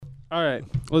All right,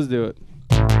 let's do it.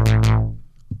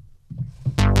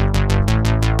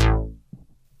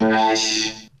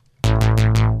 Brush.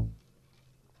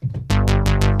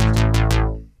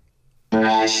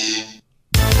 Brush.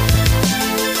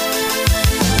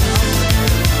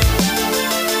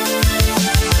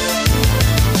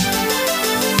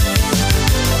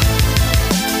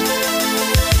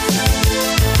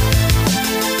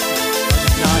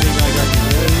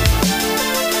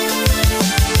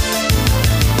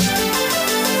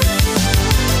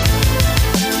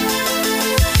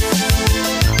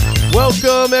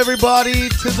 Welcome, everybody,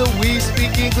 to the We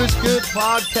Speak English Good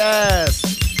podcast.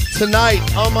 Tonight,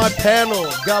 on my panel,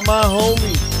 got my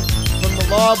homie from the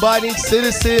Law Abiding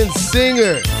Citizen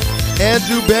singer,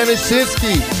 Andrew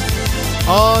Banashinsky.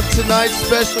 On tonight's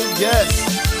special guests,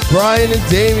 Brian and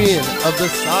Damien of the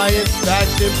Science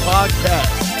Faction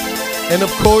podcast. And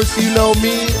of course, you know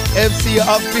me, MC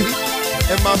Offbeat,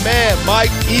 and my man,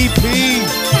 Mike EP.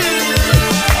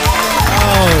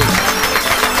 Oh.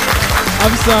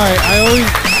 I'm sorry.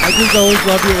 I just always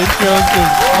love your intros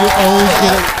because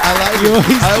you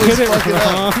always get it fuck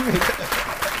wrong.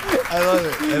 I love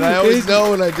it, and I always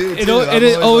know when I do. It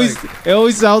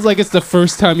always sounds like it's the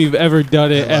first time you've ever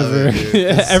done it ever.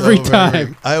 Every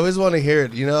time. I always want to hear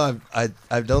it. You know,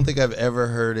 I don't think I've ever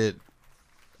heard it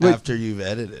after you've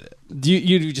edited it. Do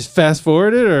you just fast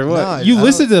forward it or what? No, you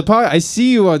listen to the podcast. I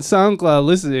see you on SoundCloud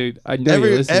listening. I know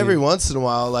you're listening. Every once in a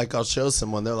while, like I'll show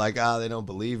someone, they're like, they don't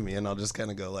believe me, and I'll just kind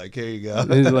of go like, here you go.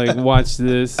 It's like, watch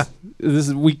this.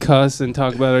 We cuss and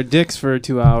talk about our dicks for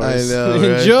 2 hours. I know.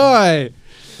 Right? Enjoy.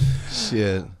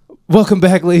 Shit. Welcome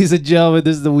back, ladies and gentlemen.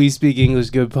 This is the We Speak English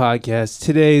Good podcast.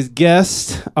 Today's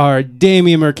guests are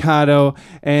Damien Mercado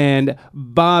and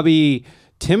Bobby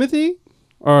Timothy.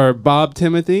 Or Bob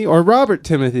Timothy, or Robert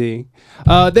Timothy.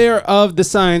 They are of the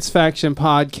Science Faction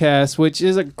podcast, which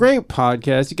is a great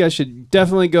podcast. You guys should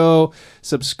definitely go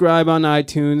subscribe on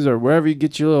iTunes or wherever you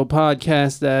get your little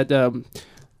podcast.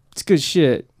 It's good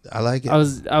shit. I like it. I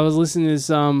was listening to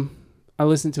some. I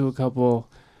listened to a couple.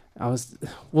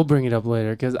 We'll bring it up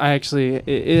later because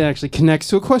it actually connects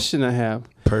to a question I have.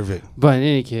 Perfect. But in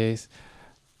any case,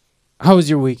 how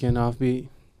was your weekend, Offbeat?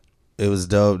 It was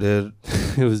dope, dude.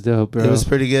 It was dope, bro. It was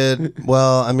pretty good.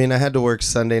 Well, I mean, I had to work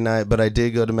Sunday night, but I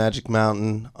did go to Magic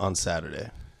Mountain on Saturday.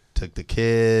 Took the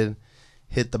kid,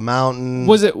 hit the mountain.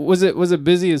 Was it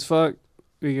busy as fuck?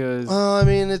 Because I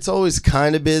mean, it's always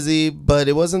kind of busy, but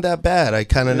it wasn't that bad. I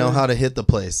kind of know how to hit the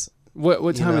place.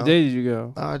 What time of day did you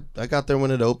go? I got there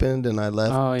when it opened, and I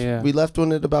left. Oh yeah, we left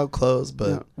when it about closed, but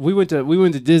no, we went to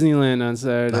Disneyland on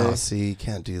Saturday. Oh, see, you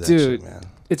can't do that, dude, shit, man.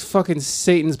 It's fucking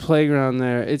Satan's playground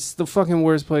there. It's the fucking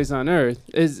worst place on earth.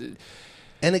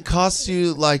 And it costs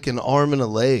you like an arm and a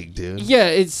leg, dude. Yeah,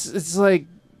 it's like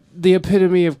the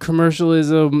epitome of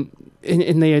commercialism,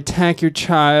 and they attack your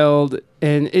child,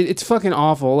 and it's fucking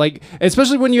awful. Like,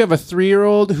 especially when you have a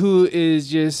 3-year-old who is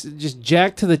just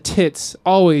jacked to the tits,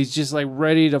 always just like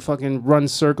ready to fucking run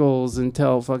circles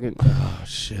until fucking. Oh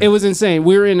shit! It was insane.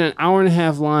 We were in an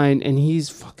 1.5-hour line, and he's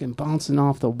fucking bouncing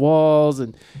off the walls,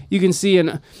 and you can see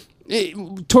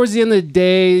towards the end of the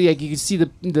day, like you can see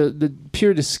the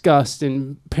pure disgust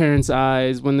in parents'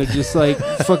 eyes when they're just like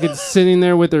fucking sitting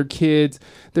there with their kids.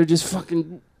 They're just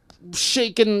fucking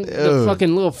shaking the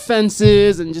fucking little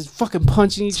fences and just fucking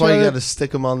punching each other. That's why you got to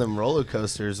stick them on them roller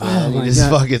coasters, man. You just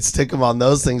fucking stick them on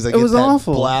those things. They get that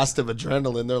awful blast of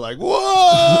adrenaline. They're like,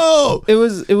 whoa! It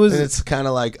was. And it's kind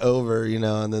of like over, you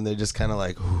know, and then they just kind of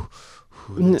like,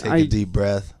 take a deep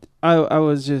breath. I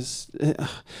was just the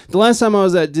last time I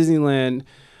was at Disneyland,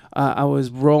 I was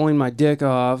rolling my dick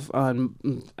off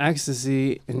on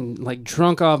ecstasy and like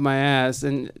drunk off my ass,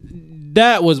 and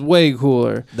that was way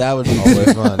cooler. That was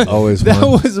always fun. Always that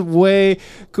fun. was way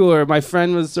cooler. My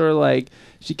friend was sort of like,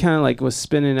 she kind of like was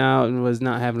spinning out and was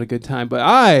not having a good time, but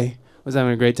I was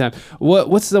having a great time.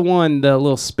 What's the one? The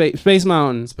little Space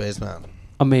Mountain. Space Mountain.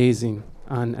 Amazing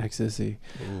on ecstasy.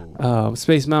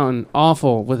 Space Mountain,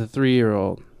 awful with a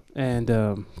 3-year-old.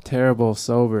 And terrible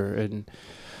sober, and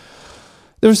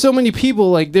there were so many people.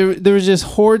 Like there was just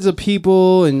hordes of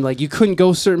people, and like you couldn't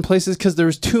go certain places because there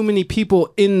was too many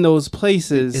people in those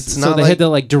places. It's so not they like, had to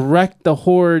like direct the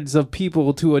hordes of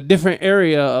people to a different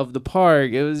area of the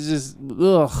park. It was just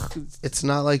ugh. It's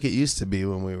not like it used to be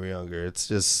when we were younger. It's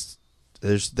just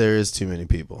there is too many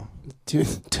people.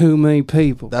 Too many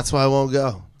people. That's why I won't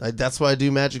go. That's why I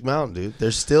do Magic Mountain, dude.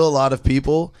 There's still a lot of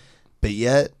people, but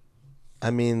yet, I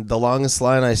mean, the longest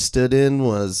line I stood in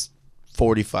was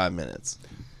 45 minutes.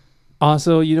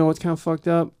 Also, you know what's kind of fucked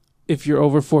up? If you're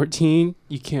over 14,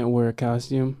 you can't wear a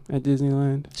costume at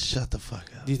Disneyland. Shut the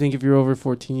fuck Do you think if you're over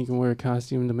 14, you can wear a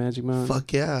costume to Magic Mountain?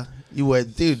 Fuck yeah. You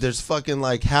would, dude. There's fucking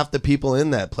like half the people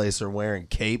in that place are wearing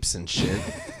capes and shit.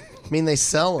 I mean, they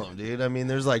sell them, dude. I mean,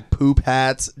 there's like poop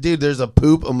hats, dude. There's a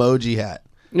poop emoji hat.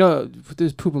 No,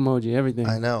 there's poop emoji, everything.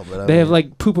 I know, but they have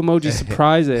like poop emoji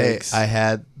surprise eggs. I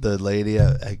had the lady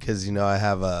because I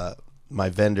have my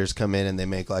vendors come in and they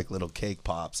make like little cake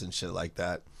pops and shit like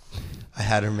that. I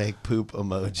had her make poop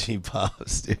emoji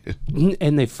pops, dude.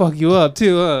 And they fuck you up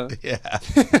too, huh? Yeah.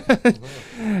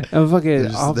 I'm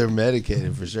fucking. They're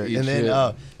medicated for sure. And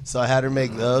then, so I had her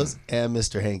make those and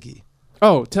Mr. Hanky.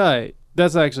 Oh, tight.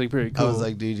 That's actually pretty cool. I was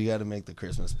like, dude, you got to make the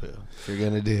Christmas poo if you're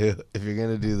gonna do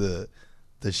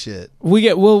the shit. We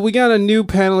got a new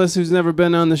panelist who's never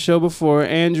been on the show before.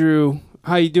 Andrew,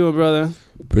 how you doing, brother?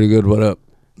 Pretty good. What up?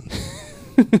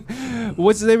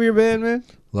 What's the name of your band, man?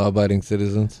 Law-abiding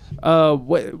citizens.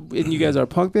 What? And you guys are a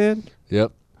punk band?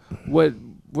 Yep. What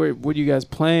are you guys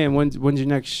playing? When's your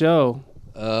next show?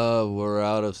 We're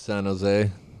out of San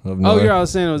Jose. Oh, you're out of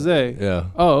San Jose. Yeah.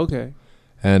 Oh, okay.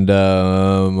 And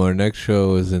our next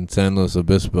show is in San Luis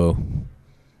Obispo,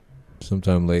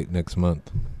 sometime late next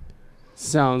month.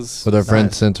 Sounds with our nice.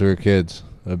 friends since we were kids.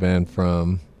 A band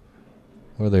from,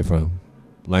 where are they from?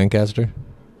 Lancaster.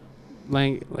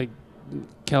 Like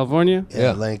California?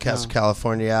 Yeah, Lancaster,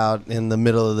 California, out in the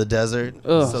middle of the desert.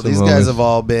 Ugh. So these guys have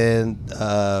all been,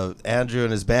 Andrew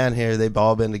and his band here, they've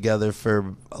all been together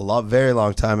for very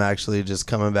long time, actually, just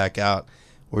coming back out.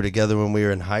 We're together when we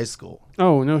were in high school.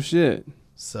 Oh, no shit.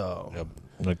 So. Yep.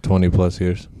 Like 20 plus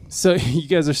years. So you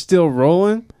guys are still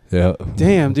rolling? Yeah.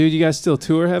 Damn, dude, you guys still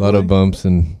tour heavily? A lot of bumps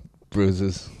and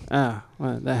bruises. Well,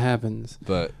 that happens.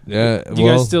 But, yeah. Do you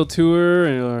guys still tour?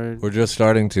 Or? We're just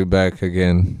starting to back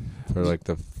again. For like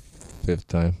the fifth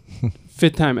time.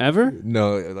 Fifth time ever?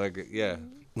 No, like, yeah.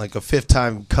 Like a fifth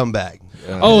time comeback.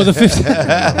 Oh, the fifth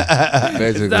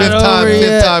Basically.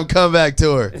 Fifth time comeback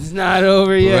tour. It's not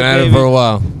over yet, We've been at baby. it for a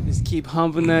while. Just keep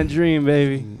humping that dream,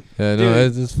 baby. Yeah, no,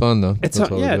 it's fun, though.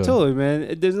 Totally,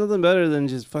 man. There's nothing better than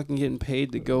just fucking getting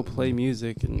paid to go play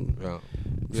music. And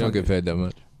you don't get paid that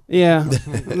much. Yeah.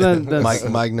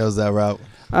 Mike knows that route.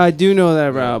 I do know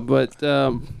that route, but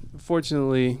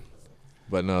fortunately...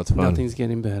 But no, it's fun. Nothing's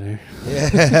getting better. Yeah.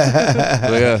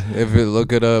 But yeah, if you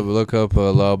look up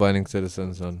Law-Abiding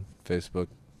Citizens on Facebook.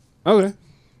 Okay.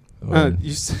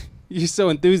 You're so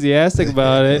enthusiastic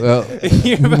about it. Well,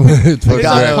 it's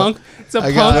a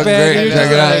punk band.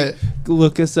 Check it out.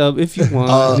 Look us up if you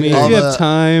want. If you have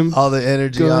time. All the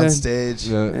energy on stage.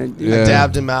 Yeah.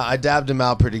 I dabbed him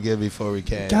out pretty good before we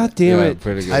came. God damn it.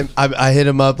 Pretty good. I hit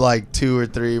him up like 2 or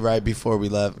 3 right before we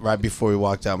left, right before we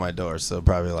walked out my door. So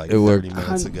probably like 30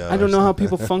 minutes ago. I don't know how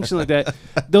people function like that.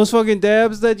 Those fucking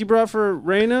dabs that you brought for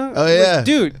Raina. Oh yeah, like,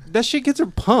 dude, that shit gets her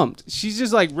pumped. She's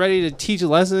just like ready to teach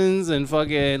lessons and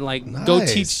fucking like go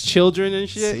teach children and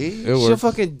shit. See? She'll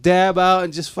fucking dab out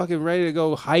and just fucking ready to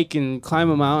go hike and climb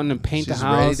a mountain and paint the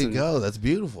house. Ready to go. That's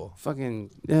beautiful.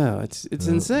 Fucking yeah, it's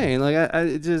insane. Like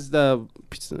I just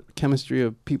chemistry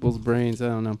of people's brains. I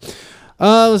don't know.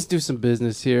 Let's do some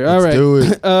business here. All right. Do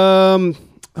it.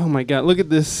 Oh my god, look at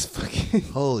this fucking.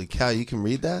 Holy cow! You can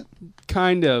read that?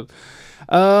 Kind of.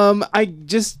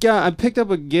 I picked up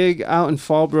a gig out in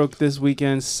Fallbrook this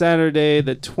weekend, Saturday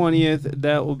the 20th.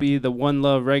 That will be the One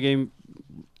Love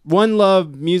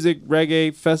Music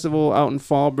Reggae Festival out in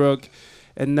Fallbrook,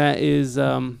 and that is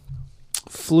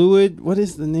Fluid. What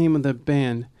is the name of the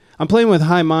band? I'm playing with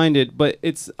High Minded, but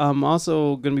it's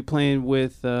also going to be playing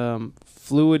with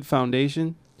Fluid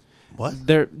Foundation. What?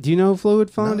 Do you know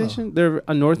Fluid Foundation? No. They're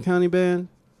a North County band.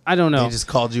 I don't know. They just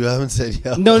called you up and said,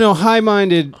 yo. No, High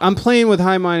Minded. I'm playing with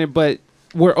High Minded, but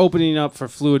we're opening up for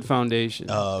Fluid Foundation.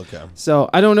 Oh, okay. So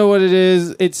I don't know what it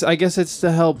is. I guess it's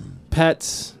to help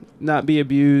pets not be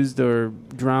abused or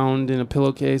drowned in a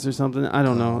pillowcase or something. I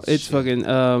don't know. It's shit. Fucking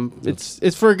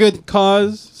it's for a good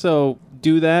cause, so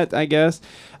do that, I guess.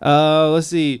 Let's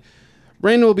see.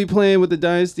 Raina will be playing with the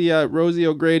Dynasty at Rosie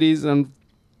O'Grady's on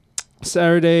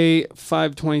Saturday,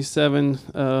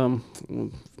 5/27,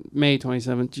 May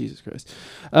 27th. Jesus Christ.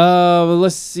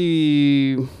 Let's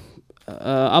see.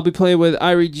 I'll be playing with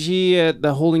Irie G at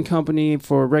the Holding Company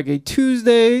for Reggae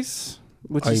Tuesdays.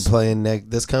 Are you playing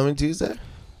this coming Tuesday?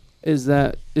 Is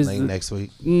next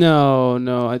week?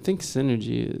 No. I think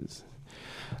Synergy is.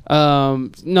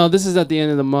 No, this is at the end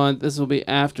of the month. This will be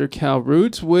after Cal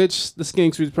Roots, which the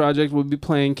Skinks Roots Project will be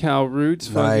playing Cal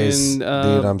Roots. Nice, dude.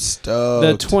 I'm stoked.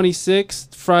 The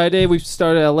 26th, Friday, we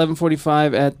started at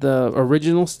 11:45 at the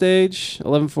original stage,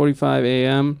 11:45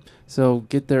 a.m. So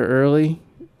get there early.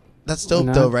 That's dope,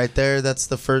 though, right there. That's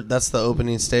the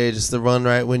opening stage. It's the run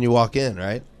right when you walk in,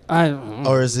 right? I don't know.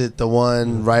 Or is it the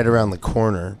one right around the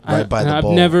corner, right by the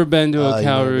bowl? I've never been to a you've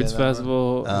Cal never Roots been to that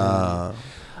Festival. one?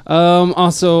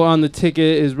 Also on the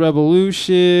ticket is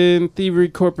Revolution, Thievery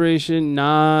Corporation,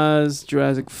 Nas,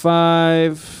 Jurassic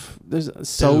 5. There's a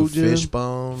Soldier,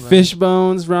 Fishbone. man.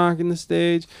 Fishbones rocking the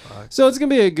stage. So it's gonna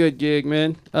be a good gig,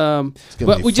 man. It's gonna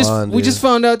But be we fun, just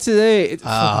found out today, dude.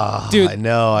 I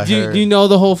know. I Do heard. you know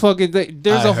the whole fucking thing?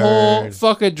 There's I a whole heard.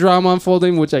 fucking drama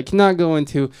unfolding, which I cannot go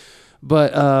into.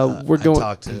 But we're going.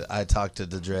 I talked to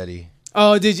Dreddy.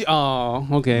 Oh, did you? Oh,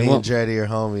 okay. Me Well, and Dreddy are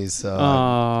homies. So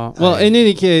well, in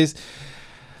any case,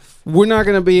 we're not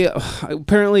gonna be.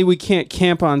 Apparently, we can't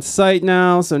camp on site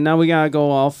now, so now we gotta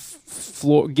go off.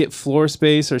 Get floor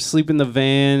space or sleep in the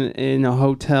van in a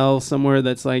hotel somewhere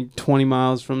that's like 20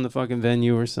 miles from the fucking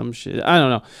venue or some shit. I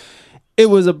don't know. It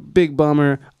was a big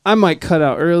bummer. I might cut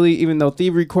out early, even though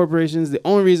Thievery Corporation is the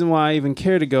only reason why I even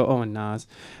care to go. Oh, and Nas.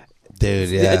 dude,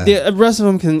 yeah. The rest of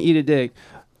them can eat a dick.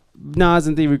 Nas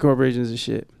and Thievery Corporation is a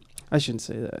shit. I shouldn't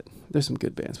say that. There's some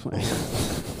good bands playing.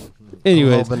 I'm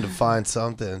Anyways. hoping to find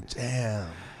something. Damn.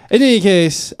 In any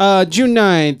case, June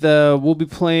 9th, we'll be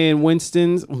playing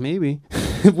Winston's. Well, maybe.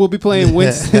 We'll be playing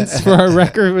Winston's for our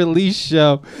record release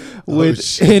show with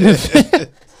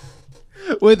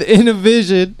with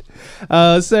Innovision.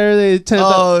 Saturday the 10th.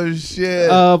 Oh, shit.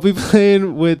 We'll be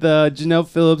playing with Janelle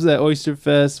Phillips at Oyster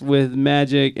Fest with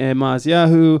Magic and Mas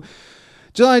Yahoo.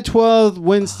 July 12th,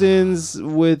 Winston's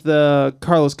with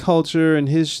Carlos Culture and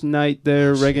his night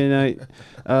there, reggae night.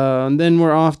 And then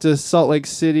we're off to Salt Lake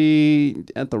City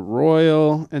at the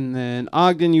Royal, and then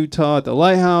Ogden, Utah at the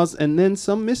Lighthouse, and then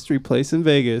some mystery place in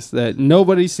Vegas that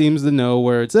nobody seems to know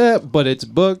where it's at, but it's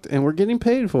booked, and we're getting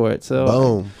paid for it. So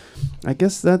Boom. I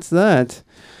guess that's that.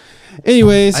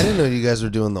 Anyways, I didn't know you guys were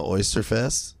doing the Oyster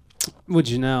Fest. would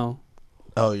you know?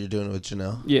 Oh, you're doing it with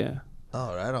Janelle? Yeah.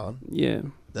 Oh, right on. Yeah.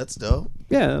 That's dope.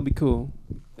 Yeah, that'd be cool.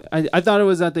 I thought it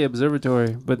was at the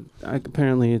observatory, but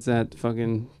apparently it's at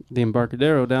fucking the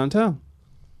Embarcadero downtown.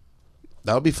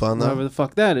 That would be fun, though. Wherever the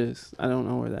fuck that is. I don't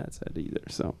know where that's at either.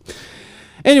 So,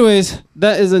 anyways,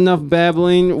 that is enough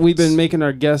babbling. We've been making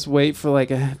our guests wait for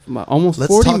like almost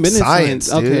Let's 40 talk minutes. science,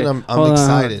 dude. Okay, I'm hold on.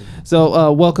 excited.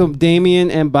 So, welcome Damien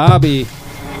and Bobby. Welcome,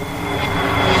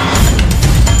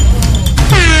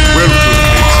 ladies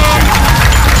and gentlemen,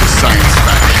 to Science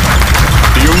Faction,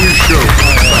 the only show.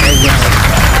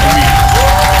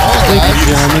 Thank you,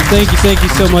 gentlemen. Thank you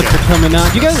so much for coming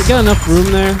out. You guys got enough room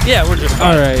there? Yeah, we're just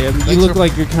All fine. right. You look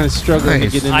like you're kind of struggling to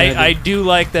get in there. I do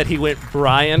like that he went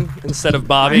Brian instead of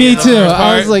Bobby. Me in the too. first I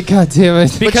part. was like, God damn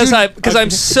it. because I'm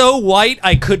so white,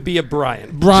 I could be a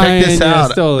Brian. Brian, Check this yeah,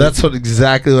 out. totally. That's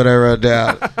exactly what I wrote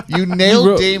down. You nailed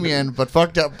wrote- Damien, but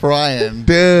fucked up Brian.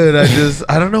 Dude,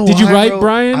 I don't know Did you why write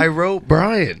Brian? I wrote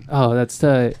Brian. Oh, that's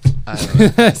tight.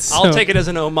 I'll take it as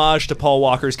an homage to Paul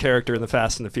Walker's character in The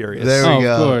Fast and the Furious. There we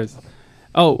go. Of course.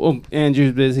 Oh,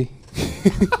 Andrew's busy.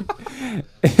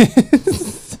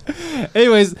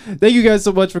 Anyways, thank you guys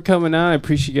so much for coming out. I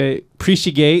appreciate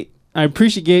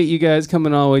you guys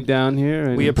coming all the way down here.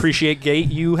 And We appreciate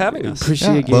you having us.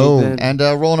 appreciate Boom. that. And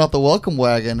rolling out the welcome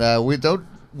wagon.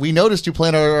 We noticed you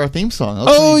playing our theme song. That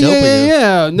was Oh pretty dope of you.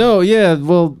 yeah. No, yeah.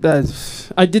 Well,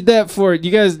 I did that for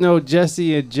you guys. Know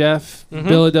Jesse and Jeff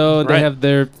Bilodeau. They Right. have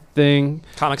their thing.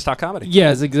 Comics Talk Comedy.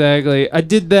 Yes, exactly. I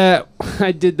did that.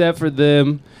 I did that for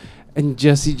them, and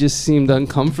Jesse just seemed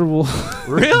uncomfortable.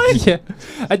 Really? Yeah,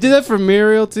 I did that for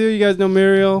Muriel too. You guys know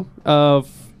Muriel?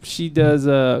 She does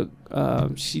the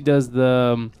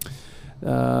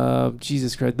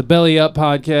Jesus Christ, the Belly Up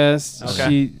podcast. Okay.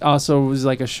 She also was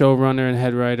like a showrunner and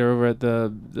head writer over at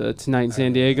the Tonight in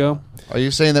San Diego. Are you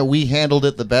saying that we handled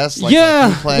it the best? Like you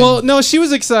Yeah. playing- Well, no, she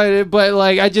was excited, but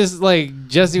like I just like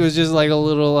Jesse was just like a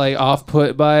little like off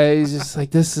put by it. He's just like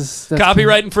that's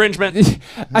Copyright infringement.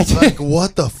 I It's like,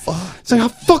 what the fuck? It's like, how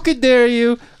fucking dare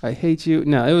you? I hate you.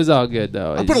 No, it was all good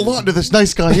though. I put a lot into this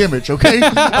nice guy image, okay?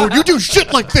 Oh, you do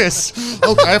shit like this.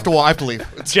 Okay, I have to leave.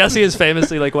 Jesse is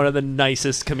famously like one of the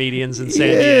nicest comedians in San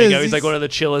He is. Diego. He's like one of the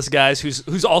chillest guys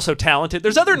who's also talented.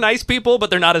 There's other nice people, but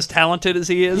they're not as talented as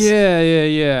he is.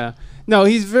 Yeah. No,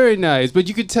 he's very nice, but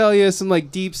you could tell he has some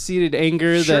like deep-seated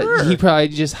anger Sure. that he probably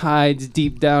just hides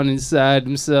deep down inside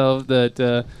himself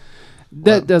that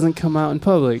doesn't come out in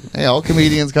public. Hey, all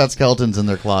comedians got skeletons in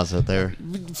their closet there.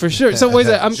 For sure. So wait a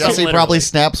second, I'm Jesse literally. probably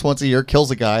snaps once a year, kills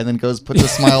a guy, and then goes puts a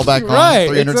smile back on Right,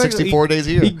 364 days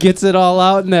a year. He gets it all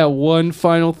out in that one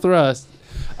final thrust.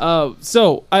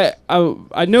 So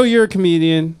I know you're a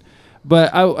comedian,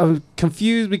 but I'm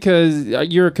confused because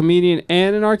you're a comedian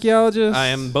and an archaeologist. I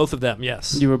am both of them.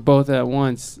 Yes. You were both at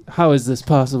once. How is this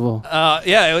possible?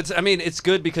 Yeah, it's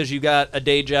good because you got a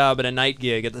day job and a night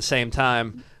gig at the same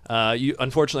time. You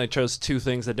unfortunately chose two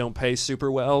things that don't pay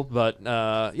super well, but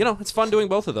it's fun doing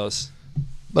both of those.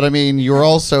 But I mean, you're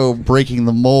also breaking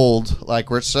the mold, like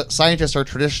where scientists are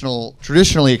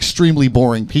traditionally extremely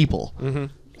boring people,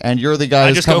 and you're the guy I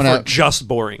who's just go coming for out. just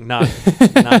boring, not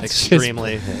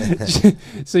extremely.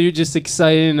 So you're just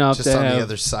excited enough Just to on have. the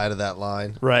other side of that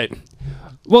line. Right.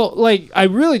 Well, like I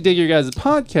really dig your guys'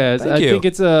 podcast. Thank I you. think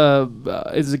it's a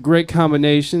great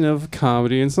combination of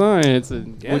comedy and science.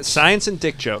 Yeah, science and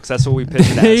dick jokes. That's what we pitch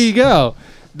it There you as. go.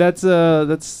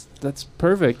 That's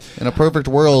perfect. In a perfect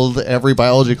world, every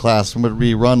biology class would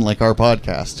be run like our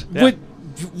podcast. Yeah.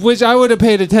 Which I would have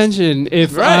paid attention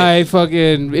if Right.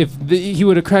 he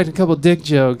would have cracked a couple dick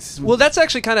jokes. Well, that's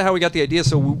actually kind of how we got the idea.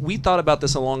 So we thought about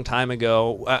this a long time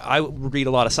ago. I read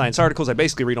a lot of science articles. I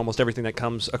basically read almost everything that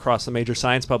comes across the major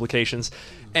science publications.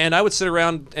 And I would sit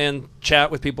around and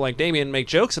chat with people like Damien and make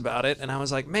jokes about it. And I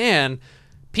was like, man,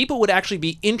 people would actually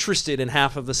be interested in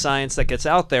half of the science that gets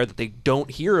out there that they don't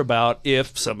hear about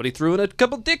if somebody threw in a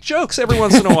couple dick jokes every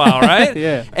once in a while, right?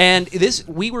 Yeah. And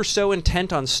we were so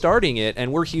intent on starting it,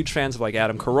 and we're huge fans of like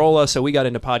Adam Carolla, so we got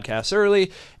into podcasts early,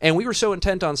 and we were so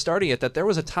intent on starting it that there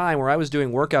was a time where I was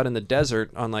doing workout in the desert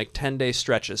on like 10-day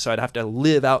stretches, so I'd have to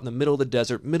live out in the middle of the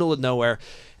desert, middle of nowhere,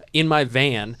 in my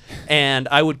van, and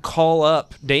I would call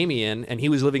up Damien, and he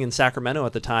was living in Sacramento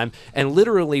at the time, and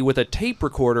literally with a tape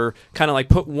recorder, kind of like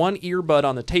put one earbud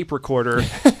on the tape recorder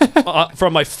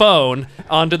from my phone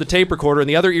onto the tape recorder, and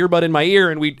the other earbud in my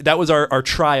ear, and that was our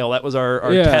trial, that was our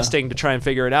testing to try and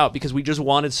figure it out, because we just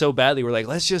wanted so badly. We're like,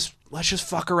 let's just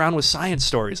fuck around with science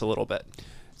stories a little bit.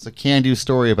 It's a can-do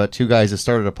story about two guys that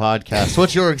started a podcast.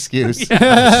 What's your excuse?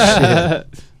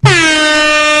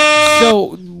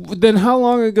 So then, how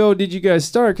long ago did you guys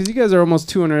start? Because you guys are almost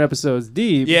 200 episodes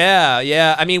deep.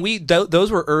 Yeah. I mean,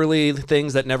 those were early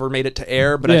things that never made it to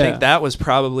air, but I Yeah. think that was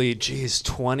probably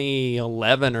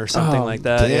 2011 or something Oh, like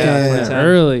that. Got Yeah, in there 2010.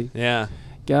 early. Yeah.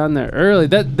 Got in there early.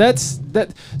 That's.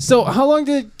 So how long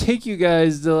did it take you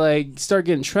guys to like start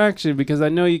getting traction? Because I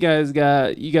know you guys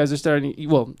are starting.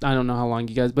 Well, I don't know how long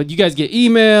you guys, but you guys get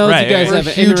emails. Right, you guys right. have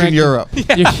We're an huge in interactive- Europe.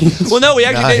 You're huge. Well, no, we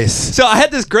actually did. Nice. So I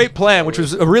had this great plan, which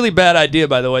was a really bad idea,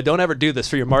 by the way. Don't ever do this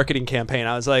for your marketing campaign.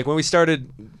 I was like, when we started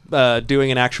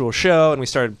doing an actual show and we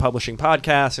started publishing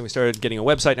podcasts and we started getting a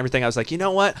website and everything, I was like, you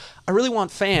know what? I really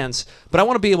want fans, but I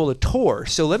want to be able to tour.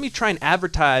 So let me try and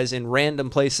advertise in random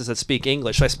places that speak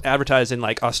English. So I advertised in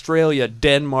like Australia,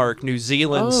 Denmark, New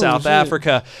Zealand, Oh, South shit.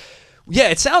 Africa. Yeah,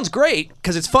 it sounds great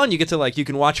because it's fun. You get to you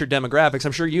can watch your demographics.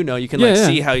 I'm sure you can Yeah, yeah.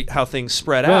 see how things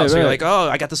spread Right, out. So you're right. like, oh,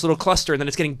 I got this little cluster, and then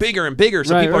it's getting bigger and bigger.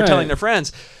 So Right, people are right. telling their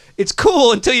friends. It's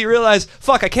cool until you realize,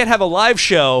 fuck, I can't have a live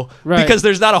show Right. because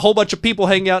there's not a whole bunch of people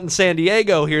hanging out in San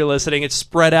Diego here listening. It's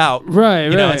spread out. Right,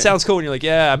 You know, right. it sounds cool when you're like,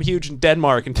 yeah, I'm huge in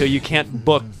Denmark until you can't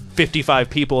book 55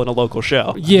 people in a local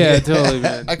show. Yeah, totally,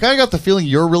 man. I kind of got the feeling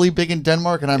you're really big in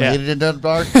Denmark and I'm Yeah. hated in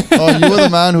Denmark. Oh, you are the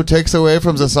man who takes away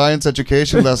from the science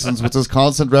education lessons with his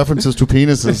constant references to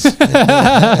penises.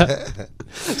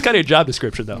 It's kind of your job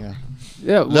description, though. Yeah.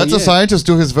 Yeah, well, Let yeah. the scientist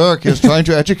do his work. He's trying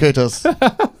to educate us.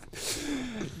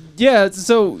 Yeah,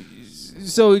 so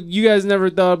you guys never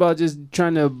thought about just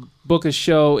trying to book a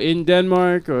show in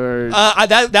Denmark or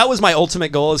That was my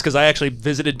ultimate goal, is because I actually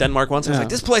visited Denmark once. I was Yeah. like,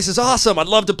 this place is awesome. I'd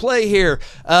love to play here.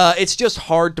 It's just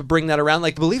hard to bring that around.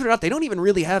 Like, believe it or not, they don't even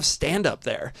really have stand-up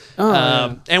there. Oh,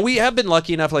 yeah. And we have been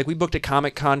lucky enough. Like, we booked a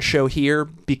Comic-Con show here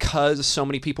because so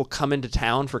many people come into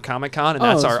town for Comic-Con, and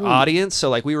that's our sweet. audience. So,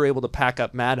 like, we were able to pack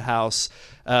up Madhouse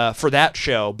for that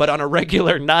show. But on a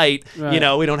regular night,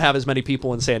 Right. we don't have as many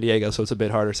people in San Diego, so it's a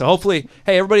bit harder. So hopefully,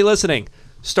 hey, everybody listening,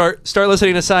 start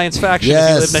listening to Science Faction if you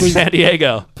Yes. live next to San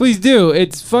Diego. please do.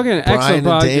 It's fucking excellent Brian and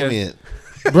podcast.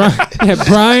 Damien.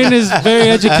 Brian is very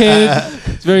educated.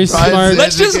 He's very smart.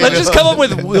 Let's just come up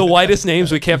with the whitest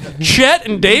names we can. Chet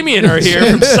and Damien are here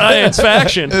from Science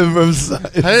Faction.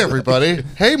 Hey, everybody.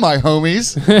 Hey, my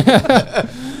homies.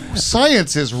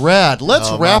 Science is rad. Let's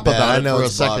Oh, my rap bad. I about it know for a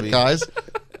it's second, Bobby. guys.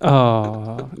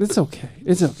 Oh, it's okay.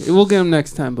 It's okay. We'll get him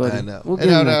next time, buddy. I know. We'll get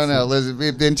No, him no, next no. time.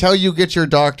 Liz, until you get your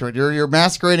doctorate, you're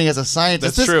masquerading as a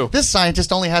scientist. That's true. This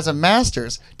scientist only has a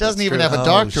master's. Doesn't even have a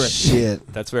doctorate.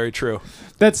 Shit. That's very true.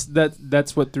 That's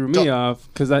what threw me off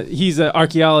because he's an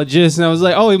archaeologist, and I was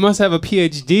like, oh, he must have a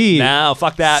PhD. Now,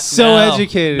 fuck that. So No.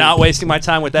 educated. Not wasting my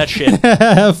time with that shit.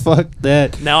 Fuck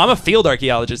that. Now, I'm a field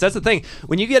archaeologist. That's the thing.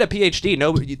 When you get a PhD,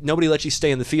 nobody lets you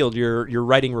stay in the field. You're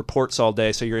writing reports all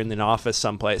day, so you're in an office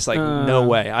someplace. Like, no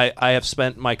way. I have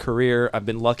spent my career, I've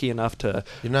been lucky enough to...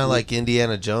 You're not like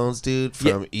Indiana Jones, dude,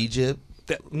 from Egypt.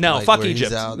 No, Like, fuck where he's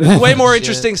Egypt. out there. Way more Shit.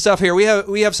 interesting stuff here. We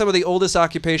have some of the oldest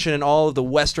occupation in all of the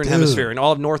Western Hemisphere, in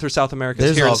all of North or South America.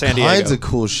 There's Here all in San Diego. kinds of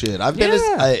cool shit. I've been.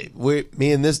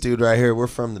 Me and this dude right here. We're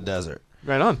from the desert.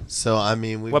 Right on. So I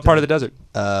mean, What part of the desert?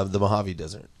 The Mojave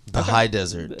Desert, the high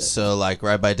desert. So like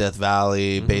right by Death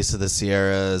Valley, base of the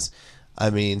Sierras. I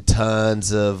mean,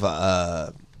 tons of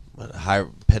high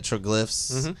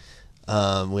petroglyphs.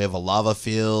 We have a lava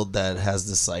field that has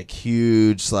this like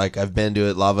huge, like I've been to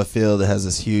it, lava field that has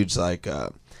this huge like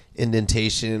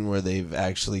indentation where they've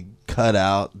actually cut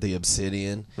out the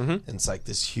obsidian. And it's like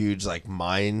this huge like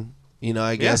mine, you know,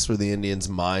 I guess where the Indians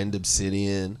mined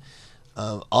obsidian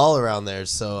all around there.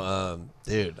 So,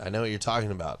 dude, I know what you're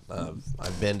talking about.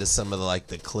 I've been to some of the like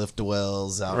the cliff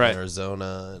dwells out in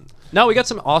Arizona. And No, we got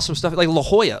some awesome stuff like La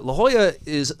Jolla. La Jolla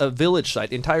is a village site.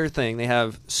 The entire thing. They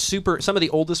have some of the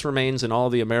oldest remains in all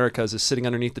of the Americas is sitting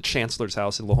underneath the Chancellor's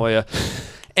house in La Jolla.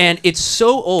 And it's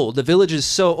so old, the village is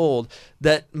so old,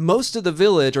 that most of the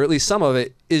village, or at least some of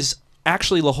it, is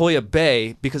actually La Jolla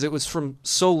Bay, because it was from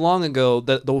so long ago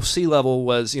that the sea level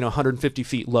was 150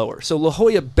 feet lower. So La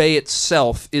Jolla Bay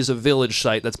itself is a village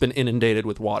site that's been inundated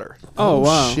with water. Oh,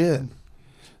 wow. shit.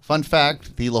 Fun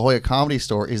fact, the La Jolla Comedy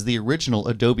Store is the original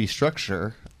Adobe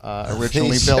structure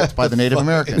originally built by the Native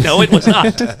Americans. No, it was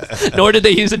not. Nor did they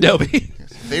use Adobe.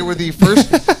 They were the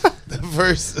first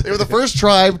they were the first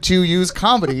tribe to use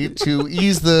comedy to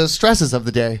ease the stresses of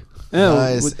the day. Yeah,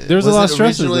 Nice. there's Was a lot it of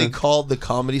stresses. originally then. called the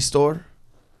Comedy Store?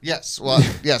 Yes, well,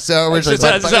 yes, so originally. It's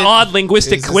an odd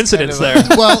linguistic It's just coincidence kind of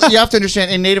there. Well, you have to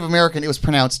understand, in Native American, it was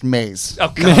pronounced maize. Oh,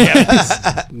 God,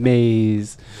 yeah.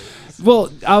 Maze.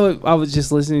 Well, I was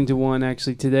just listening to one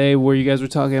actually today where you guys were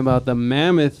talking about the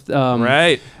mammoth.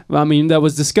 Right. I mean, that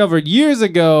was discovered years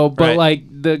ago, but Right. like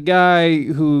the guy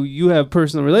who you have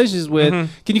personal relations with,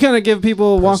 can you kind of give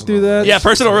people a walk through that? Yeah,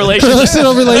 personal relations.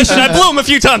 Personal relations. I blew him a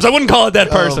few times. I wouldn't call it that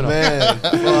personal. Oh,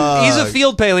 man. He's a Fuck.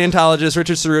 field paleontologist,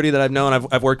 Richard Cerruti, that I've known.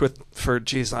 I've worked with for, I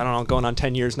don't know, going on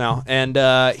 10 years now. And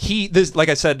like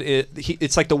I said,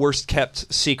 it's like the worst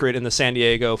kept secret in the San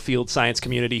Diego field science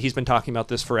community. He's been talking about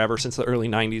this forever, since the early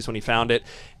 90s when he found it.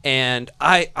 And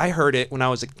I heard it when I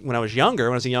was younger,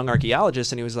 when I was a young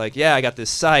archaeologist, and he was like, yeah, I got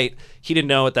this site. He didn't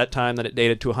know at that time that it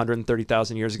dated to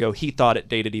 130,000 years ago. He thought it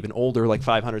dated even older, like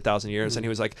 500,000 years. And he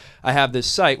was like, I have this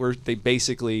site where they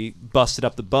basically busted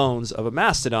up the bones of a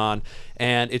mastodon,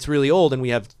 and it's really old, and we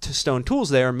have stone tools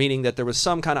there, meaning that there was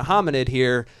some kind of hominid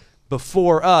here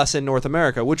before us in North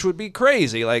America, which would be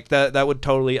crazy. Like that would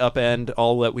totally upend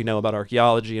all that we know about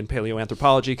archaeology and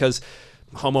paleoanthropology, because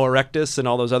Homo erectus and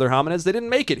all those other hominids, they didn't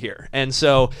make it here. And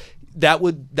so that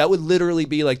would literally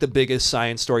be like the biggest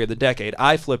science story of the decade.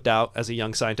 I flipped out as a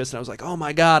young scientist, and I was like, oh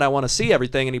my God, I want to see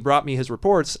everything. And he brought me his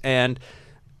reports, and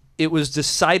it was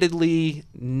decidedly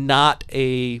not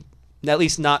at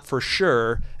least not for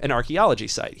sure, an archaeology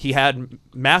site. He had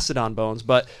mastodon bones,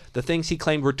 but the things he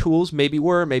claimed were tools maybe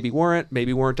were, maybe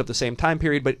weren't of the same time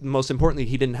period. But most importantly,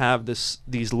 he didn't have these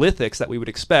lithics that we would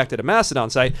expect at a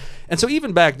mastodon site. And so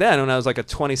even back then, when I was like a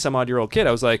 20-some-odd-year-old kid,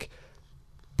 I was like,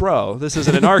 bro, this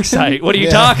isn't an arc site. What are you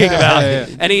talking about?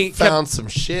 And he Found some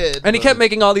shit. And he kept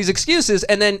making all these excuses.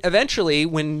 And then eventually,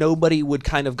 when nobody would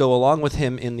kind of go along with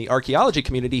him in the archaeology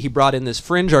community, he brought in this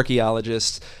fringe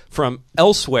archaeologist from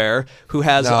elsewhere who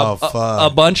has a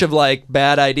bunch of like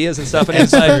bad ideas and stuff. And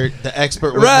it's like, the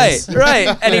expert right.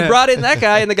 witness. And he brought in that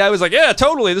guy, and the guy was like, yeah,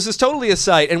 totally. This is totally a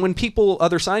site. And when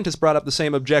other scientists brought up the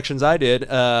same objections I did,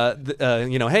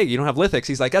 hey, you don't have lithics.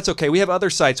 He's like, that's okay. We have other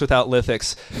sites without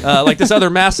lithics. Like this other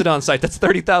mastodon site that's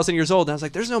 30,000 years old. And I was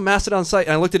like, there's no mastodon site.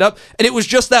 And I looked it up, and it was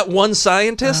just that one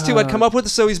scientist who had come up with it.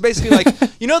 So he's basically like,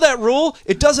 you know that rule?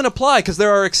 It doesn't apply because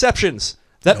there are exceptions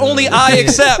that only I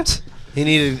accept. He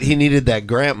needed that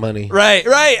grant money. Right.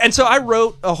 And so I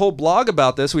wrote a whole blog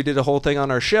about this. We did a whole thing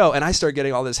on our show, and I started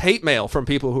getting all this hate mail from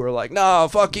people who were like, no,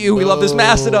 fuck you. We love this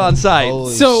mastodon site.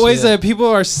 Holy So wait a shit. second, people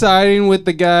are siding with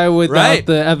the guy without Right.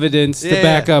 the evidence to Yeah.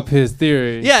 back up his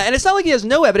theory. Yeah, and it's not like he has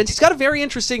no evidence. He's got a very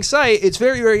interesting site. It's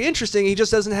very, very interesting. He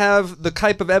just doesn't have the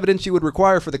type of evidence you would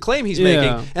require for the claim he's Yeah.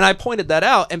 making. And I pointed that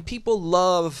out, and people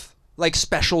love like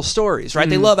special stories, right?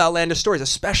 They love outlandish stories,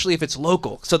 especially if it's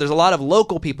local. So there's a lot of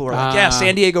local people who are like, yeah,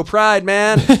 San Diego Pride,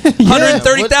 man.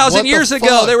 130,000 What years the ago,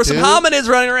 fuck, there were some dude? hominids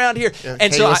running around here.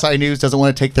 And so KSI News doesn't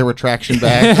want to take their retraction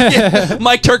back.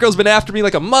 Mike Turco's been after me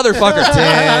like a motherfucker.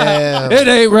 Damn. It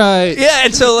ain't right. Yeah,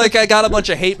 and so like I got a bunch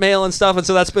of hate mail and stuff, and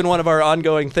so that's been one of our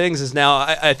ongoing things. Is now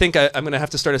I think I'm gonna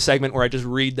have to start a segment where I just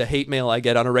read the hate mail I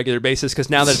get on a regular basis, because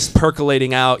now that it's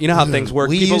percolating out, you know how things work.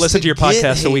 We People used listen to to your get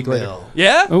podcast a hate week later. mail.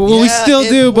 Yeah. Well, we Yeah, still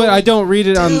do, but I don't read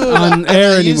it on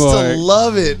air I used anymore. to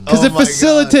love it Because it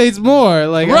facilitates more.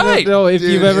 Like, I Right. don't know if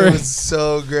Dude, you've ever. It was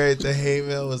so great. The hate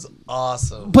mail was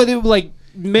awesome. But it like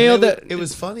mail And that. it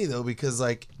was funny though because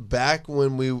like back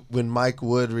when Mike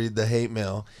would read the hate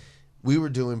mail, we were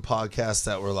doing podcasts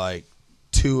that were like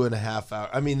 2.5 hours.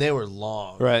 I mean, they were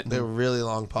long. Right. They were really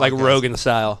long podcasts. Like Rogan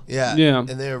style. Yeah. Yeah.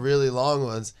 And they were really long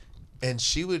ones. And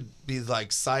she would be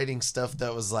like citing stuff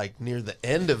that was like near the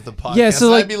end of the podcast. Yeah, so,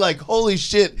 And like- I'd be like, holy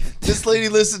shit, this lady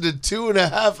listened to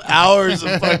 2.5 hours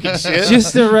of fucking shit.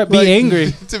 Just to be Like,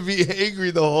 angry. To be angry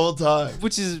the whole time.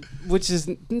 Which is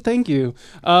thank you.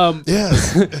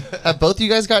 Yes. Have both you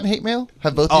guys gotten hate mail?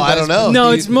 Have both? Oh, you guys I don't know. No,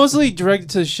 You- it's mostly directed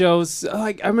to shows.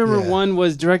 Like I remember Yeah. one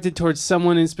was directed towards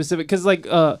someone in specific, because like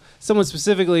someone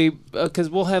specifically, because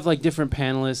we'll have like different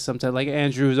panelists sometimes. Like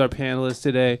Andrew is our panelist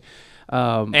today.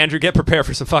 Andrew, get prepared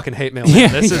for some fucking hate mail. Man. Yeah,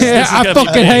 This is I gonna be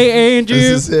fucking big. hate Andrew.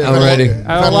 This is it. I'm ready. I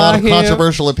Got a don't lot of like him.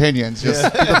 controversial opinions. Just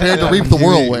be prepared to reap the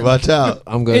whirlwind. Watch out.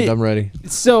 I'm good. Hey. I'm ready.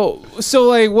 So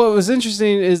like what was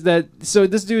interesting is that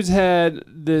this dude's had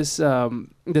this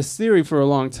this theory for a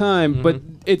long time, but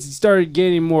it started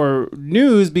gaining more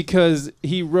news because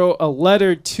he wrote a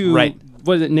letter to Right.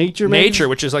 what is it, Nature? Nature,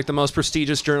 which is like the most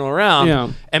prestigious journal around.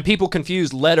 Yeah. And people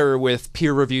confuse letter with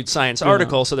peer-reviewed science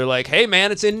article, so they're like, hey,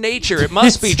 man, it's in Nature. It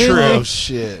must be It's in true. Oh,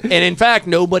 shit. And in fact,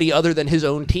 nobody other than his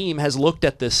own team has looked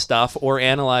at this stuff or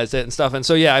analyzed it and stuff. And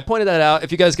so, yeah, I pointed that out.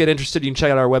 If you guys get interested, you can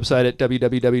check out our website at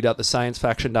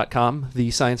www.thesciencefaction.com,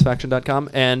 thesciencefaction.com.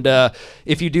 And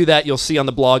if you do that, you'll see on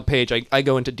the blog page, I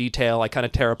go into detail. I kind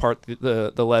of tear apart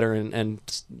the letter and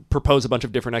propose a bunch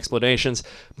of different explanations.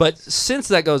 But since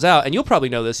that goes out, and you'll probably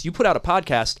know this, you put out a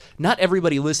podcast, not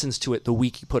everybody listens to it the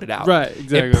week you put it out. Right,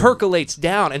 exactly. It percolates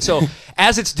down. And so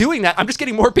as it's doing that, I'm just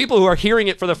getting more people who are hearing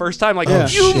it for the first time. Like, Yeah.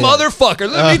 you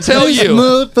motherfucker, let me tell This you.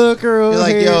 motherfucker over You're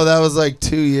like, here. yo, that was like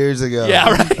 2 years ago. Yeah,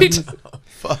 right.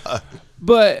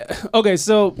 But okay,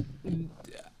 so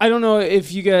I don't know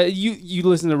if you guys you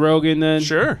listen to Rogan then.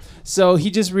 Sure. So he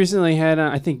just recently had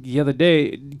I think the other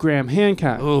day Graham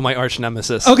Hancock. Oh, my arch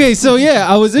nemesis. Okay, so yeah,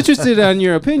 I was interested on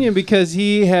your opinion because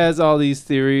he has all these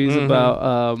theories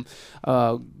about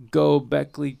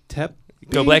Göbekli Tepe.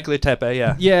 Göbekli Tepe,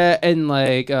 yeah. Yeah, and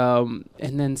like and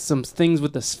then some things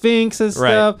with the Sphinx and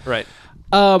stuff. Right.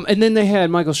 And then they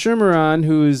had Michael Shermer on,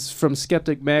 who's from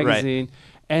Skeptic Magazine,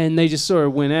 and they just sort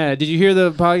of went at it. Did you hear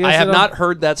the podcast? I have at all? not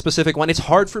heard that specific one. It's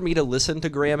hard for me to listen to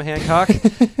Graham Hancock.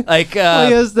 Like, Well,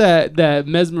 he has that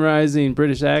mesmerizing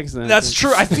British accent. that's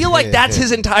true. I feel like that's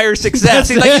his entire success.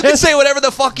 He's like, you can say whatever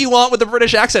the fuck you want with the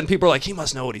British accent. People are like, he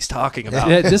must know what he's talking about.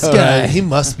 Yeah, this guy. He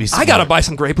must be smart. I gotta buy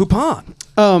some Grey Poupon.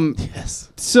 Yes.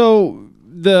 So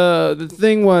the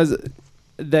thing was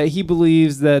that he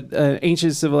believes that an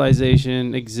ancient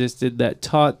civilization existed that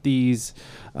taught these,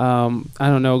 I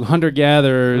don't know,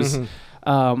 hunter-gatherers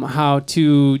how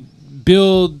to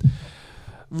build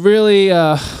really,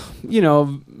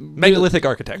 Megalithic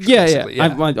architecture. Yeah, basically,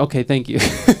 yeah. Okay, thank you.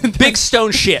 Big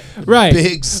stone shit. Right.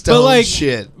 Big stone like,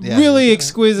 shit. Yeah. Really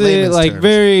exquisite, Layman's like terms.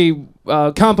 very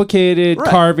complicated Right.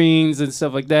 carvings and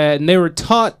stuff like that. And they were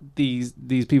taught these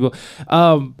people.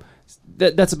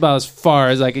 That's about as far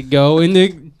as I could go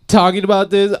into talking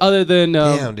about this. Other than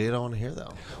Damn, dude, I want to hear that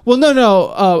one. well,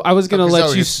 no. I was gonna let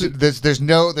So you. there's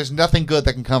nothing good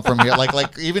that can come from here.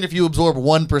 Like even if you absorb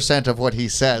 1% of what he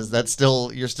says, that's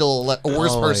still you're still a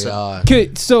worse Oh my person. God.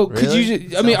 Could Really?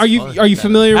 you? I mean, Sounds are you fun. are you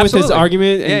familiar with his Absolutely.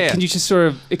 argument? And Yeah, yeah. can you just sort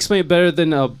of explain it better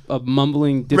than a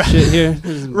mumbling dipshit here?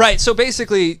 Right. So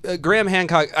basically, Graham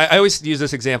Hancock, I always use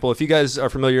this example. If you guys are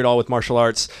familiar at all with martial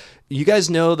arts, you guys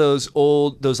know those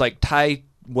like Thai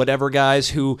whatever guys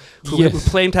who Yes.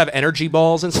 claim to have energy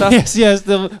balls and stuff. Yes.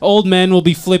 The old men will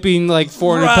be flipping like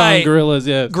 400-pound Right. gorillas.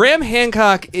 Yeah. Graham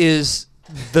Hancock is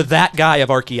that guy of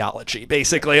archaeology,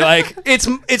 basically. Like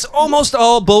it's almost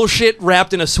all bullshit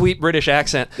wrapped in a sweet British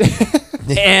accent. So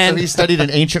And he studied an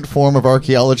ancient form of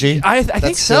archaeology. I that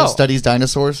think still so. studies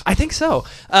dinosaurs. I think so.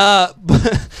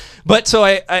 But so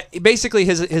I basically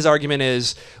his argument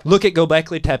is look at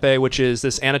Göbekli Tepe, which is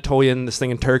this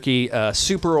thing in Turkey,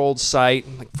 super old site,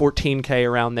 like 14K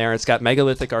around there. It's got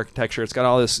megalithic architecture. It's got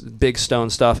all this big stone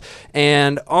stuff.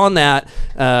 And on that,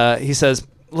 he says,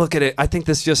 look at it. I think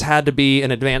this just had to be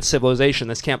an advanced civilization.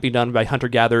 This can't be done by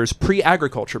hunter-gatherers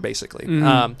pre-agriculture, basically.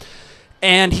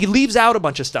 And he leaves out a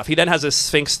bunch of stuff. He then has a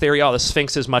Sphinx theory. Oh, the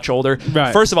Sphinx is much older.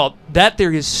 Right. First of all, that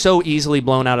theory is so easily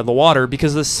blown out of the water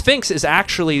because the Sphinx is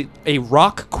actually a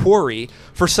rock quarry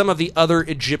for some of the other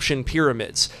Egyptian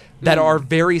pyramids. that are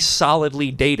very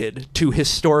solidly dated to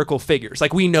historical figures.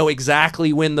 Like, we know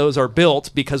exactly when those are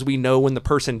built because we know when the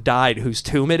person died whose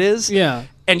tomb it is. Yeah.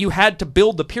 And you had to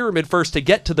build the pyramid first to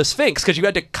get to the Sphinx because you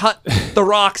had to cut the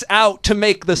rocks out to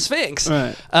make the Sphinx.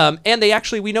 Right. And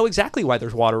we know exactly why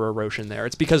there's water erosion there.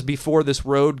 It's because before this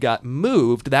road got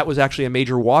moved, that was actually a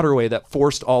major waterway that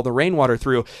forced all the rainwater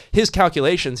through. His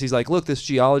calculations, he's like, look, this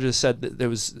geologist said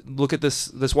that look at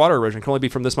this water erosion, it can only be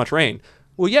from this much rain.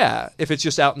 Well, yeah, if it's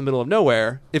just out in the middle of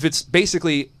nowhere. If it's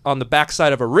basically on the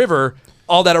backside of a river,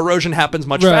 all that erosion happens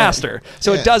much faster.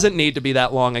 So it doesn't need to be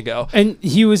that long ago. And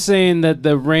he was saying that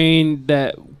the rain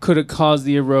that could have caused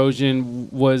the erosion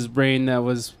was rain that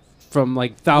was from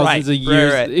like thousands of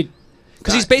years. Right.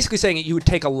 Because he's basically saying you would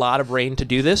take a lot of rain to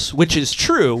do this, which is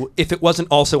true if it wasn't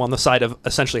also on the side of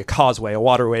essentially a causeway, a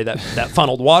waterway that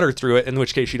funneled water through it, in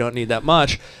which case you don't need that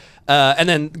much. And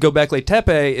then Göbekli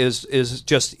Tepe is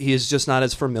just not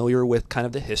as familiar with kind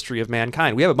of the history of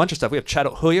mankind. We have a bunch of stuff. We have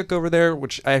Çatalhöyük over there,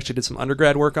 which I actually did some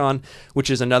undergrad work on, which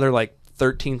is another like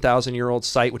 13,000-year-old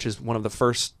site, which is one of the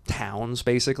first towns,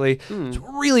 basically. It's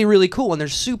really, really cool, and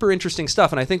there's super interesting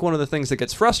stuff. And I think one of the things that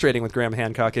gets frustrating with Graham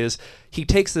Hancock is he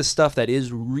takes this stuff that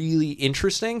is really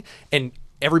interesting and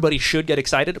everybody should get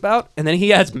excited about, and then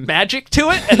he adds magic to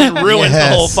it and then ruins the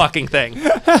whole fucking thing.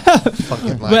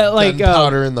 Fucking like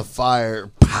gunpowder in the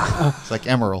fire. It's like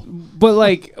Emerald. But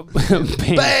like,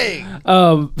 Bang!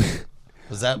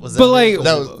 Was that? But like,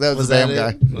 that was the Bam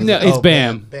guy. No, it's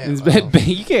Bam. Bam. It's Bam.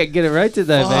 You can't get it right to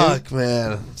that, Fuck,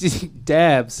 man.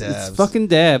 Dabs. It's fucking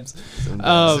dabs. It's an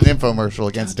infomercial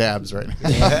against dabs right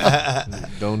now.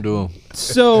 Don't do them.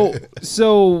 So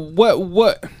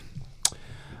what?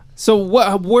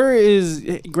 Where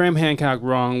is Graham Hancock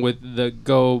wrong with the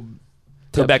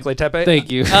Göbekli Tepe?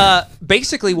 Thank you.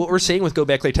 Basically, what we're seeing with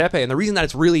Göbekli Tepe, and the reason that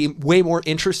it's really way more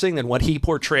interesting than what he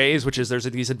portrays, which is there's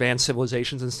these advanced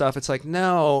civilizations and stuff, it's like,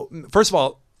 no. First of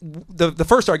all, the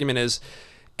first argument is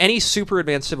any super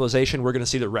advanced civilization we're going to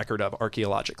see the record of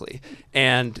archaeologically.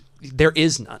 And there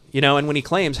is none, and when he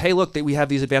claims, hey, look, we have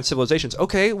these advanced civilizations.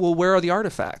 Okay, well, where are the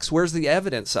artifacts? Where's the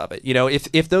evidence of it?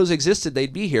 If those existed,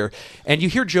 they'd be here. And you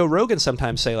hear Joe Rogan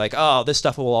sometimes say like, oh, this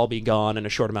stuff will all be gone in a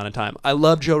short amount of time. I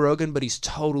love Joe Rogan, but he's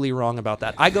totally wrong about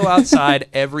that. I go outside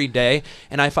every day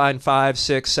and I find 5,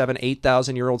 6, 7,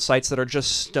 8,000-year-old sites that are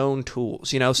just stone tools,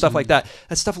 stuff like that.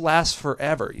 That stuff lasts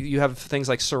forever. You have things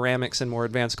like ceramics and more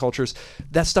advanced cultures.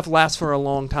 That stuff lasts for a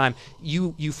long time.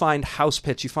 You find house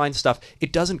pits, you find stuff.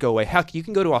 It doesn't go away. Heck, you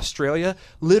can go to Australia,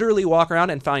 literally walk around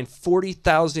and find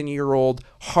 40,000-year-old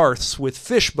hearths with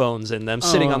fish bones in them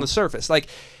sitting on the surface. Like,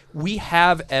 we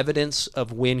have evidence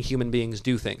of when human beings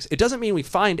do things. It doesn't mean we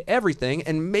find everything,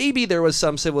 and maybe there was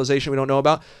some civilization we don't know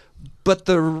about, but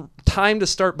the time to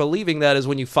start believing that is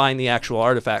when you find the actual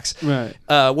artifacts. Right.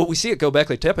 What we see at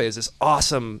Göbekli Tepe is this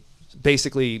awesome,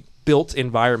 basically built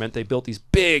environment. They built these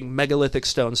big megalithic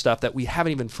stone stuff that we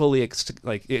haven't even fully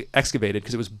excavated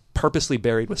because it was purposely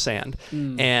buried with sand.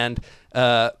 And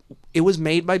it was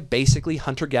made by basically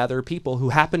hunter-gatherer people who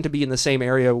happened to be in the same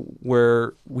area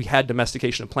where we had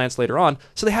domestication of plants later on.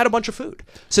 So they had a bunch of food.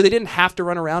 So they didn't have to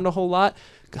run around a whole lot.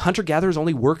 Hunter-gatherers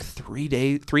only work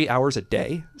 3 hours a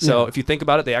day. So if you think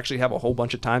about it, they actually have a whole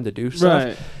bunch of time to do stuff.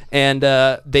 Right. And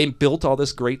they built all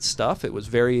this great stuff. It was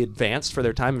very advanced for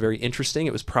their time and very interesting.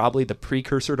 It was probably the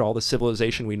precursor to all the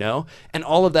civilization we know. And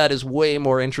all of that is way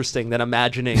more interesting than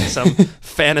imagining some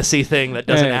fantasy thing that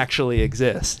doesn't actually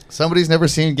exist. Somebody's never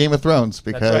seen Game of Thrones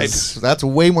because that's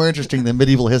way more interesting than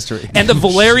medieval history. And the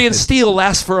Valerian steel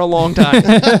lasts for a long time.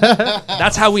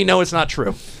 That's how we know it's not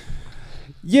true.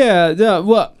 Yeah,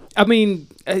 well, I mean,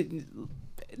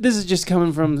 this is just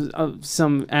coming from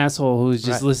some asshole who's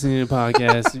just listening to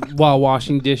podcasts while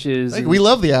washing dishes. We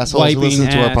love the assholes who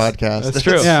listen to our podcast. That's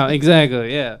true. Yeah,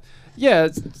 exactly. Yeah.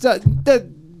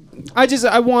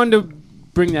 I wanted to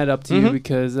bring that up to you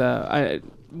because I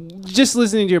just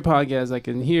listening to your podcast, I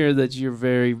can hear that you're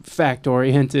very fact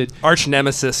oriented. Arch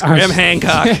nemesis, Graham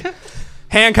Hancock.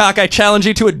 Hancock, I challenge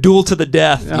you to a duel to the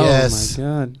death. Yes. Oh, my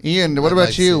God. Ian, what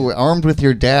about you? Armed with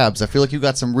your dabs, I feel like you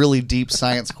got some really deep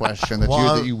science question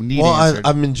that you need answered.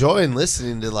 I'm enjoying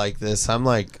listening to like this. I'm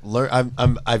like,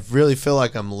 I really feel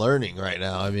like I'm learning right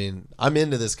now. I mean, I'm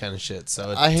into this kind of shit.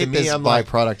 So I hate this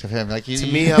byproduct of him. Like to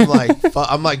me, I'm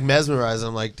like mesmerized.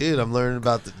 I'm like, dude, I'm learning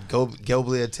about the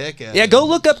Göbekli Tepe. Yeah, go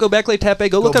look up Göbekli Tepe.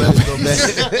 Go look up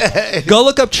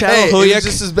Çatalhöyük. It's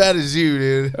just as bad as you,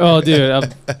 dude. Oh,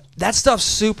 dude. That stuff's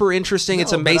super interesting.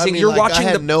 It's No, but amazing. I mean, You're like, watching I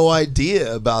had the no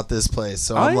idea about this place,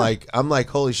 so Oh, I'm yeah. like,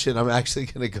 holy shit! I'm actually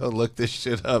gonna go look this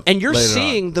shit up. And you're later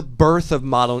seeing the birth of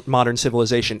modern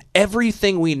civilization.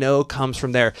 Everything we know comes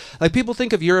from there. Like, people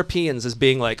think of Europeans as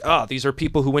being like, oh, these are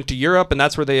people who went to Europe and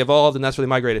that's where they evolved and that's where they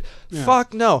migrated.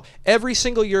 Fuck no. Every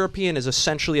single European is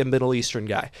essentially a Middle Eastern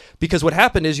guy. Because what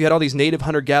happened is you had all these native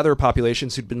hunter-gatherer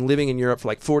populations who'd been living in Europe for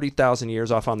like 40,000 years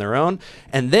off on their own.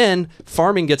 And then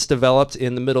farming gets developed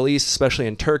in the Middle East, especially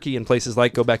in Turkey and places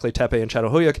like Göbekli Tepe and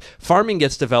Çatalhöyük. Farming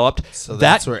gets developed. So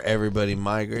that's where everybody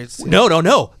migrates to.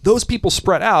 No. Those people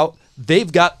spread out.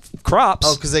 They've got crops.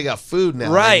 Oh, because they got food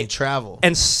now. Right. They can travel.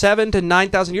 And 7,000 to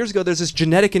 9,000 years ago, there's this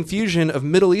genetic infusion of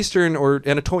Middle Eastern or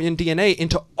Anatolian DNA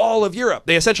into all of Europe.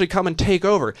 They essentially come and take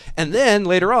over. And then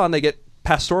later on, they get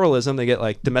pastoralism. They get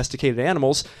like domesticated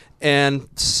animals. And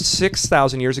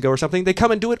 6,000 years ago or something, they come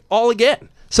and do it all again.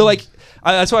 So like,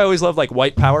 that's why I always love like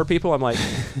white power people. I'm like,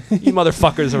 you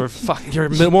motherfuckers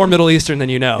you're more Middle Eastern than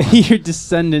you know. You're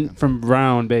descendant from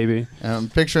Brown, baby. I'm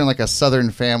picturing like a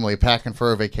Southern family packing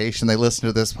for a vacation. They listen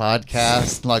to this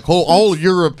podcast, like, oh, all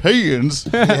Europeans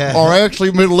are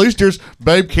actually Middle Easterns.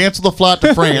 Babe, cancel the flight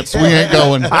to France. We ain't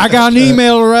going. I got an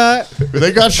email, right?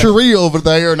 They got Cherie over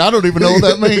there, and I don't even know what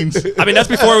that means. I mean, that's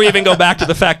before we even go back to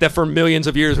the fact that for millions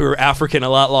of years we were African a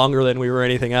lot longer than we were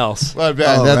anything else. Well,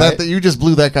 right. you just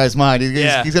blew that guy's mind. He's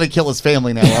Yeah. going to kill his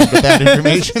family now with that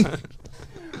information.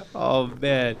 Oh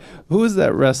man, who was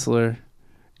that wrestler?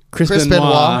 Chris Chris Benoit.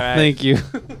 Benoit. Thank you.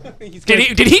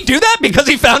 Did he do that because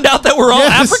he found out that we're all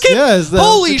Yes, African? yes, that-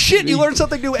 Holy shit! You learn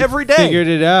something new every day. Figured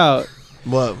it out.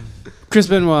 What? Chris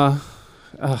Benoit.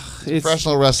 Ugh, it's,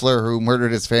 Professional wrestler who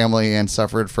murdered his family and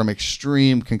suffered from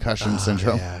extreme concussion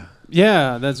syndrome. Yeah.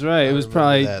 yeah, that's right. It was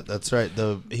probably That's right.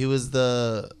 He was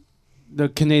the. the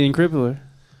Canadian Crippler.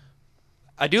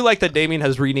 I do like that Damien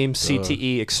has renamed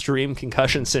CTE Extreme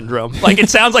Concussion Syndrome. Like, it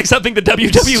sounds like something the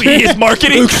WWE is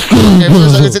marketing.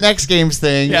 It's an X Games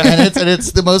thing, Yeah. and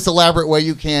it's the most elaborate way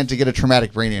you can to get a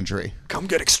traumatic brain injury. Come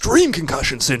get Extreme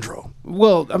Concussion Syndrome.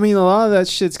 Well, I mean, a lot of that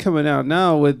shit's coming out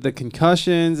now with the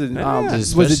concussions and was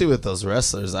Especially it with those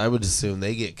wrestlers, I would assume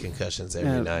they get concussions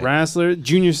every night. wrestler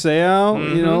Junior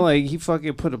Seau? You know, like he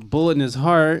fucking put a bullet in his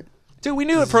heart. Dude, we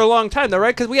knew it for a long time, though,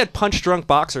 right? Because we had punch-drunk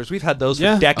boxers. We've had those for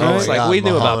Yeah. decades. Oh, like, God, we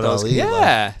knew about Muhammad those. Ali,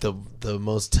 Yeah. like, the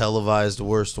most televised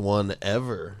worst one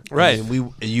ever. Right. I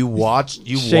mean, you watched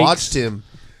him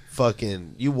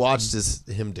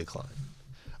him decline.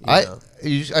 You know?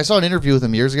 I saw an interview with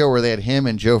him years ago where they had him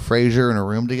and Joe Frazier in a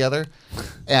room together,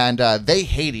 and they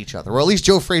hate each other. Well, at least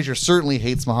Joe Frazier certainly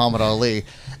hates Muhammad Ali,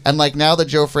 and like now that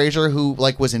Joe Frazier, who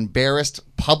like was embarrassed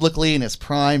publicly in his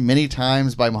prime many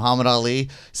times by Muhammad Ali,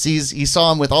 he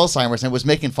saw him with Alzheimer's and was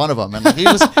making fun of him, and like,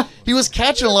 he was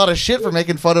catching a lot of shit for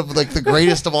making fun of like the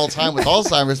greatest of all time with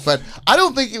Alzheimer's. But I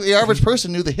don't think the average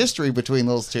person knew the history between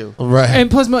those two. Right.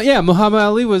 And plus, Muhammad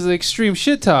Ali was an extreme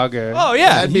shit talker. Oh,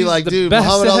 yeah. I'd be he's like, the dude, best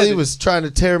Muhammad at Ali it. was trying to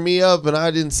tear me up, and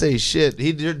I didn't say shit.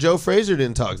 Joe Frazier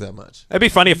didn't talk that much. It'd be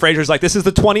funny if Frazier's like, this is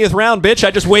the 20th round, bitch. I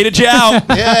just waited you out.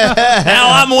 Yeah. Now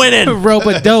I'm winning. Rope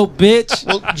a dope, bitch.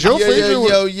 Well, Joe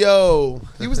Frazier Yo.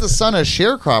 he was the son of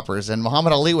sharecroppers, and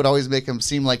Muhammad Ali would always make him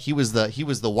seem like he was the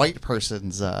white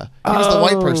person's the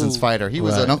white person's fighter. He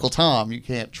was Right. an Uncle Tom. You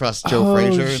can't trust Joe Oh,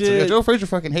 Frazier. And so, shit. yeah, Joe Frazier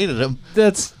fucking hated him.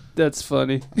 That's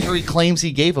funny. Or he claims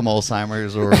he gave him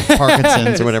Alzheimer's or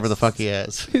Parkinson's or whatever the fuck he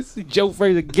has. Joe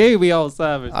Frazier gave me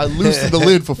Alzheimer's. I loosened the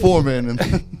lid for Foreman.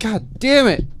 And God damn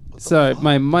it! Sorry,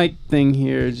 my mic thing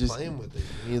here just. Playing with it.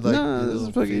 You need, like, No, a this is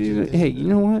little fucking. fidget Hey, you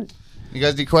know what? you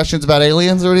guys any questions about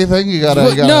aliens or anything? You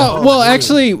gotta. No, well,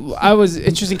 actually, I was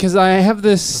interesting because I have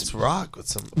this Let's rock with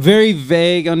some. very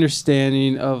vague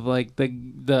understanding of like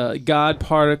the God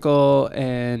particle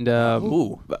and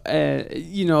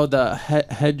you know the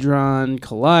Hadron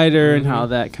Collider and how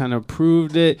that kind of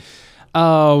proved it.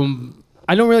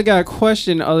 I don't really got a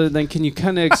question other than can you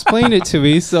kind of explain it to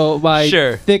me so my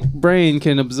Sure. thick brain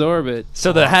can absorb it.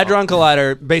 So the Hadron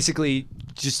Collider, basically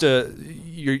just a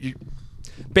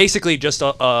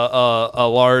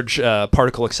large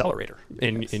particle accelerator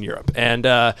in Europe. And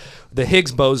the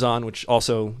Higgs boson, which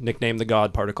also nicknamed the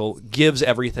God particle, gives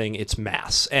everything its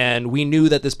mass. And we knew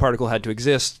that this particle had to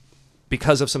exist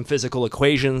because of some physical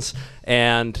equations,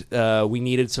 and we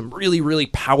needed some really, really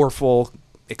powerful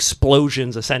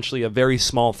explosions, essentially, of very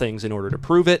small things in order to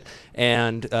prove it.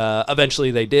 And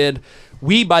eventually they did.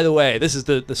 We, by the way, this is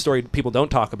the story people don't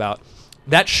talk about.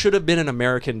 That should have been an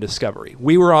American discovery.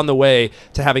 We were on the way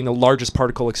to having the largest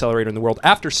particle accelerator in the world.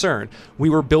 After CERN, we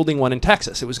were building one in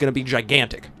Texas. It was going to be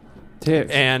gigantic.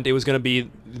 And it was going to be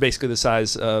basically the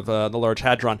size of the Large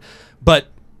Hadron. But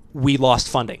we lost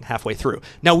funding halfway through.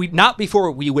 Now, not before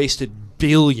we wasted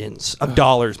billions of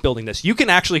dollars building this. You can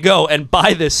actually go and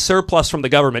buy this surplus from the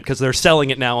government because they're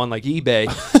selling it now on like eBay.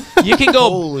 You can go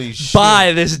Holy shit.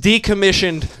 buy this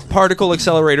decommissioned particle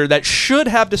accelerator that should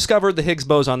have discovered the Higgs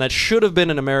boson, that should have been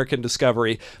an American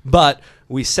discovery, but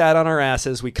we sat on our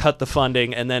asses, we cut the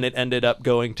funding, and then it ended up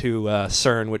going to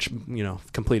CERN, which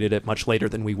completed it much later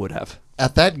than we would have.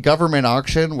 At that government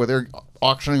auction where they're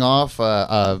auctioning off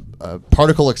a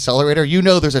particle accelerator,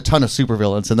 there's a ton of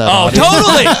supervillains in that. Oh, audience.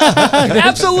 totally!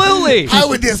 Absolutely! How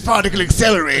would this particle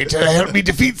accelerator help me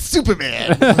defeat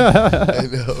Superman? I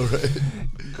know, right?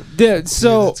 Yeah,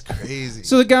 so That's crazy.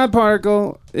 So the God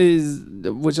particle is,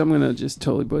 which I'm gonna just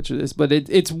totally butcher this, but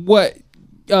it's what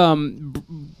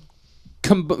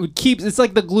keeps. It's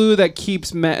like the glue that keeps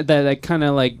that kind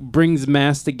of like brings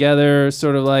mass together.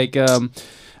 Sort of like.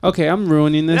 Okay, I'm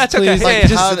ruining this. That's please. okay.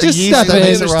 Yeah, How the just yeast step that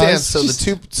in.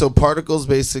 understand. So particles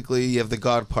basically, you have the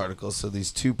God particles. So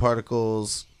these two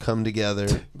particles come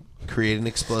together, create an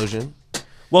explosion.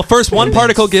 Well, first one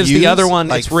particle gives the Fuse, other one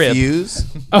like its rib. Fuse.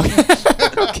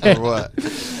 Okay. Or what?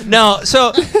 No,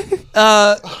 so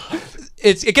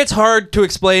it gets hard to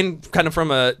explain kind of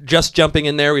from just jumping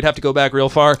in there. We'd have to go back real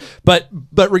far, but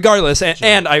regardless,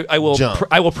 and I will Jump.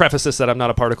 I will preface this that I'm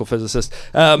not a particle physicist,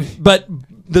 but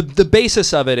the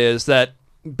basis of it is that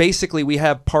basically we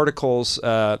have particles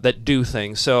that do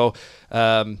things. So.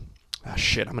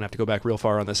 Shit, I'm gonna have to go back real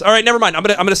far on this. All right, never mind. I'm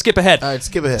gonna skip ahead. All right,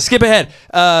 skip ahead. Skip ahead.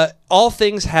 All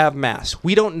things have mass.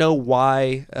 We don't know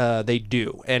why they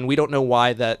do, and we don't know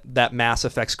why that mass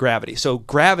affects gravity. So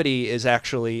gravity is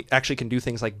actually can do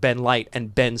things like bend light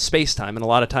and bend space-time, and a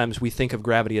lot of times we think of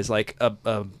gravity as like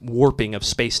a warping of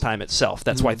space-time itself.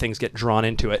 That's why things get drawn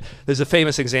into it. There's a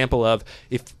famous example of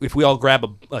if we all grab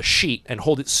a sheet and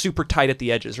hold it super tight at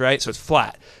the edges, right? So it's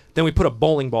flat. Then we put a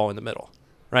bowling ball in the middle.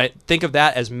 Right? Think of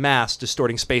that as mass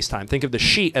distorting space-time. Think of the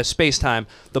sheet as space-time.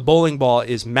 The bowling ball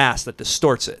is mass that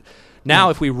distorts it. Now,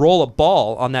 if we roll a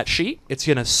ball on that sheet, it's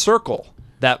going to circle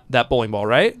that bowling ball,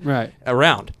 right? Right.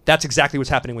 Around. That's exactly what's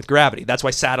happening with gravity. That's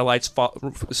why satellites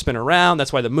spin around.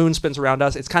 That's why the moon spins around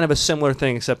us. It's kind of a similar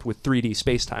thing, except with 3D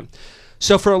space-time.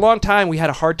 So for a long time, we had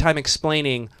a hard time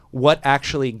explaining what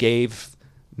actually gave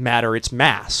matter its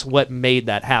mass, what made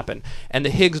that happen. And the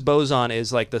Higgs boson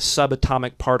is like the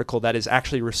subatomic particle that is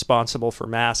actually responsible for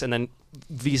mass, and then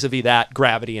vis-a-vis that,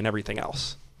 gravity and everything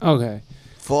else. Okay.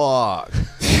 Fuck.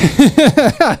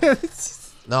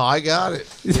 No, I got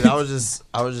it. Dude, I was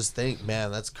just thinking,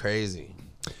 man, that's crazy.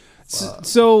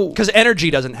 So Because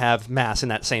energy doesn't have mass in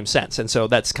that same sense, and so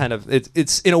that's kind of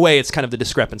it's in a way it's kind of the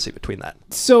discrepancy between that.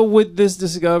 So with this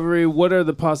discovery, what are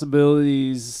the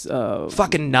possibilities?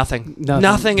 Fucking nothing. Nothing.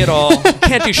 Nothing at all.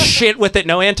 Can't do shit with it.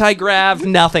 No anti-grav,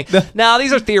 nothing. Now,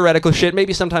 these are theoretical shit.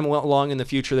 Maybe sometime along in the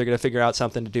future they're going to figure out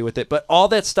something to do with it. But all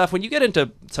that stuff, when you get into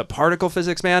particle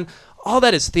physics, man, all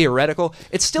that is theoretical.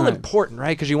 It's still Right. important,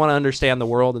 right? Because you want to understand the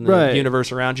world and the Right.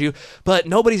 universe around you. But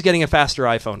nobody's getting a faster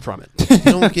iPhone from it. You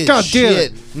don't get God damn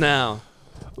shit. No.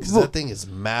 Because that thing is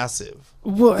massive.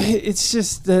 Well, it's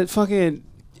just that fucking.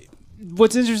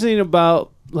 What's interesting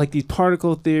about like these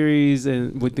particle theories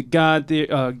and with the God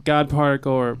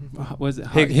particle or was it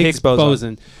Higgs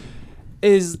boson.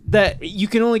 is that you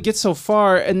can only get so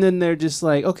far, and then they're just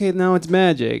like, okay, now it's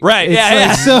magic, Right, It's yeah, like,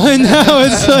 yeah. So now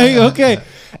it's like, okay,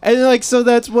 and like so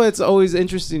that's what's always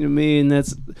interesting to me, and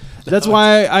that's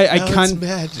why I Now it's kind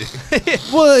magic.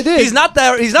 well it is. He's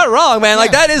not wrong, man.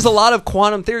 Like that is a lot of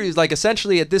quantum theories. Like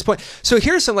essentially at this point. So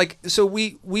here's some so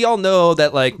we all know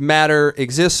that like matter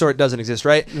exists or it doesn't exist,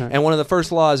 right? And one of the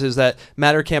first laws is that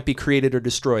matter can't be created or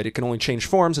destroyed. It can only change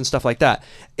forms and stuff like that.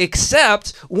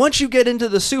 Except once you get into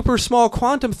the super small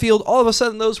quantum field, all of a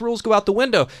sudden those rules go out the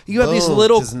window. You have these Boom,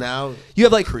 little 'cause now you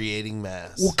have like creating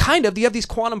mass. well, kind of. You have these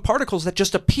quantum particles that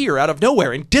just appear out of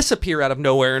nowhere and disappear out of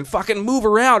nowhere and fucking move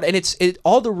around. And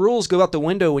all the rules go out the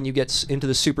window when you get into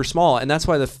the super small. And that's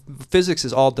why the physics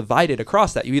is all divided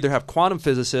across that. You either have quantum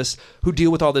physicists who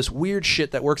deal with all this weird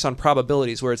shit that works on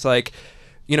probabilities, where it's like,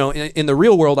 you know, in the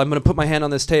real world, I'm going to put my hand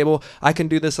on this table. I can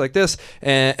do this like this,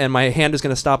 and my hand is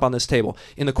going to stop on this table.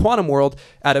 In the quantum world,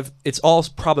 it's all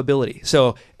probability.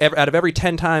 So out of every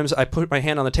 10 times I put my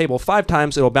hand on the table, 5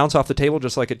 times it'll bounce off the table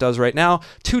just like it does right now.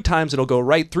 2 times it'll go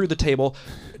right through the table.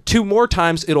 2 more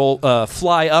times it'll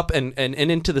fly up and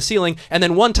into the ceiling, and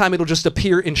then 1 time it'll just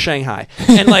appear in Shanghai.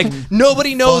 And like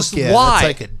nobody knows Fuck yeah, why.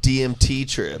 That's like a DMT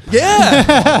trip.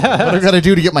 Yeah. What do I got to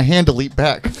do to get my hand to leap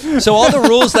back? So all the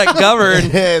rules that govern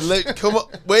Hey, come on.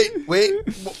 Wait.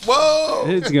 Whoa.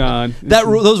 It's gone.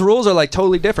 those rules are like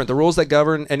totally different. The rules that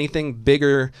govern anything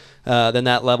bigger than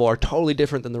that level are totally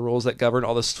different than the rules that govern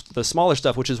all the smaller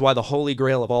stuff, which is why the holy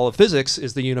grail of all of physics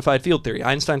is the unified field theory.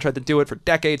 Einstein tried to do it for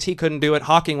decades. He couldn't do it.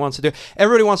 Hawking Hawking wants to do.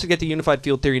 Everybody wants to get the unified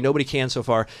field theory. Nobody can so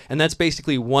far. And that's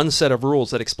basically one set of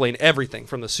rules that explain everything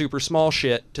from the super small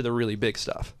shit to the really big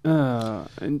stuff.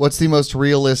 And What's the most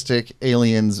realistic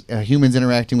aliens, humans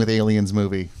interacting with aliens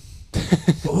movie?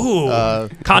 Ooh.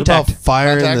 What Contact. about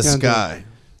Fire in the Contact. Sky?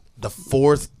 The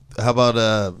fourth. How about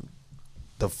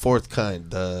the fourth kind?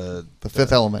 The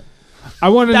Fifth Element. I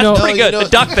want to That's know. pretty good. The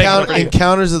duck thing.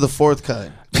 Encounters of the Fourth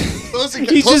Kind.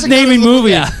 He's just naming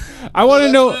movies. Yeah. I want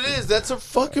to know. What it is. That's a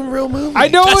fucking real movie. I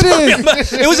know it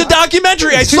is. It was a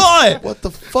documentary. I saw it. What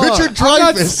the fuck? Richard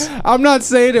Dreyfuss. I'm not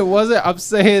saying it wasn't. I'm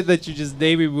saying that you're just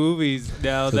naming movies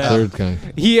now. The That third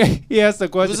kind. he asked the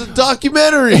It was question. a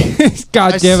documentary.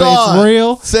 God I damn it, saw it's it.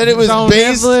 real. Said it was It's on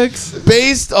based Netflix.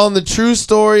 based on the true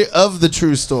story of the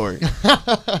true story.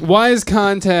 Why is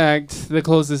Contact the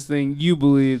closest thing you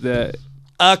believe that?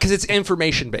 Because it's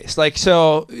information based. Like,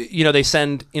 so, they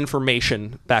send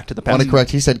information back to the I want past. to correct.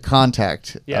 He said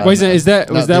Contact. Yeah. Wait, is that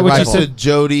no, was The that what you Arrival. said?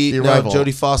 Jodie, The Arrival.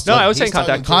 Jodie Foster. No, I was He's saying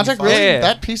Contact. Contact, really? Yeah.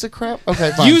 That piece of crap?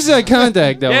 Okay, fine. You said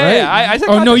Contact though, Yeah, right? yeah, I said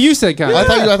Oh no, Contact. you said Contact.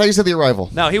 I thought you said The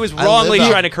Arrival. No, he was I wrongly live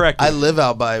out- trying to correct me. I live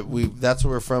out by that's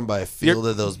where we're from, by a field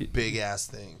of those big ass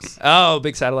things. Oh,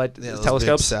 big satellite Yeah, those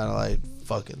telescopes. big satellite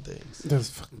fucking things.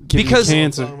 Because-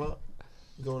 cancer.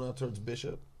 Going out towards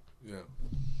Bishop. Yeah.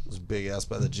 It was big ass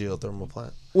by the geothermal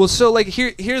plant. Well, so like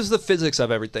here's the physics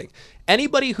of everything.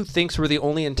 Anybody who thinks we're the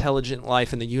only intelligent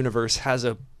life in the universe has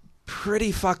a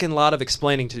pretty fucking lot of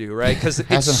explaining to do, right? Because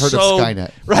Hasn't heard of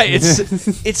Skynet. Right,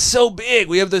 it's so big.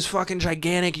 We have this fucking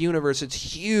gigantic universe. It's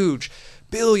huge.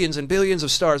 Billions and billions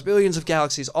of stars, billions of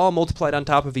galaxies, all multiplied on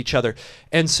top of each other.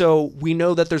 And so we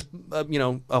know that there's,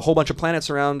 a whole bunch of planets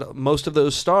around most of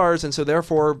those stars. And so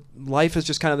therefore, life is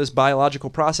just kind of this biological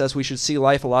process. We should see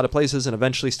life a lot of places, and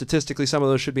eventually, statistically, some of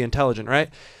those should be intelligent, right?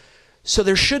 So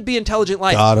there should be intelligent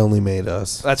life. God only made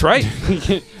us. That's right.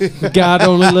 God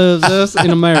only loves us in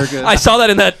America. I saw that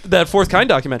in that Fourth Kind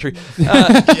documentary.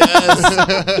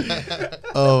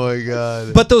 Oh my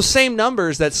god. But those same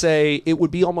numbers that say it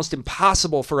would be almost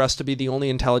impossible for us to be the only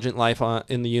intelligent life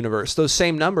in the universe, those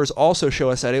same numbers also show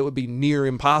us that it would be near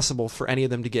impossible for any of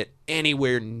them to get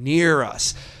anywhere near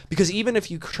us. Because even if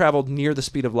you traveled near the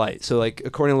speed of light, so like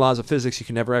according to laws of physics, you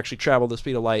can never actually travel the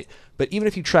speed of light, but even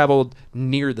if you traveled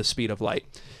near the speed of light,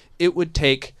 it would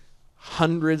take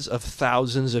hundreds of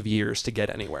thousands of years to get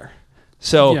anywhere.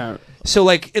 So, Yeah. so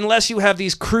like, unless you have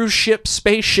these cruise ships,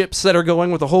 spaceships that are going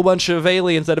with a whole bunch of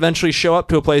aliens that eventually show up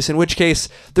to a place, in which case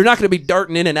they're not going to be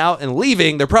darting in and out and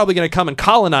leaving. They're probably going to come and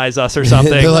colonize us or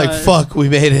something. They're like, fuck, we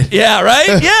made it. yeah,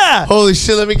 right? Yeah. Holy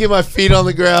shit, let me get my feet on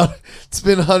the ground. It's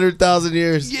been 100,000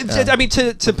 years. I mean,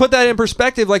 to put that in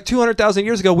perspective, like 200,000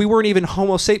 years ago, we weren't even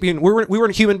Homo sapien. We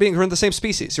weren't human beings. We weren't the same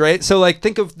species, right? So, like,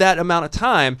 think of that amount of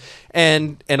time,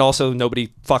 and also nobody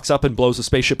fucks up and blows a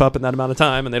spaceship up in that amount of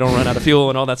time, and they don't run out of fuel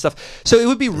and all that stuff. So it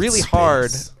would be really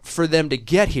hard for them to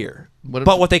get here. What if-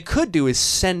 But what they could do is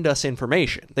send us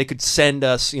information. They could send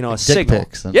us, a signal.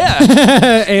 pics and- Yeah.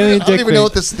 Alien I don't dick even know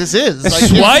what pic. this is. Like,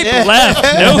 Swipe yeah. left.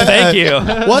 No, thank you.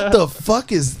 What the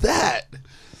fuck is that?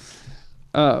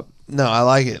 Uh, No, I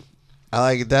like it. I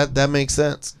like it. That makes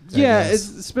sense. I yeah, guess.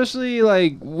 it's especially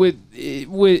like with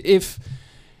if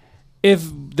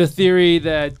the theory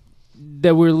that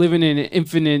we're living in an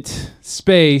infinite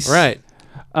space, Right.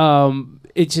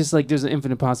 It's just like there's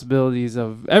infinite possibilities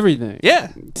of everything.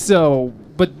 Yeah. So,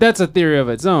 but that's a theory of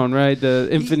its own, right? The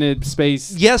infinite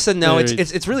space. Yes and no. theory.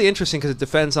 It's really interesting because it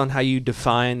depends on how you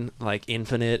define like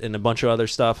infinite and a bunch of other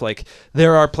stuff. Like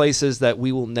there are places that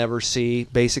we will never see,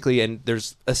 basically, and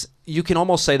you can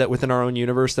almost say that within our own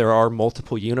universe there are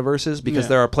multiple universes because Yeah.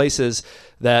 there are places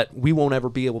that we won't ever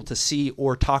be able to see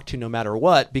or talk to no matter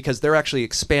what because they're actually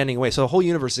expanding away. So the whole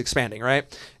universe is expanding, right?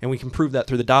 And we can prove that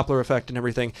through the Doppler effect and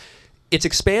everything. It's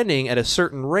expanding at a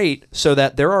certain rate so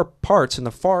that there are parts in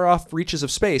the far off reaches of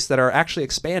space that are actually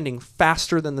expanding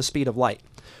faster than the speed of light,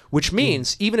 which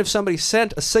means even if somebody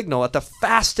sent a signal at the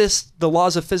fastest the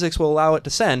laws of physics will allow it to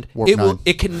send, Warp it 9.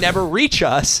 can never reach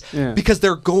us Yeah. because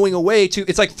they're going away to.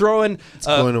 It's like throwing. It's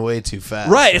going away too fast.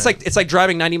 Right, it's like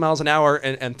driving 90 miles an hour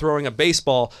and throwing a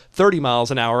baseball 30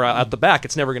 miles an hour out the back.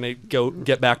 It's never going to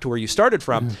get back to where you started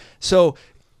from. So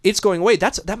it's going away.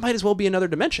 That might as well be another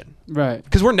dimension. Right.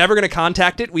 Because we're never going to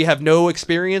contact it. We have no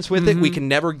experience with it. We can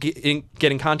never get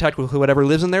in contact with whatever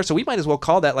lives in there. So we might as well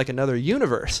call that like another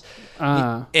universe.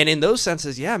 And in those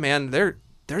senses, yeah, man,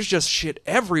 there's just shit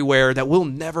everywhere that we'll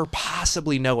never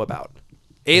possibly know about.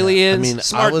 Aliens,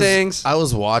 smart things. I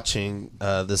was watching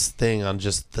this thing on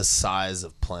just the size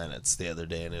of planets the other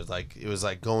day, and it was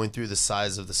like going through the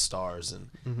size of the stars,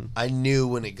 and I knew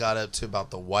when it got up to about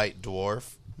the white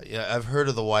dwarf. Yeah, I've heard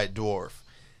of the white dwarf.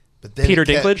 But then Peter it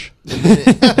kept- Dinklage.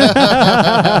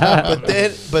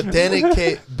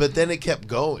 but then it kept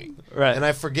going. Right. And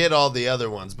I forget all the other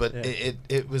ones, but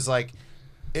it was like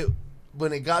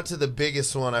when it got to the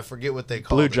biggest one, I forget what they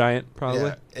called Blue it. Giant, probably.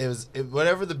 Yeah, it was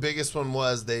whatever the biggest one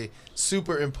was. They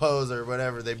superimpose or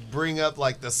whatever. They bring up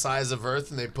like the size of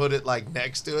Earth and they put it like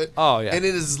next to it. Oh, yeah. and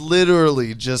it is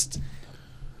literally just.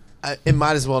 It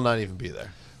might as well not even be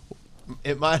there.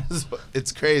 It might as well.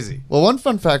 It's crazy. Well, one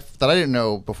fun fact that I didn't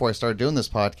know before I started doing this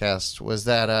podcast was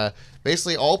that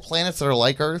basically all planets that are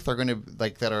like Earth are going to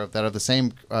that are the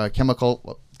same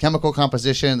chemical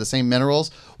composition, the same minerals,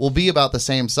 will be about the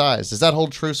same size. Does that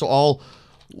hold true? So all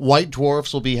white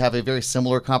dwarfs will have a very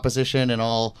similar composition, and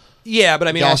all Yeah, but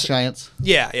I mean, gas also, giants.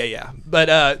 yeah.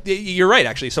 But you're right,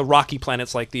 actually. So rocky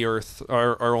planets like the Earth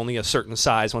are only a certain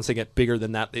size. Once they get bigger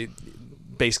than that, they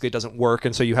basically it doesn't work.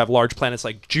 And so you have large planets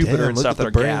like Jupiter and stuff that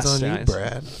are gas on giants. you,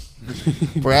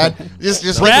 Brad. Brad,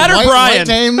 just Brad like or white Brian?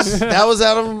 names. That was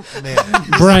out of man.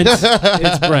 Brent.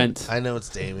 It's Brent. I know it's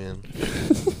Damien.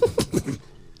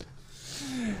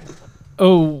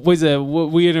 Oh, was it?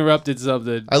 We interrupted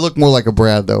something. I look more like a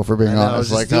Brad though, for being I honest.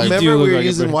 was Like, just, remember do look we were like a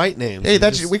using Brad. white names.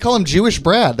 hey, we call him Jewish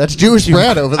Brad. That's Jewish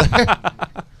Brad over there.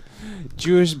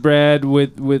 Jewish Brad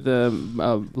with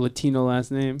a Latino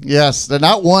last name. Yes,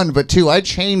 not one but two. I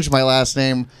changed my last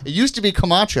name. It used to be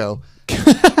Camacho.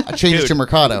 I changed it to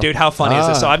Mercado. Dude, how funny is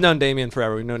this? So I've known Damien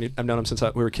forever. I've known him since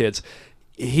we were kids.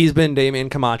 He's been Damien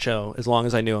Camacho as long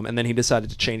as I knew him, and then he decided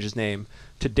to change his name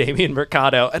to Damien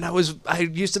Mercado. And I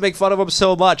used to make fun of him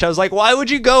so much. I was like, why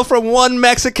would you go from one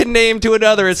Mexican name to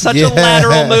another? It's such a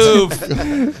lateral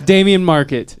move. Damien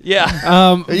Market. Yeah.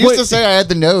 I used to say I had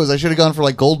the nose. I should have gone for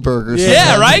like Goldberg or something.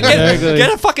 Yeah, right? Exactly.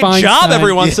 Get a fucking Feinstein. job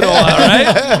every once in a while,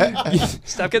 right?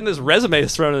 Stop getting this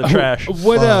resumes thrown in the trash.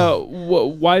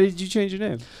 Why did you change your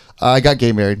name? I got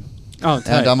gay married. Oh, tight.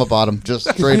 And I'm a bottom. Just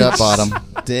straight up bottom.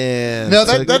 Damn. No,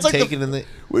 So that's you're like taking in the.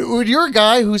 When you're a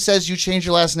guy who says you changed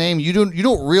your last name, you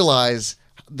don't realize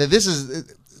that this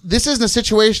isn't a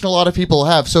situation a lot of people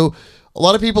have. So a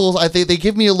lot of people, I think, they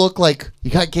give me a look like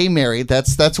you got gay married.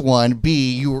 That's one.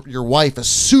 B, your wife is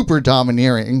super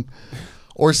domineering,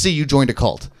 or C, you joined a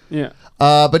cult. Yeah.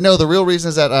 But no, the real reason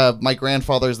is that my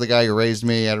grandfather is the guy who raised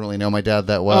me. I don't really know my dad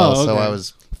that well, Oh, so okay. I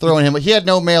was throwing him. He had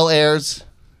no male heirs.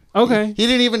 Okay. He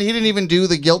didn't even do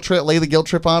the guilt trip, lay the guilt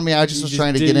trip on me. I just You was just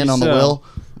trying to did get in on the yourself.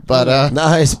 will. But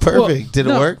Nice, perfect. Did it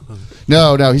no. work?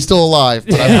 no, he's still alive.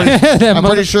 But I'm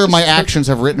pretty sure my actions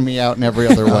have written me out in every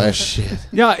other way. Shit.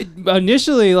 Yeah,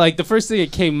 initially, like the first thing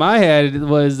that came in my head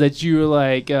was that you were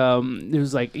like, it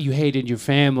was like you hated your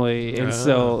family, and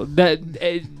so that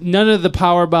none of the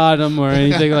power bottom or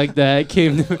anything like that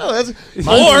came. To, Oh, that's,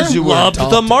 Or you were loved the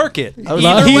adopted. market. he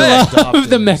Either way. loved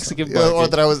the Mexican or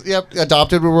market. that I was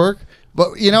adopted would work.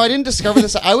 But I didn't discover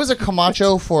this. I was a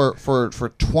Camacho for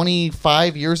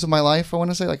 25 years of my life. I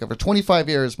want to say for 25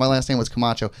 years, my last name was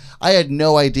Camacho. I had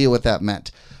no idea what that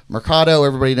meant. Mercado,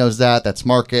 everybody knows that. That's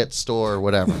market, store,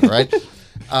 whatever, right?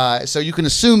 So you can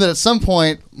assume that at some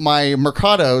point my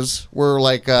Mercados were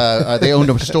like they owned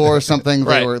a store or something.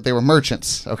 Right. They were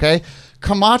merchants. Okay.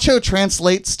 Camacho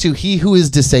translates to he who is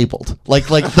disabled, like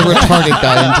the retarded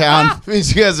guy in town.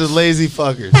 Means you guys are lazy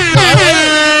fuckers.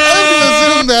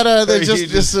 I assume that there's Or you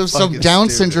just some fucking Down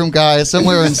stupid. syndrome guy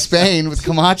somewhere in Spain with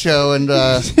Camacho and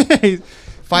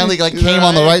finally came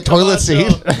on the right toilet seat.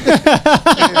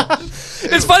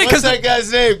 It's funny What's because that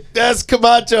guy's name? That's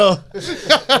Camacho.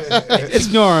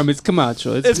 It's Norm. It's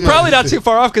Camacho. it's probably not too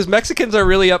far off because Mexicans are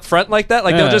really upfront like that.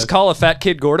 Like they'll Yeah. just call a fat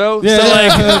kid Gordo. yeah, So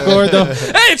like, Gordo.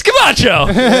 hey, it's Camacho.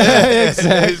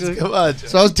 It's Camacho.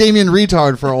 So I was Damien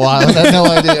Retard for a while. I had no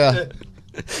idea.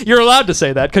 You're allowed to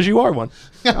say that because you are one.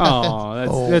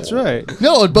 Oh, that's right.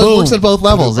 No, it works at both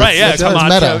levels. Right, yeah, It's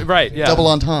Camacho, meta. right, yeah. Double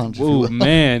entendre. if you Oh will.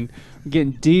 man, we're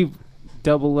getting deep,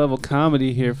 double level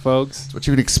comedy here, folks. What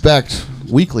you would expect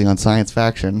weekly on Science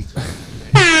Faction. Leave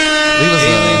us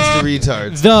Aliens to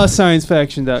retards.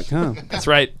 TheScienceFaction.com. That's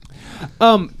right.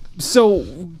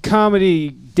 So comedy,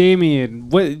 Damien.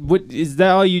 What is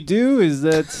that? All you do? Is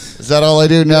that? Is that all I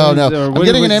do? No, no. Or I'm what-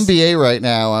 getting an what's- MBA right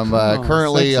now. I'm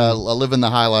currently sexy. living the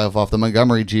high life off the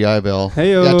Montgomery GI Bill.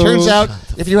 Heyo. Yeah, it turns out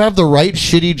if you have the right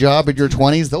shitty job in your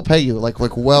 20s, they'll pay you well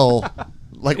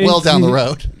down the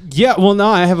road. Yeah. Well, no.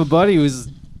 I have a buddy who's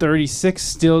 36,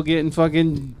 still getting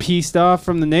fucking pieced off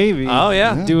from the Navy. Oh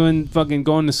yeah. Doing fucking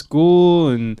going to school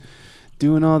and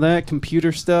doing all that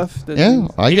computer stuff. Yeah,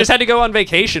 He just had to go on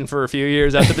vacation for a few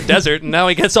years after the desert, and now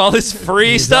he gets all this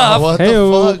free stuff. What Hey,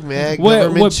 the fuck, man?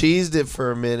 Government what- cheesed it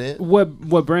for a minute.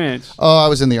 What branch? Oh, I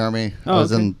was in the Army. Oh, I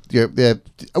was okay. in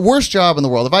worst job in the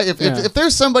world. If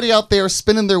there's somebody out there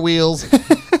spinning their wheels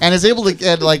and is able to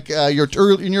get like in your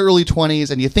early 20s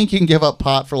and you think you can give up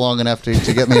pot for long enough to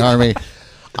get in the Army,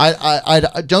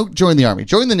 I don't join the Army.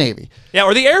 Join the Navy. Yeah,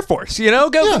 or the Air Force. Go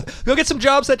get some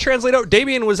jobs that translate out.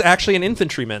 Damien was actually an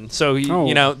infantryman, so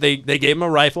they gave him a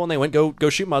rifle and they went go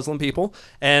shoot Muslim people,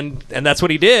 and that's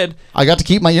what he did. I got to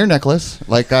keep my ear necklace.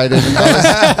 Like I didn't.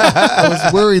 I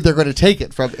was worried they're going to take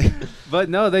it from me. But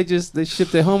no, they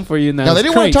shipped it home for you. No, they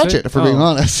didn't want to touch it. If we're being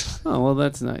honest. Oh well,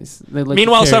 that's nice. They let you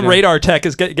Meanwhile, carry some it. radar tech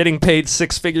is getting paid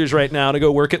 6 figures right now to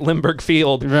go work at Limburg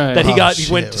Field. Right. That he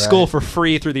shit, went to school for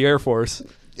free through the Air Force.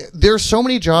 There's so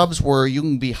many jobs where you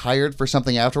can be hired for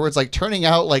something afterwards. Like turning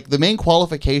out, like the main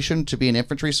qualification to be an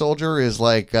infantry soldier is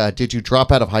like, did you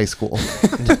drop out of high school?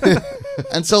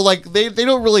 And so like they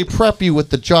don't really prep you with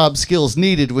the job skills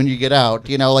needed when you get out.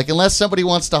 Like unless somebody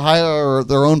wants to hire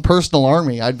their own personal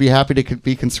army, I'd be happy to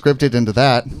be conscripted into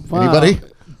that. Wow. Anybody?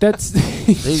 That's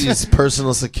They use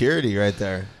personal security right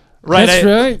there. Right. That's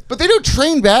right. But they don't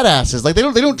train badasses. Like they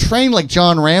don't train like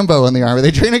John Rambo in the Army. They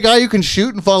train a guy who can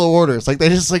shoot and follow orders. Like they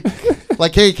just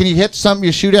like, hey, can you hit something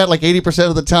you shoot at like 80%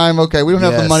 of the time? Okay, we don't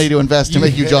have the Yes. money to invest to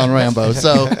make you John Rambo.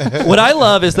 So What I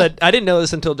love is that I didn't know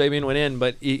this until Damien went in,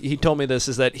 but he told me this,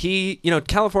 is that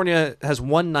California has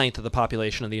 1/9 of the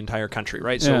population of the entire country,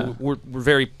 right? So Yeah. we're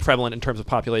very prevalent in terms of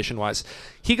population wise.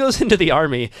 He goes into the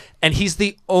Army and he's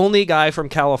the only guy from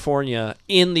California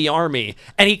in the Army,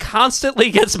 and he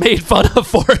constantly gets made fun of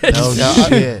for it. Oh, yeah,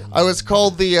 shit. I was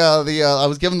called I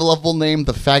was given the lovable name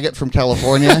the faggot from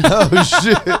California. Oh,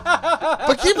 shit.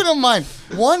 But keep it in mind,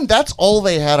 one, that's all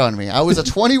they had on me. I was a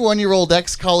 21-year-old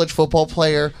ex-college football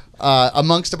player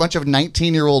amongst a bunch of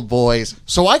 19-year-old boys,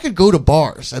 so I could go to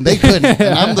bars, and they couldn't.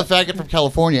 And I'm the faggot from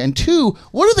California. And two,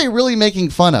 what are they really making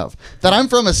fun of? That I'm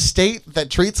from a state that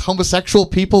treats homosexual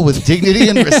people with dignity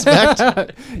and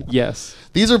respect? Yes.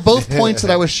 These are both points that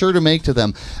I was sure to make to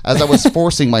them as I was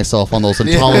forcing myself on those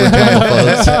intolerant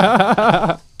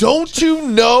homophobes. Don't you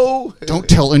know? Don't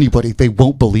tell anybody. They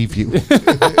won't believe you.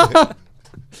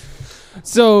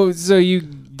 So you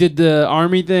did the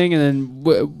Army thing, and then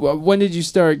when did you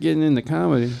start getting into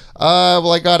comedy?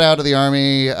 Well, I got out of the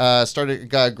Army,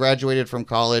 graduated from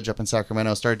college up in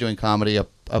Sacramento, started doing comedy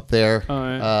up there. All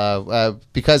right.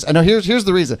 Because I know here's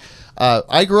the reason.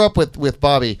 I grew up with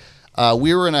Bobby.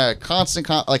 We were in a constant,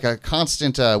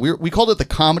 we called it the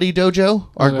comedy dojo,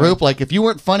 our Okay. group. Like if you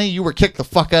weren't funny, you were kicked the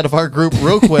fuck out of our group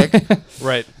real quick.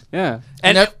 Right. Yeah.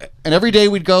 And And every day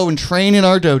we'd go and train in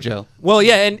our dojo. well,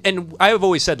 yeah, and I have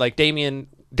always said, like, Damien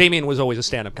was always a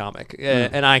stand-up comic,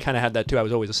 and I kind of had that too. I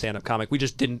was always a stand-up comic. We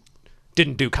just didn't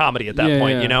do comedy at that Yeah,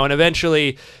 point, yeah. And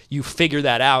eventually you figure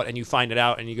that out and you find it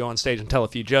out and you go on stage and tell a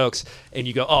few jokes and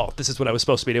you go, oh, this is what I was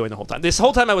supposed to be doing the whole time. This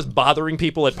whole time I was bothering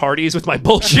people at parties with my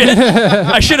bullshit.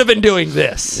 I should have been doing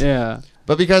this. Yeah.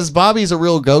 But because Bobby's a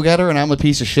real go-getter and I'm a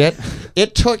piece of shit,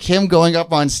 it took him going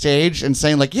up on stage and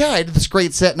saying like, yeah, I did this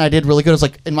great set and I did really good. I was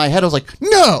like, in my head, I was like,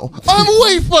 no, I'm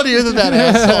way funnier than that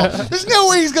asshole. There's no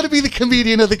way he's going to be the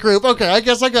comedian of the group. Okay, I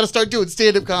guess I got to start doing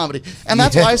stand-up comedy. And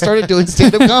that's why I started doing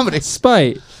stand-up comedy.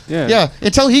 Spite. Yeah. Yeah,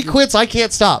 until he quits, I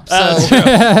can't stop. So That's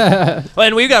true. Well,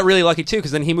 and we got really lucky too,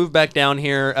 because then he moved back down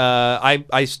here. I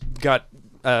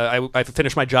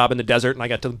finished my job in the desert and I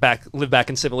got to live back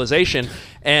in civilization.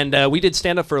 And we did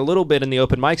stand up for a little bit in the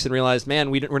open mics and realized, man,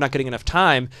 we're not getting enough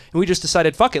time. And we just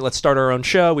decided, fuck it, let's start our own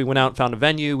show. We went out and found a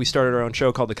venue. We started our own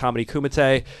show called the Comedy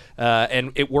Kumite.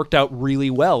 And it worked out really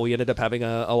well. We ended up having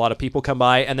a lot of people come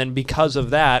by. And then because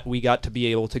of that, we got to be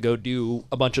able to go do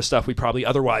a bunch of stuff we probably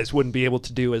otherwise wouldn't be able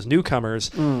to do as newcomers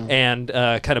and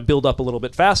kind of build up a little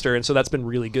bit faster. And so that's been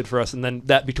really good for us. And then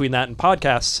between that and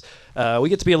podcasts, we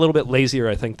get to be a little bit lazier,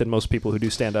 I think, than most people who do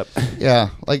stand up. yeah,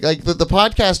 like the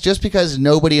podcast, just because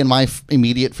nobody in my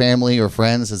immediate family or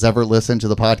friends has ever listened to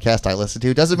the podcast I listen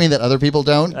to, doesn't mean that other people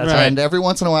don't. That's right. And every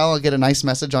once in a while, I'll get a nice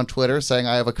message on Twitter saying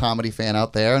I have a comedy fan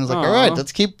out there, and it's like, Aw. all right,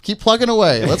 let's keep plugging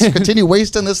away. Let's continue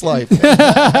wasting this life.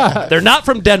 They're not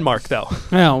from Denmark, though.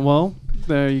 Yeah, well,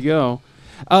 there you go.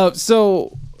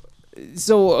 So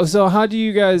how do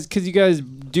you guys? Because you guys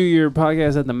do your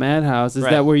podcast at the Madhouse. Is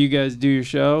Right. that where you guys do your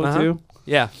show too?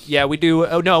 Yeah, we do.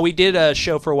 Oh no, we did a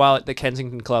show for a while at the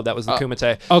Kensington Club. That was the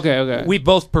Kumite. Okay. We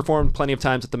both performed plenty of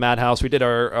times at the Madhouse. We did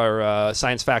our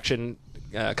Science Faction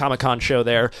Comic-Con show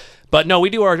there. But no, we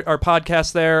do our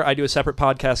podcast there. I do a separate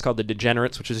podcast called The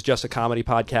Degenerates, which is just a comedy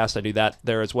podcast. I do that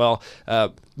there as well.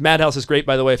 Madhouse is great,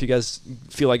 by the way. If you guys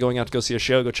feel like going out to go see a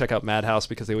show, go check out Madhouse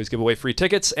because they always give away free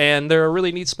tickets, and they're a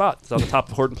really neat spot. It's on the top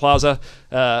of Horton Plaza,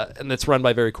 and it's run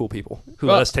by very cool people who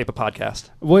let us tape a podcast.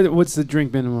 What's the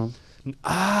drink minimum?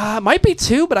 Might be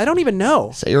 2, but I don't even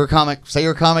know. Say you're a comic,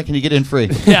 and you get in free.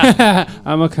 Yeah.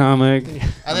 I'm a comic.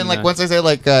 And then, like, once they say,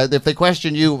 like, if they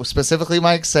question you specifically,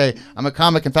 Mike, say, I'm a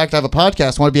comic. In fact, I have a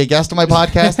podcast. Want to be a guest on my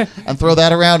podcast? And throw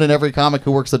that around, and every comic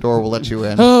who works the door will let you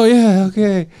in. Oh, yeah,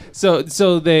 okay. So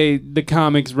the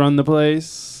comics run the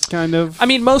place, kind of? I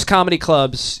mean, most comedy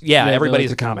clubs,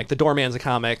 everybody's like a comic. The doorman's a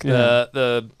comic. Yeah.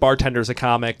 The bartender's a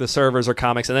comic. The servers are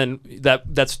comics. And then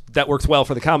that works well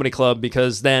for the comedy club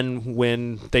because then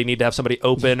when they need to have somebody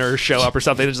open or show up or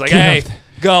something, they're just like, hey,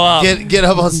 go up. Get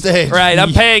up on stage. Right,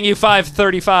 I'm paying you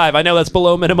 $5.35. I know that's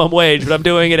below minimum wage, but I'm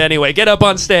doing it anyway. Get up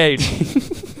on stage.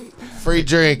 Free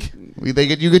drink. You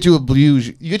get to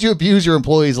abuse your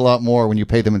employees a lot more when you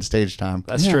pay them in stage time.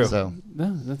 That's true. So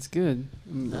No, that's good.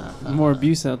 More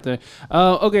abuse out there.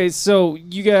 Okay, so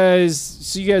you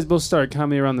guys both started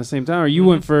comedy around the same time, or you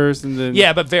went first and then?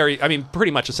 Yeah, but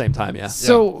pretty much the same time. Yeah.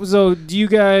 So do you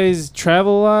guys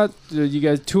travel a lot? Do you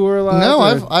guys tour a lot? no,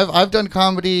 or- I've done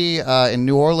comedy in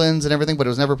New Orleans and everything, but it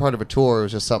was never part of a tour. It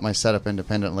was just something I set up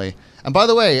independently. And by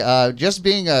the way, just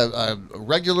being a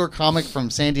regular comic from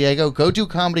San Diego, go do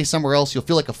comedy somewhere else. You'll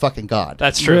feel like a fucking god.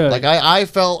 That's true. Really? Like I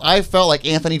felt like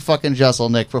Anthony fucking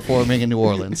Jeselnik performing in New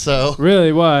Orleans. So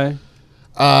Really? Why?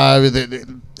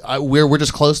 we're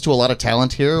just close to a lot of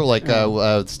talent here. Like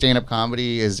stand-up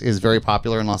comedy is very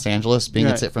popular in Los Angeles. Being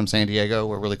Right. it's from San Diego,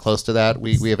 we're really close to that.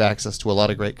 We have access to a lot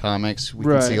of great comics. We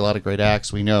Right. can see a lot of great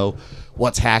acts. We know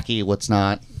what's hacky, what's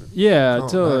not. Yeah, Oh,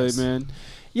 totally, nice. man.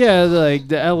 Yeah, like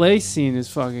the LA scene is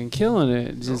fucking killing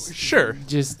it. Just Sure.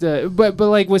 but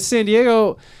like with San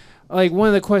Diego, like one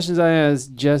of the questions I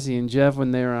asked Jesse and Jeff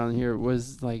when they were on here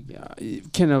was like,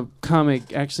 can a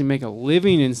comic actually make a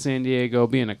living in San Diego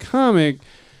being a comic?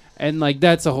 And like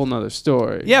that's a whole nother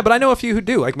story. Yeah, but I know a few who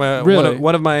do. Like Really?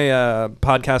 one of my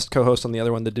podcast co-hosts on the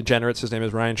other one, The Degenerates, his name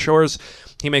is Ryan Shores.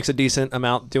 He makes a decent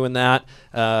amount doing that.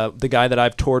 The guy that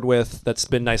I've toured with that's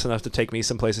been nice enough to take me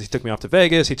some places. He took me off to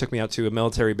Vegas. He took me out to a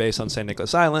military base on St.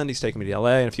 Nicholas Island. He's taken me to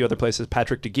LA and a few other places.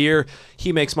 Patrick DeGear,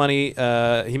 he makes money.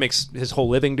 He makes his whole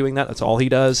living doing that. That's all he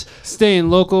does. Staying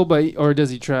local, or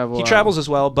does he travel? He out? travels as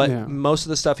well, but Yeah. most of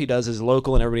the stuff he does is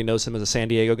local, and everybody knows him as a San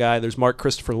Diego guy. There's Mark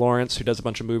Christopher Lawrence, who does a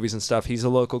bunch of movies and stuff. He's a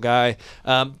local guy.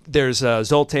 There's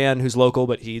Zoltan, who's local,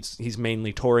 but he's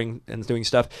mainly touring and doing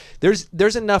stuff.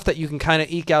 There's enough that you can kind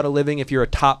of eke out a living if you're a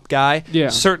top guy. Yeah.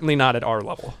 Certainly not at our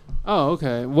level. Oh,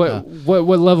 okay. What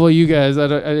level are you guys? I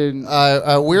didn't.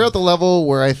 We're at the level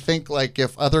where I think like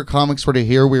if other comics were to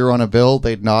hear we were on a bill,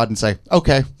 they'd nod and say,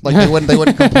 "Okay," like they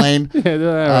wouldn't complain. Yeah,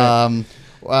 they're all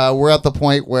right. We're at the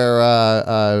point where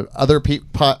other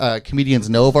comedians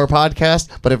know of our podcast,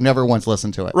 but have never once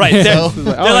listened to it. Right. Yeah. They're, Oh,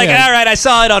 they're like, yeah. all right, I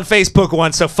saw it on Facebook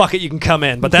once, so fuck it, you can come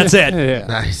in. But that's it. Yeah.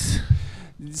 Nice.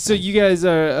 So you guys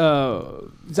are.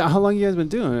 So how long you guys been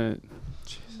doing it?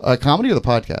 Comedy or the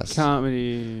podcast?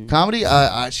 Comedy. Comedy.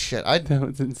 Shit. That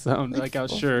didn't sound like I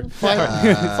was sure.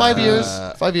 5 years.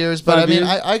 5 years. But 5 I mean,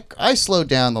 years? I slowed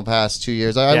down the past 2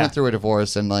 years. I Yeah. went through a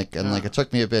divorce and it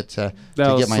took me a bit to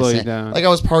That'll get my slow you san- down. Like I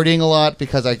was partying a lot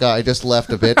because I just left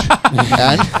a bitch.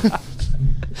 and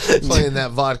Playing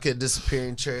that vodka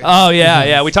disappearing trick. Oh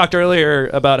yeah. We talked earlier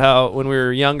about how when we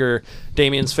were younger,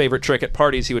 Damien's favorite trick at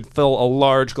parties, he would fill a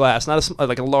large glass,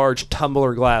 like a large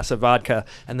tumbler glass of vodka,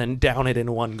 and then down it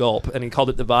in one gulp, and he called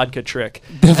it the vodka trick.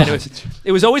 And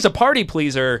it was always a party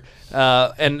pleaser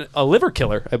and a liver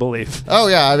killer, I believe. oh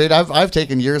yeah, I mean I've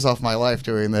taken years off my life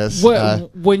doing this.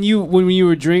 When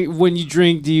you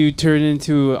drink, do you turn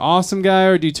into an awesome guy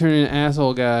or do you turn into an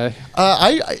asshole guy?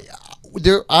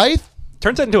 I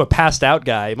Turns into a passed out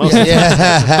guy. Most of the time.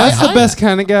 That's the best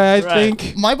kind of guy, I Right.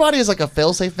 think. my body is like a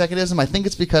fail-safe mechanism. I think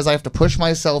it's because I have to push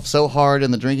myself so hard in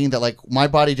the drinking that like my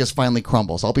body just finally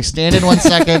crumbles. I'll be standing 1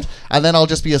 second and then I'll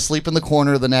just be asleep in the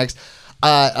corner the next.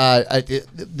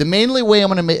 The mainly way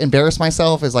I'm going to embarrass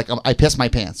myself is like I piss my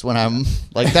pants when I'm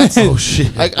like that's Oh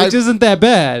shit. Which isn't that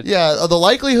bad. yeah. The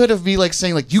likelihood of me like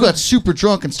saying like you got super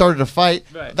drunk and started a fight.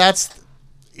 Right.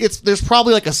 There's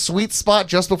probably like a sweet spot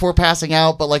just before passing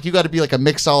out, but like you got to be like a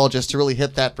mixologist to really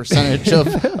hit that percentage of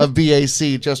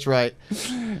BAC just right.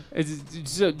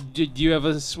 So, do you have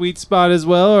a sweet spot as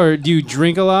well, or do you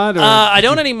drink a lot? Or I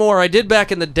don't anymore. I did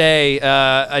back in the day.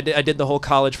 I did the whole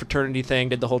college fraternity thing.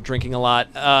 Did the whole drinking a lot.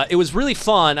 It was really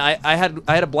fun. I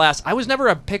had a blast. I was never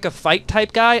a pick a fight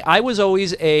type guy. I was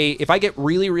always if I get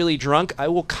really really drunk, I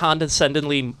will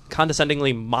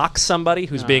condescendingly mock somebody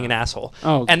who's being an asshole.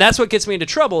 Oh. And that's what gets me into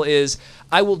trouble. Is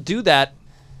I will do that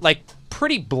like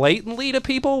pretty blatantly to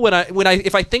people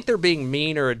if I think they're being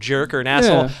mean or a jerk or an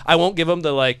asshole. Yeah. I won't give them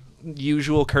the like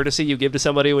usual courtesy you give to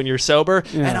somebody when you're sober,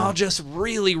 Yeah. and I'll just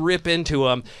really rip into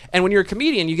them. And when you're a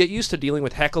comedian, you get used to dealing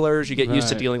with hecklers, you get used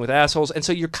to Right. dealing with assholes, and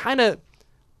so you're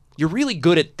really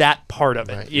good at that part of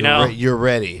it. You know, You're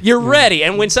ready. you're ready.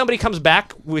 And when somebody comes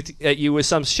back at you with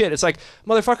some shit, it's like,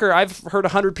 motherfucker, I've heard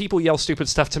 100 people yell stupid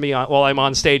stuff to me while I'm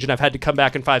on stage, and I've had to come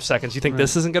back in 5 seconds. You think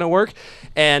this isn't going to work?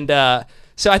 And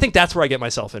so I think that's where I get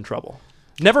myself in trouble.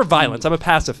 Never violence. I'm a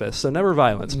pacifist, so never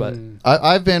violence. But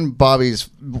I've been Bobby's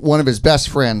one of his best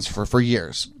friends for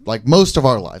years. Like most of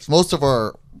our lives, most of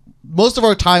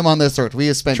our time on this earth, we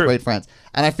have spent True. great friends.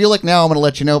 And I feel like now I'm going to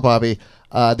let you know, Bobby.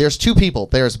 There's two people.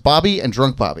 There's Bobby and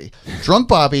Drunk Bobby. Drunk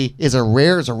Bobby is a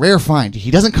rare find.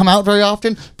 He doesn't come out very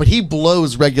often, but he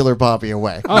blows regular Bobby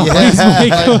away.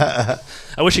 Oh,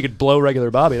 I wish you could blow regular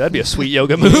Bobby. That'd be a sweet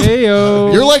yoga move.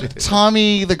 Heyo. You're like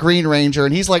Tommy the Green Ranger,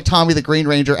 and he's like Tommy the Green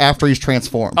Ranger after he's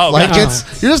transformed. Oh, like God.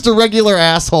 you're just a regular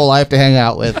asshole I have to hang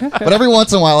out with. But every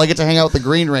once in a while, I get to hang out with the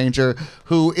Green Ranger,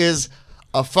 who is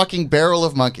a fucking barrel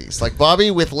of monkeys. Like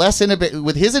Bobby, with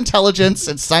with his intelligence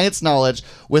and science knowledge,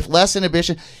 with less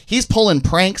inhibition, he's pulling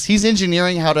pranks. He's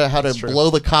engineering how to blow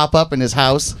the cop up in his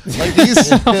house. Like he's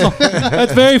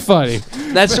That's very funny.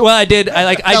 That's what I did.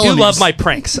 I do Felonies. love my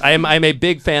pranks. I'm a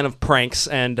big fan of pranks,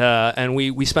 and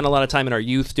we spent a lot of time in our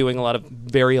youth doing a lot of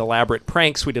very elaborate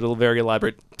pranks. We did very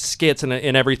elaborate skits and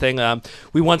everything.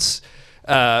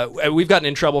 We've gotten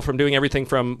in trouble from doing everything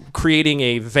from creating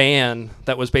a van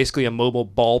that was basically a mobile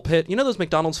ball pit. You know those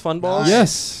McDonald's fun balls?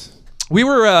 Yes. We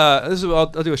were. I'll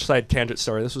do a side tangent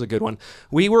story. This was a good one.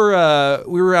 We were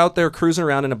out there cruising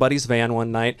around in a buddy's van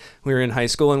one night. We were in high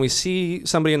school, and we see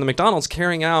somebody in the McDonald's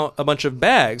carrying out a bunch of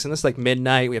bags. And it's like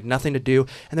midnight. We have nothing to do,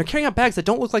 and they're carrying out bags that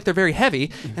don't look like they're very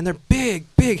heavy, and they're big,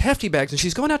 hefty bags. And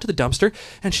she's going out to the dumpster,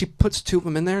 and she puts 2 of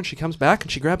them in there, and she comes back,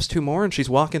 and she grabs 2 more, and she's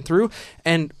walking through,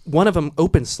 and one of them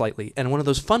opens slightly, and one of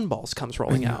those fun balls comes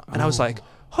rolling out. And I was like,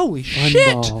 holy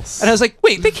shit. balls. And I was like,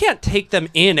 wait, they can't take them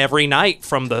in every night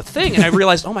from the thing. And I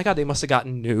realized, oh my God, they must have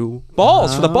gotten new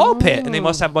balls for the ball pit, and they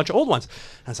must have a bunch of old ones.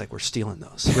 And I was like, we're stealing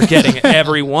those. We're getting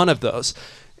every one of those.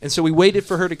 And so we waited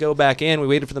for her to go back in. We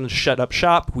waited for them to shut up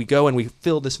shop. We go and we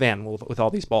fill this van with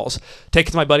all these balls. Take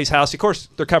it to my buddy's house. Of course,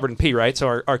 they're covered in pee, right?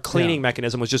 So our cleaning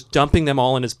mechanism was just dumping them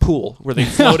all in his pool where they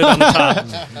floated on the top.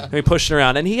 And we pushed it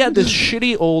around. And he had this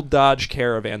shitty old Dodge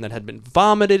Caravan that had been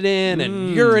vomited in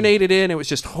and urinated in. It was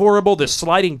just horrible. The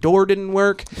sliding door didn't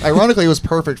work. ironically, it was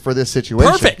perfect for this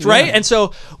situation. Perfect, right? And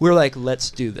so we were like, let's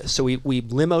do this. So we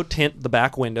limo tint the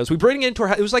back windows. We bring it into our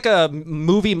house. It was like a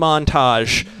movie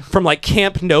montage from like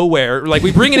Camp Nowhere. Like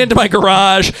we bring it into my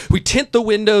garage. We tint the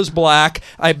windows black.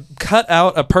 I cut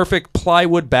out a perfect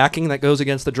plywood backing that goes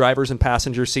against the driver's and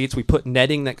passenger seats. We put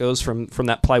netting that goes from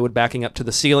that plywood backing up to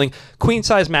the ceiling. Queen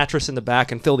size mattress in the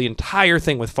back, and fill the entire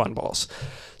thing with fun balls.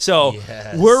 So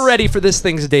we're ready for this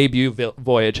thing's debut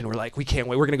voyage, and we're like, we can't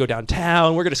wait. We're going to go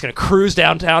downtown. We're just going to cruise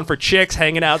downtown for chicks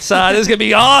hanging outside. This is going to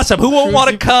be awesome. Who won't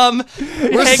want to come?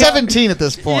 We're 17 at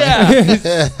this point. Yeah.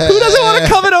 Who doesn't want to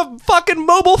come in a fucking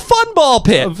mobile fun ball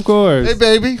pit? Of course. Hey,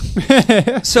 baby.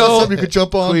 So Something you could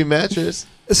jump on. Queen mattress.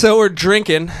 So we're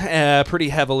drinking pretty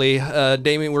heavily.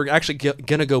 Damien, we're actually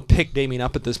gonna go pick Damien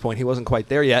up at this point. He wasn't quite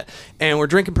there yet, and we're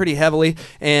drinking pretty heavily.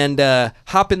 And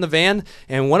hop in the van,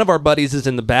 and one of our buddies is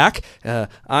in the back.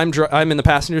 I'm in the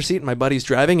passenger seat, and my buddy's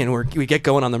driving, and we get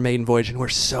going on the maiden voyage, and we're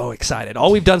so excited.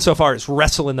 All we've done so far is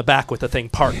wrestle in the back with the thing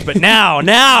parked, but now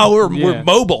we're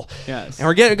mobile. Yes. And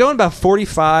we're going about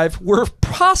 45. We're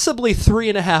possibly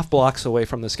 3.5 blocks away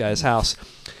from this guy's house.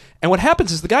 And what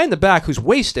happens is the guy in the back who's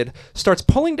wasted starts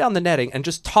pulling down the netting and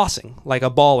just tossing like a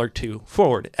ball or two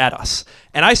forward at us.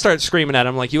 And I start screaming at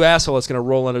him like, you asshole, it's going to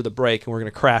roll under the brake and we're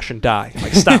going to crash and die. I'm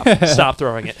like, stop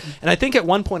throwing it. And I think at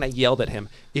one point I yelled at him,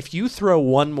 if you throw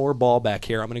one more ball back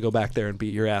here, I'm going to go back there and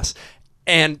beat your ass.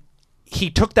 And he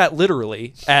took that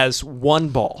literally as one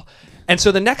ball. And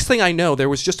so the next thing I know, there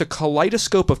was just a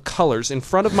kaleidoscope of colors in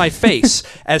front of my face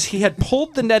as he had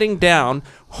pulled the netting down,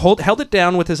 held it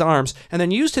down with his arms, and then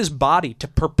used his body to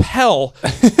propel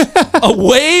a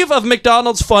wave of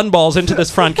McDonald's fun balls into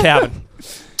this front cabin.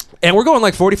 And we're going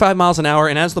like 45 miles an hour,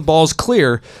 and as the balls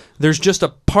clear, there's just a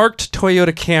parked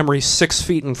Toyota Camry 6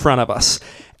 feet in front of us.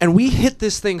 And we hit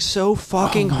this thing so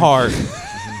fucking hard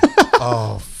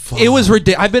Oh, It was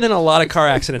ridiculous. I've been in a lot of car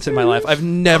accidents in my life. I've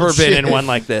never been in one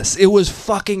like this. It was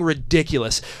fucking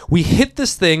ridiculous. We hit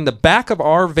this thing. The back of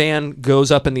our van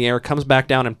goes up in the air, comes back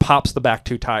down, and pops the back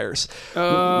two tires.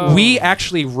 We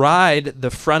actually ride the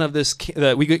front of this.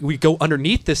 We go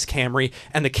underneath this Camry,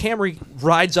 and the Camry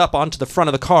rides up onto the front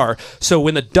of the car. So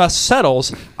when the dust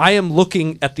settles, I am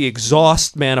looking at the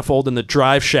exhaust manifold and the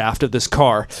drive shaft of this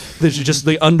car. There's just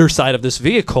the underside of this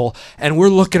vehicle, and we're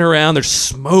looking around. There's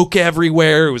smoke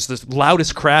everywhere. It was the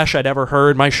loudest crash I'd ever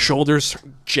heard. My shoulders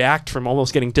jacked from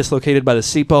almost getting dislocated by the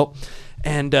seatbelt.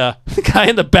 And the guy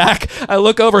in the back, I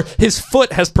look over, his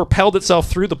foot has propelled itself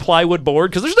through the plywood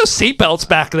board because there's no seatbelts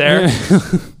back there.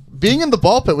 Being in the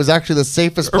ball pit was actually the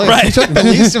safest place. Right. You took the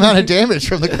least amount of damage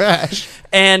from the crash.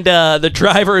 And the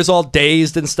driver is all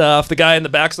dazed and stuff. The guy in the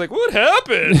back's like, what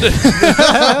happened?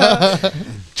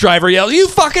 Driver yells, you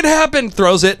fucking happened!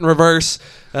 Throws it in reverse.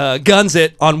 Guns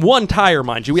it on one tire,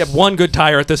 mind you. We have one good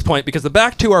tire at this point because the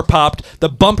back two are popped. The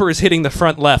bumper is hitting the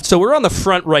front left. So we're on the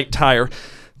front right tire.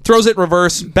 Throws it in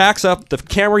reverse, backs up. The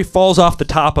Camry falls off the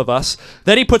top of us.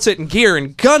 Then he puts it in gear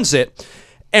and guns it.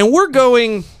 And we're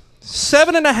going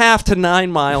 7.5 to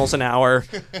 9 miles an hour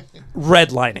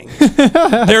redlining.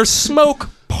 There's smoke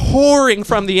pouring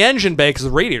from the engine bay because the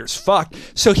radiator's fucked.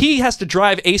 So he has to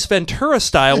drive Ace Ventura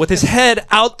style with his head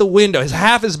out the window,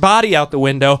 half his body out the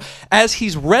window, as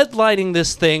he's redlining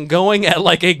this thing going at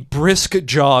like a brisk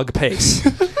jog pace.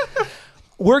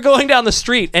 We're going down the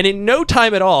street, and in no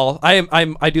time at all,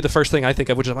 I do the first thing I think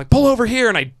of, which is I'm like, pull over here,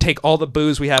 and I take all the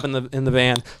booze we have in the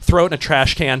van, throw it in a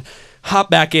trash can, hop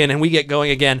back in, and we get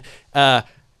going again.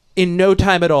 In no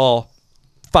time at all,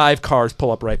 5 cars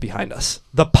pull up right behind us.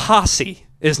 The posse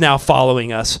is now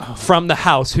following us from the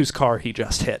house whose car he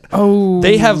just hit. Oh.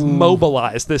 They have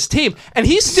mobilized this team, and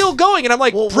he's still going, and I'm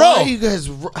like, Well, bro. why are you guys?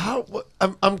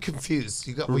 I'm confused.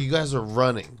 You guys are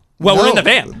running. Well, we're in the No,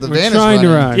 van. The They're van trying is to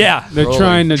running. run. Yeah. They're Rolling.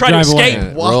 trying to Trying to drive escape.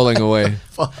 away. Yeah, rolling away.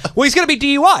 Well, he's going to be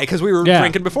DUI because we were Yeah.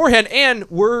 drinking beforehand, and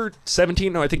we're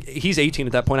 17. No, I think he's 18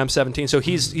 at that point. I'm 17, so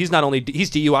he's not only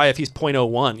he's DUI if he's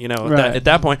 .01, you know, Right. at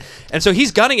that point. And so he's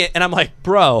gunning it, and I'm like,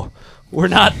 bro, we're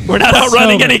not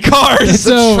outrunning over. any cars. It's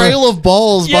The over. trail of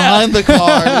balls Yeah. behind the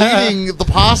car, leading the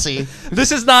posse.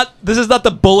 This is not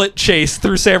the bullet chase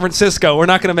through San Francisco. We're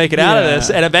not going to make it out of Yeah. this.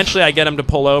 And eventually, I get him to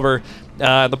pull over.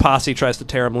 The posse tries to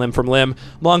tear him limb from limb.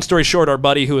 Long story short, our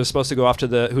buddy who was supposed to go off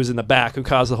to who's in the back, who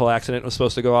caused the whole accident, was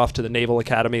supposed to go off to the Naval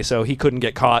Academy, so he couldn't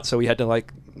get caught. So we had to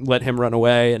let him run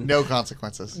away, and No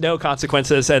consequences. no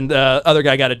consequences. And the other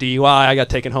guy got a DUI. I got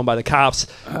taken home by the cops.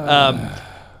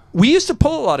 We used to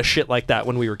pull a lot of shit like that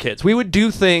when we were kids. We would do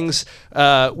things.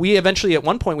 We eventually, at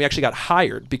one point, we actually got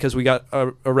hired because we got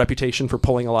a reputation for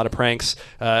pulling a lot of pranks.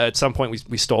 At some point,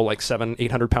 we stole like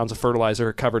 700-800 pounds of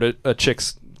fertilizer, covered a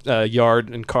chick's yard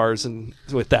and cars and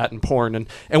with that and porn,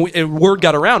 and word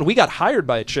got around. We got hired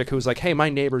by a chick who was like, hey, my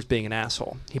neighbor's being an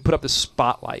asshole. He put up this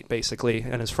spotlight basically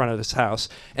in his front of his house,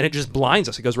 and it just blinds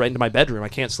us. It goes right into my bedroom. I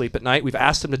can't sleep at night. We've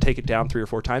asked him to take it down 3 or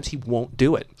 4 times. He won't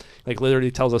do it. Like literally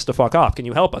tells us to fuck off. Can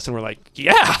you help us? And we're like,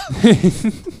 yeah.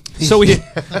 So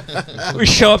we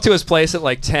show up to his place at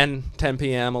like 10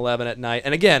 p.m., 11 at night.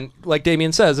 And again, like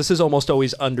Damien says, this is almost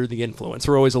always under the influence.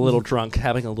 We're always a little drunk,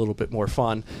 having a little bit more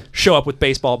fun. Show up with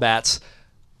baseball bats,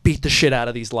 beat the shit out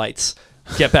of these lights,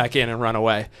 get back in and run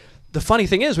away. The funny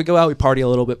thing is, we go out, we party a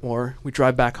little bit more, we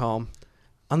drive back home.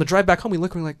 On the drive back home, we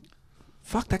look and we're like,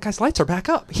 fuck, that guy's lights are back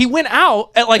up. He went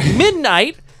out at like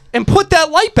midnight and put that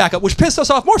light back up, which pissed us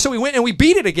off more. So we went and we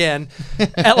beat it again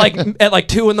at like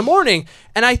 2 in the morning.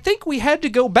 And I think we had to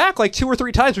go back like 2 or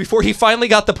 3 times before he finally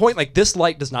got the point. Like, this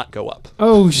light does not go up.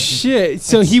 Oh shit!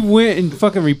 So he went and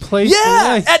fucking replaced. the Yeah,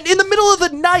 lights. and in the middle of the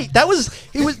night. There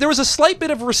was a slight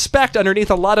bit of respect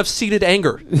underneath a lot of seated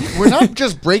anger. We're not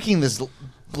just breaking this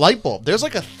light bulb. There's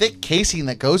like a thick casing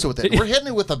that goes with it. We're hitting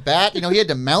it with a bat. You know, he had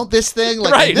to mount this thing.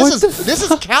 Like, Right. this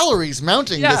is calories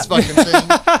mounting Yeah. this fucking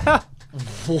thing.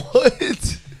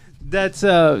 What?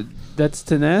 That's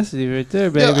tenacity right there,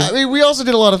 baby. Yeah, I mean, we also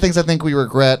did a lot of things I think we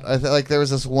regret. Like there was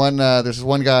this one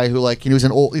guy who like he's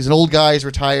an old guy, he's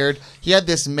retired. He had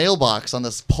this mailbox on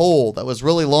this pole that was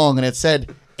really long, and it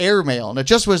said airmail, and it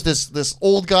just was this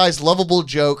old guy's lovable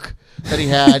joke that he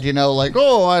had. You know, like,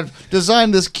 oh, I've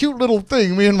designed this cute little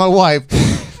thing, me and my wife.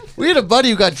 We had a buddy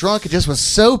who got drunk and just was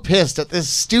so pissed at this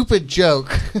stupid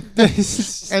joke.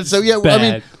 And so, yeah, I mean,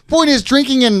 Bad. point is,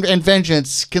 drinking and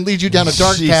vengeance can lead you down a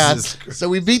dark Jesus path. Christ. So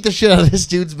we beat the shit out of this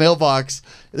dude's mailbox,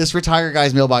 this retired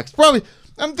guy's mailbox. Probably,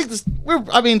 I don't think this.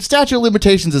 Statute of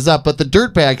limitations is up, but the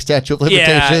dirtbag statute of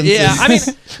limitations. Yeah. is- I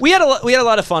mean, we had a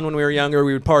lot of fun when we were younger.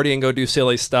 We would party and go do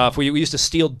silly stuff. We used to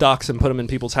steal ducks and put them in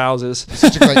people's houses.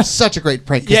 such a great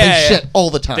prank. 'Cause Yeah, they yeah. shit all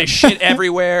the time. They shit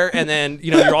everywhere, and then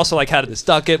you're also like, how did this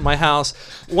duck get in my house?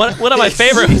 One of my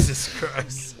favorite. Jesus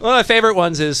Christ. One of my favorite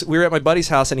ones is we were at my buddy's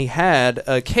house and he had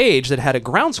a cage that had a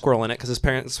ground squirrel in it because his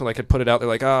parents had put it out. They're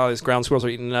like, oh, these ground squirrels are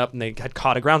eating it up, and they had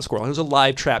caught a ground squirrel. It was a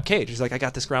live trap cage. He's like, I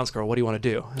got this ground squirrel. What do you want to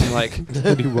do? And I'm like,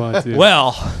 What do you want to?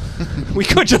 well, we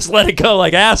could just let it go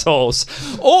like assholes,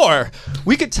 or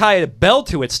we could tie a bell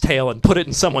to its tail and put it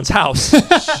in someone's house.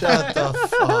 Shut the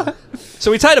fuck. So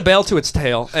we tied a bell to its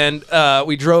tail, and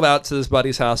we drove out to this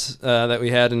buddy's house that we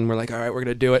had, and we're like, all right, we're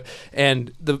going to do it.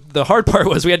 And the hard part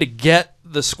was we had to get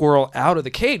the squirrel out of the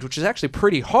cage, which is actually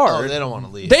pretty hard. Oh, they don't want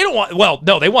to leave. They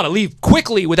want to leave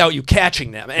quickly without you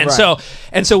catching them. And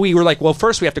so we were like, well,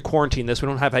 first we have to quarantine this. We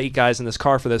don't have 8 guys in this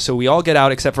car for this. So we all get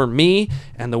out except for me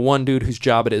and the one dude whose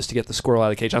job it is to get the squirrel out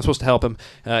of the cage. I'm supposed to help him.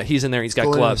 He's in there. He's got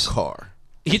Go in gloves. a car.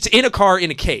 He's in a car in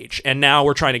a cage, and now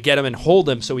we're trying to get him and hold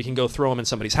him so we can go throw him in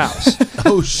somebody's house.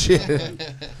 Oh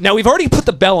shit. Now, we've already put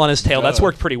the bell on his tail. That's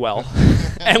worked pretty well.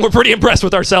 And we're pretty impressed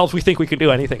with ourselves. We think we can do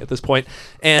anything at this point.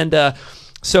 And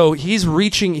so he's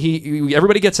reaching.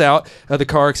 Everybody gets out of the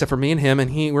car except for me and him, and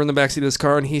we're in the backseat of this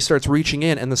car, and he starts reaching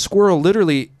in, and the squirrel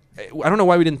literally, I don't know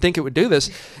why we didn't think it would do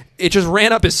this. It just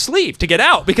ran up his sleeve to get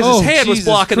out because his hand was Jesus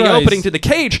blocking the Christ. opening to the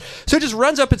cage. So it just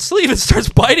runs up its sleeve and starts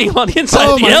biting on the inside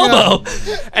of the my elbow.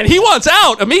 And he wants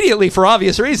out immediately for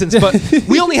obvious reasons, but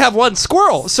we only have one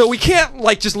squirrel, so we can't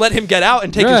just let him get out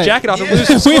and take his Right. jacket off and lose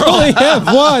the We squirrel. only have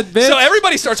one, bitch. So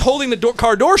everybody starts holding the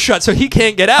car door shut so he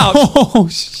can't get out. Oh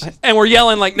shit! And we're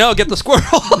yelling like, no, get the squirrel.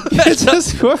 It's a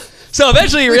squirrel. So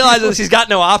eventually he realizes he's got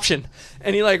no option.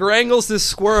 And he wrangles this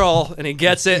squirrel and he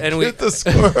gets it, and we Get the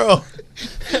squirrel.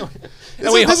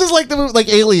 This is like the movie, like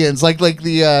Aliens, like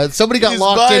the somebody got He's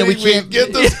locked in and we biting me. can't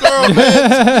Get the squirrel,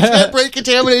 man. can't break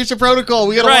contamination protocol.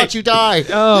 We gotta Right. watch you die.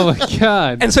 Oh my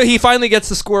god! And so he finally gets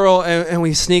the squirrel, and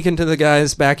we sneak into the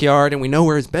guy's backyard, and we know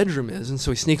where his bedroom is. And so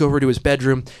we sneak over to his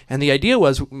bedroom, and the idea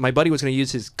was my buddy was going to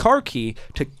use his car key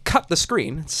to cut the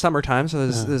screen. It's summertime, so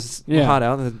it's Yeah. hot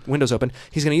out, and the window's open.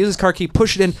 He's going to use his car key,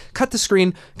 push it in, cut the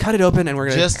screen, cut it open, and we're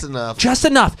going to... Just enough. Just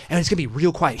enough. And it's going to be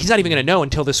real quiet. He's not even going to know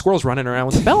until the squirrel's running around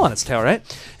with a bell on its tail, right?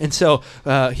 And so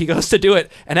he goes to do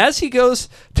it. And as he goes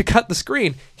to cut the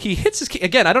screen, he hits his key.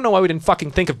 Again, I don't know why we didn't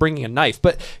fucking think of bringing a knife,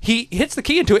 but he hits the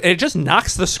key into it, and it just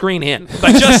knocks the screen in.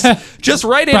 Just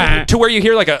right in to where you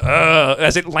hear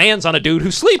as it lands on a dude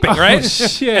who's sleeping, right? Oh,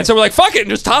 shit. And so we're like, fuck it, and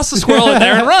just toss the squirrel in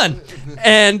there and run.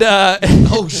 And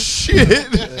Oh shit.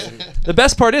 the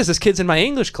best part is this kid's in my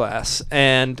English class,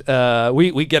 and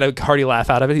we get a hearty laugh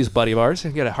out of it. He's a buddy of ours.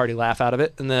 We get a hearty laugh out of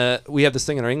it. And we have this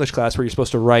thing in our English class where you're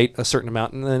supposed to write a certain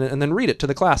amount and then read it to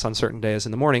the class on certain days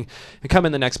in the morning. We come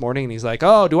in the next morning, and he's like,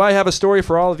 oh, do I have a story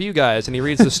for all of you guys? And he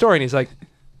reads the story, and he's like,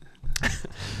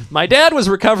 my dad was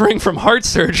recovering from heart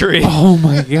surgery. Oh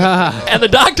my god! And the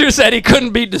doctor said he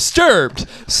couldn't be disturbed.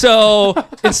 So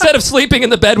instead of sleeping in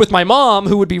the bed with my mom,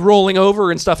 who would be rolling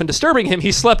over and stuff and disturbing him,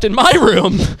 he slept in my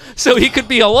room so he could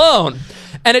be alone.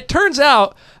 And it turns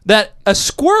out that a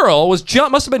squirrel must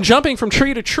have been jumping from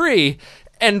tree to tree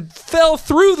and fell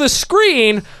through the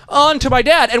screen onto my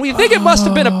dad. And we think it must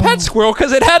have been a pet squirrel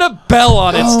because it had a bell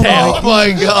on its tail. Oh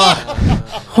my god.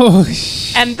 Oh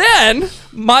shit! And then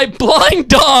my blind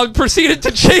dog proceeded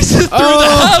to chase it through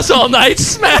the house all night,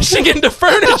 smashing into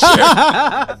furniture.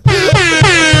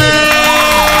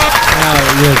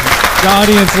 The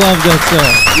audience loved that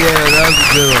song. Yeah, that was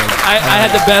a good one. I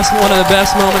had one of the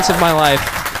best moments of my life.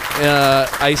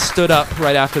 I stood up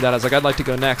right after that. I was like, I'd like to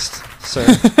go next, sir.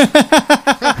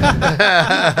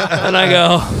 And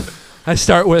I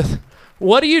start with,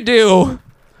 what do you do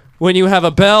when you have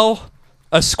a bell,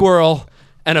 a squirrel,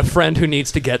 and a friend who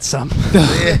needs to get some?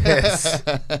 Yes.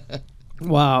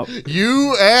 Wow!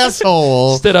 You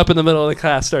asshole. Stood up in the middle of the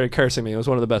class, started cursing me. It was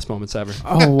one of the best moments ever.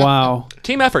 Oh wow!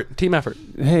 Team effort.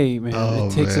 Hey man, Oh,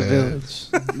 it takes a man.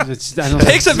 village.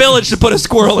 Takes a village to put a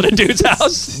squirrel in a dude's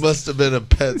house. Must have been a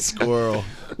pet squirrel.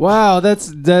 Wow,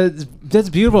 that's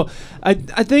beautiful. I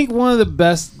think one of the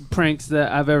best pranks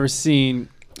that I've ever seen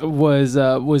was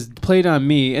played on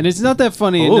me, and it's not that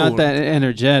funny and Ooh. not that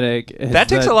energetic. That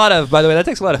takes a lot of, by the way,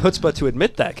 chutzpah to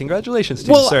admit that. Congratulations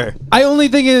to you, sir. I only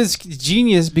think it is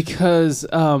genius because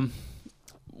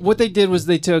what they did was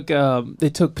they took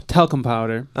talcum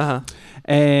powder Uh-huh.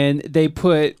 and they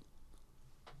put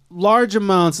large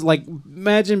amounts, like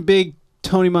imagine big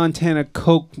Tony Montana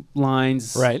Coke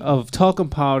lines Right. of talcum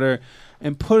powder,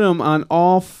 and put them on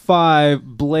all 5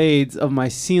 blades of my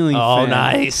ceiling Oh, fan.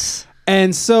 nice.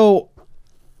 And so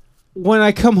when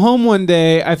I come home one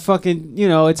day, I fucking,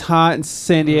 it's hot in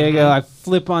San Diego. I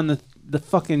flip on the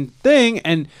fucking thing,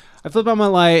 and I flip on my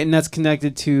light, and that's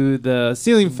connected to the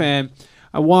ceiling fan.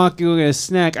 I walk, go get a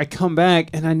snack. I come back,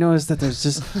 and I notice that there's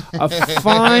just a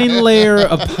fine layer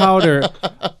of powder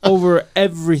over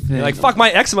everything. You're like, fuck,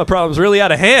 my eczema problem's really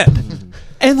out of hand.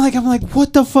 And like, I'm like,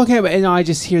 what the fuck happened? And I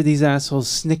just hear these assholes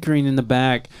snickering in the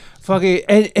back. Fucking,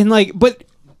 and like, but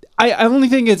I only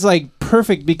think it's like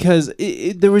perfect because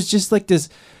there was just like this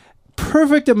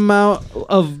perfect amount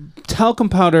of talcum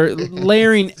powder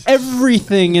layering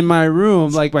everything in my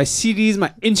room, like my CDs,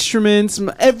 my instruments,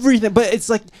 everything. But it's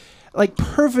like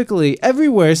perfectly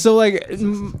everywhere. So like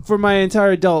for my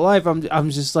entire adult life, I'm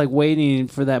just like waiting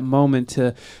for that moment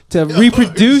to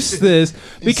reproduce this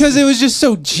because it was just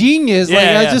so genius.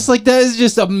 I just like, that is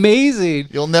just amazing.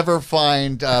 You'll never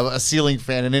find a ceiling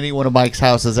fan in any one of Mike's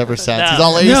houses ever since. He's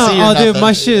all AC No, or dude, nothing.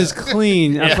 my shit is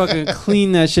clean. I fucking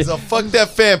clean that shit. So fuck that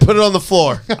fan. Put it on the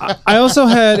floor. I also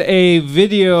had a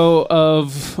video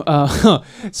of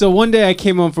so one day I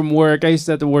came home from work. I used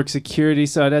to have to work security,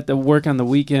 so I'd have to work on the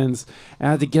weekends. I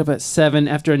had to get up at 7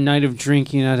 after a night of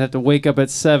drinking. I'd have to wake up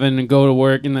at 7 and go to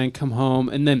work and then come home.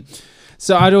 And then,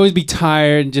 so I'd always be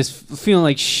tired and just feeling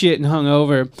like shit and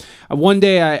hungover. One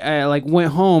day I like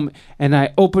went home and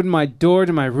I opened my door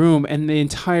to my room and the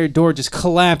entire door just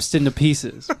collapsed into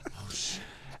pieces.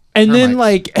 And then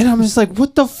and I'm just like,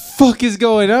 what the fuck is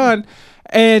going on?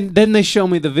 And then they show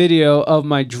me the video of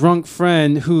my drunk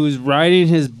friend who's riding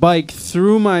his bike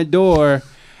through my door.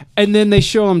 And then they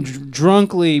show him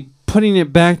drunkenly putting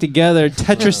it back together,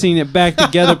 Tetrising it back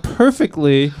together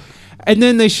perfectly. And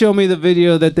then they show me the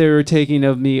video that they were taking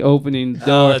of me opening the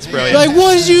door. Oh, that's brilliant. Like,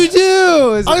 what did you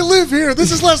do? I live here.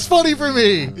 This is less funny for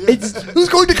me. Who's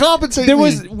going to compensate There me?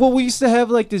 was, we used to have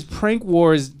like these prank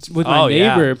wars with my Oh,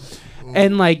 yeah. neighbor.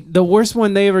 And like the worst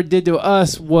one they ever did to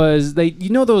us was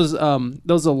those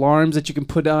alarms that you can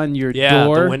put on your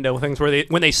door. The window things where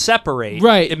when they separate,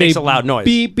 Right. it makes a loud noise.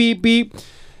 Beep, beep, beep.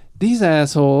 These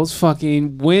assholes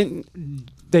fucking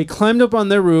they climbed up on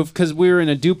their roof because we were in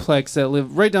a duplex that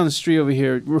lived right down the street over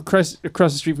here. We're across the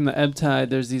street from the Ebb Tide.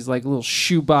 There's these like little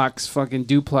shoebox fucking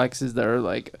duplexes that are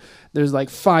like, there's like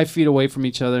 5 feet away from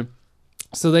each other.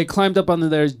 So they climbed up onto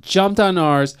theirs, jumped on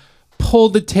ours,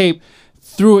 pulled the tape,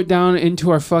 threw it down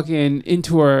into our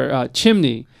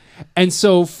chimney. And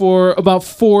so for about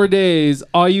 4 days,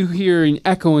 all you hear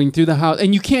echoing through the house,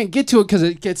 and you can't get to it because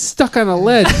it gets stuck on a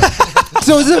ledge.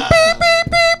 So it's a beep,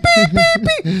 beep, beep, beep, beep,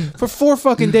 beep, for 4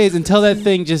 fucking days until that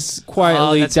thing just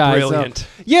quietly that's dies brilliant. out.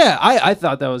 Yeah, I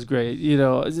thought that was great. Did you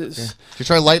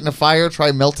try lighting a fire?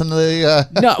 Try melting the...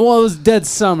 No, well, it was dead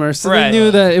summer, so Right. they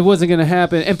knew that it wasn't going to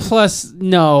happen. And plus,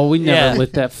 no, we never Yeah.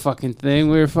 lit that fucking thing.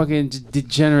 We were fucking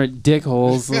degenerate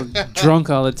dickholes, drunk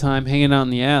all the time, hanging out in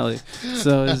the alley.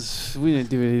 So we didn't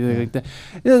do anything like that.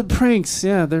 Yeah, the pranks,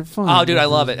 yeah, they're fun. Oh, dude, I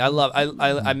love it.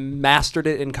 I mastered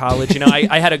it in college.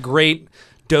 I had a great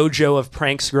dojo of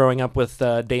pranks growing up with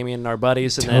Damien and our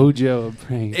buddies. And Dojo of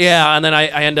pranks. Yeah, and then I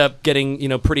end up getting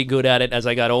pretty good at it as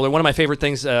I got older. One of my favorite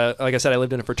things, like I said, I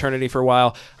lived in a fraternity for a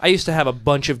while. I used to have a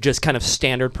bunch of just kind of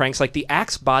standard pranks, like the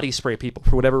Axe body spray people,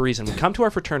 for whatever reason, would come to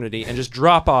our fraternity and just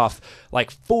drop off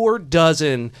like 4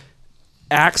 dozen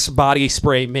Axe body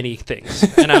spray mini things.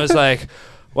 And I was like,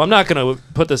 well, I'm not going to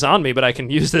put this on me, but I can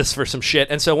use this for some shit.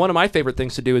 And so one of my favorite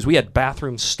things to do is we had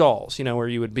bathroom stalls, where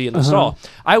you would be in the stall.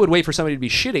 I would wait for somebody to be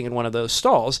shitting in one of those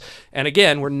stalls. And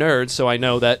again, we're nerds, so I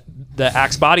know that the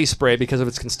Axe body spray, because of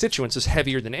its constituents, is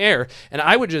heavier than air. And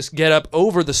I would just get up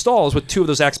over the stalls with 2 of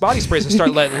those Axe body sprays and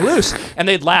start letting loose. And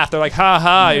they'd laugh. They're like, ha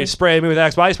ha, you spray me with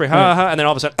Axe body spray, ha ha. And then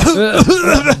all of a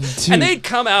sudden, and they'd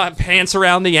come out, pants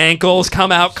around the ankles,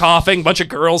 come out coughing, bunch of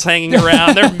girls hanging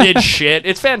around. They're mid shit.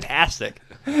 It's fantastic.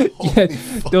 Yeah,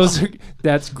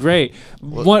 that's great.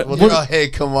 Hey,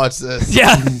 come watch this.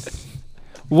 Yeah.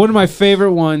 One of my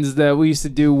favorite ones that we used to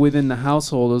do within the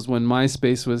household was when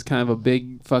MySpace was kind of a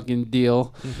big fucking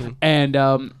deal. And,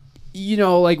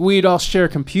 like we'd all share a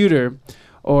computer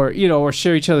or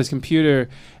share each other's computer.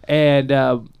 And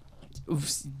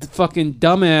the fucking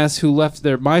dumbass who left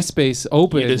their MySpace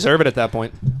open. You deserve it at that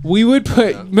point. We would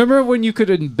remember when you could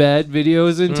embed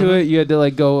videos into it? You had to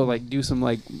go do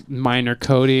some minor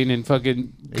coding and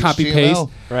fucking copy paste.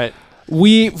 Right.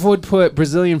 We would put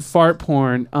Brazilian fart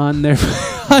porn on their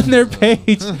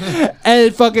page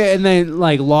and then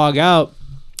log out.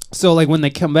 So when they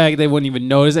come back, they wouldn't even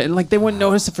notice it, and they wouldn't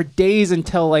notice it for days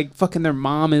until fucking their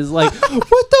mom is like,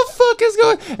 "What the fuck is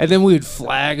going?" And then we would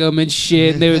flag them and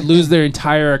shit, and they would lose their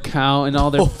entire account and all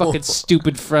their fucking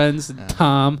stupid friends. And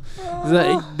Tom,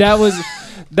 that was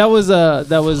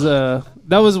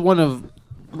one of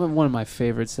one of my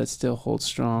favorites that still holds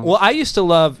strong. Well, I used to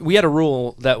love. We had a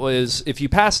rule that was if you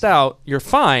passed out, you're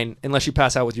fine unless you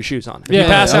pass out with your shoes on. If you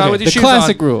pass out with your the shoes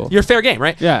classic on, rule. you're fair game,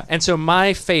 right? Yeah. And so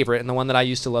my favorite, and the one that I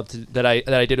used to love that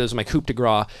I did was my coup de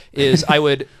grace, is I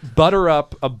would butter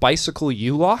up a bicycle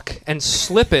U-lock and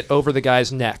slip it over the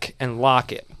guy's neck and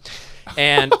lock it.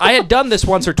 And I had done this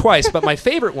once or twice, but my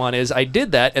favorite one is I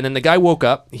did that, and then the guy woke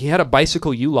up. He had a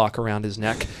bicycle U-lock around his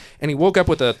neck, and he woke up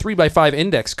with a 3x5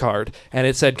 index card, and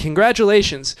it said,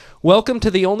 "Congratulations, welcome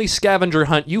to the only scavenger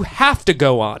hunt you have to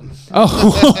go on.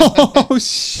 Oh,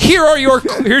 shit.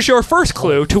 Here's your first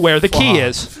clue to where the key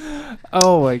is."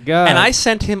 Oh, my God. And I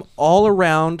sent him all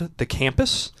around the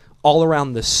campus, all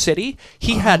around the city.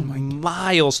 He had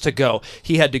miles to go.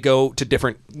 He had to go to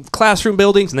different classroom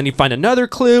buildings, and then he'd find another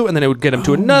clue, and then it would get him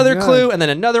to another clue, and then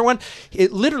another one.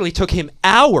 It literally took him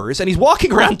hours, and he's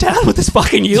walking around town with this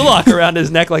fucking U-lock around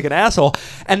his neck like an asshole.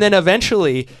 And then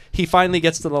eventually, he finally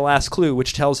gets to the last clue,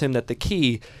 which tells him that the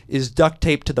key is duct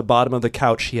taped to the bottom of the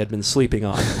couch he had been sleeping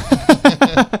on.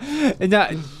 And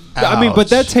that, I mean, but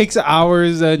that takes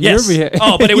hours. Yes.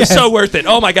 Oh, but it was so worth it.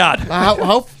 Oh my God.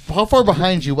 How far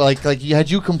behind you? Like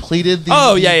had you completed the?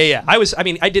 Oh yeah.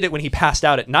 I did it when he passed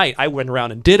out at night. I went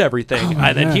around and did everything,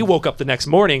 and then he woke up the next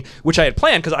morning, which I had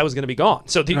planned because I was going to be gone.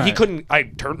 So he couldn't. I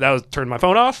turned my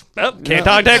phone off. Oh, can't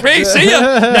contact me. See ya.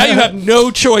 Now you have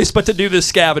no choice but to do this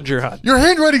scavenger hunt. Your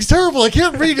handwriting's terrible. I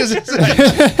can't read. Is it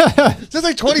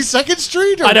like 22nd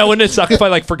Street? Or? I know, wouldn't it suck if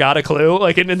I forgot a clue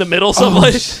in the middle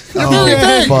someplace? You're very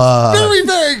vague. Very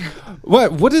vague.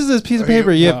 What is this piece of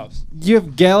paper? You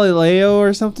have Galileo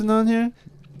or something on here?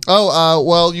 Oh,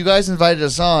 well, you guys invited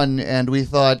us on, and we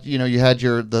thought, you had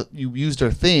you used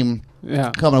our theme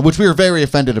coming on, which we were very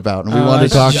offended about, and we wanted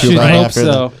to talk to you about I it hope after.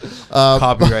 so.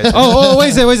 Copyright. Wait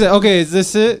a second. Okay, is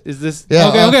this it? Is this?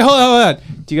 Yeah, Okay, hold on.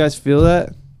 Do you guys feel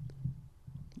that?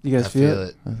 You guys feel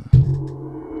it?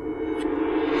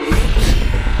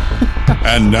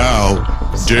 And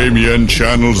now, Damien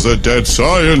channels the dead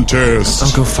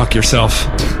scientist. Go fuck yourself.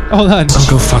 Hold on.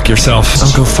 Go fuck yourself.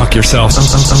 Go fuck yourself.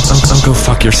 Go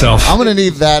fuck yourself. I'm gonna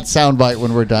need that soundbite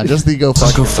when we're done. Just the go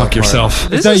fuck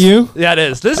yourself. Is that you? Yeah, it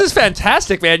is. This is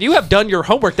fantastic, man. You have done your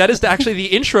homework. That is actually the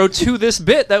intro to this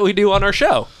bit that we do on our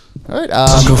show. All right.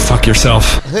 Go fuck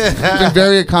yourself. You've been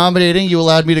very accommodating. You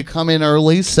allowed me to come in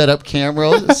early, set up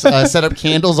cameras, set up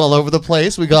candles all over the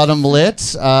place. We got them lit.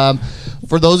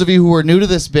 For those of you who are new to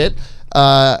this bit,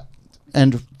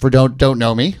 and for don't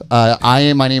know me,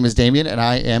 my name is Damien, and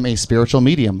I am a spiritual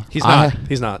medium. He's not.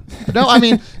 He's not. No, I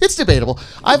mean, it's debatable.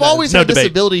 I've always had this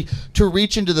debate. ability to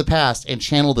reach into the past and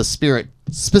channel the spirit,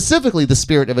 specifically the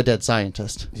spirit of a dead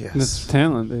scientist. That's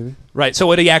talent, baby. Right. So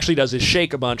what he actually does is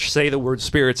shake a bunch, say the word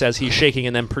spirits as he's shaking,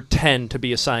 and then pretend to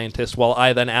be a scientist while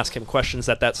I then ask him questions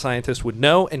that scientist would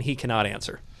know and he cannot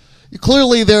answer.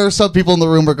 Clearly, there are some people in the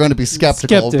room who are going to be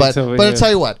skeptical, Skeptics but over I'll here. tell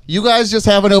you what, you guys just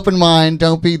have an open mind.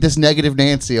 Don't be this negative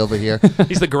Nancy over here.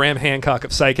 He's the Graham Hancock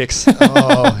of psychics. Go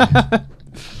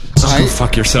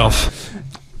fuck yourself.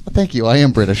 Thank you. I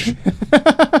am British.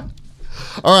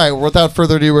 All right. Without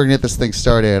further ado, we're going to get this thing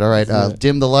started. All right.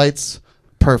 Dim the lights.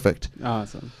 Perfect.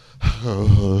 Awesome.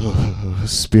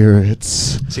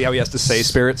 Spirits. See how he has to say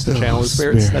spirits to channel his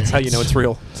spirits? That's how you know it's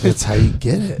real. That's how you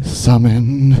get it.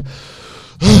 Summon.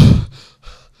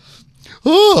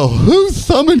 Oh, who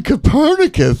summoned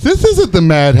Copernicus? This isn't the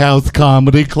Madhouse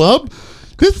Comedy Club.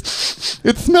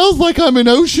 It smells like I'm in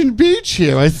Ocean Beach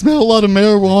here. I smell a lot of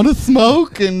marijuana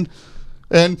smoke and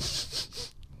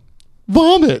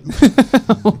vomit.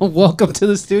 Welcome to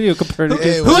the studio,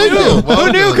 Copernicus.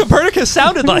 Who knew Copernicus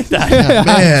sounded like that?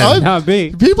 Man. Not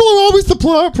me. People are always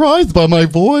surprised by my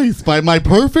voice, by my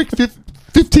perfect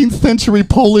 15th century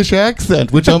Polish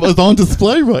accent, which is on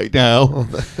display right now.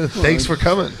 Thanks for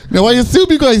coming. Now, I assume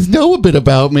you guys know a bit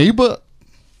about me, but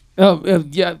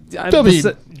Yeah. I mean-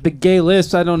 The gay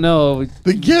lisp, I don't know.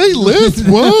 the gay list,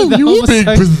 whoa, The you big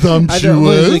homosexual- I don't-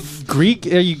 what is presumptuous. it, Greek?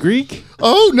 Are you Greek?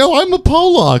 Oh, no, I'm a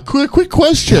Polak. Quick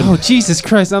question. Oh, Jesus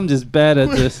Christ, I'm just bad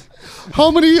at this. How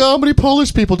many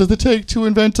Polish people does it take to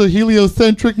invent a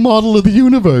heliocentric model of the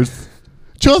universe?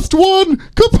 Just one,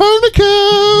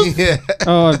 Copernicus! Yeah.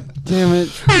 Oh, damn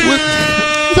it.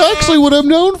 It's actually what I'm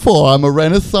known for. I'm a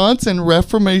Renaissance and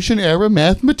Reformation era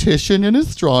mathematician and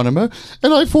astronomer,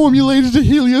 and I formulated a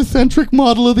heliocentric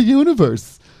model of the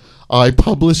universe. I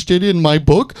published it in my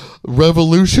book,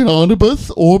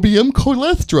 Revolutionibus Orbium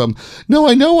Coelestrum. Now,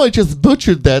 I know I just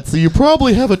butchered that, so you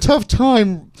probably have a tough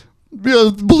time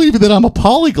believing that I'm a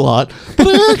polyglot, but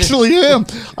I actually am.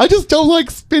 I just don't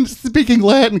like speaking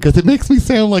Latin because it makes me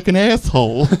sound like an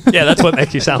asshole. Yeah, that's what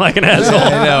makes you sound like an asshole.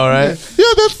 I know, right?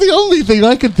 Yeah, that's the only thing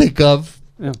I can think of.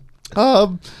 Yeah.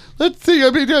 Let's see. I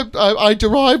mean, I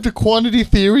derived a quantity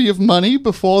theory of money.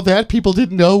 Before that, people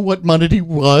didn't know what money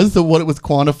was or what it was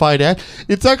quantified at.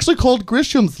 It's actually called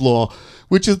Grisham's Law,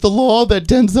 which is the law that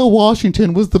Denzel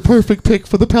Washington was the perfect pick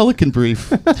for the Pelican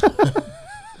Brief.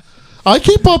 I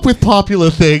keep up with popular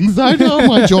things. I know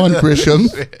my John Grisham.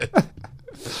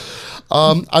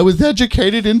 I was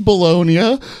educated in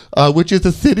Bologna, which is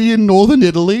a city in northern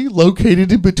Italy,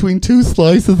 located in between two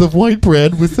slices of white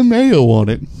bread with some mayo on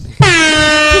it.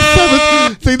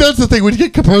 See, that's the thing. When you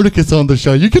get Copernicus on the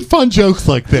show, you get fun jokes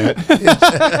like that.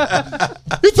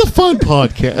 It's a fun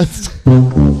podcast.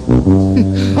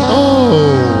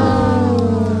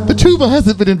 Oh. The tuba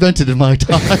hasn't been invented in my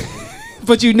time.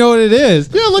 But you know what it is.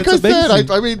 Yeah, like That's I said,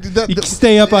 amazing. I mean... You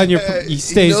stay up on your... He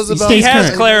stays He has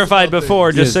current. clarified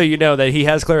before, just Yes. so you know, that he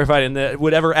has clarified in that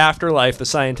whatever afterlife the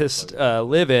scientists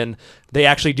live in, they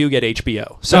actually do get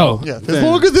HBO. So Oh. Yeah, as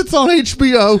long as it's on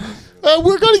HBO.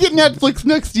 We're going to get Netflix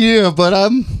next year, but I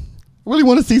really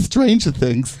want to see Stranger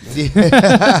Things.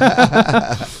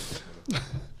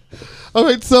 All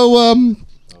right, so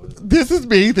this is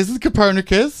me. This is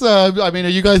Copernicus. I mean, are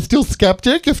you guys still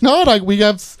skeptic? If not, we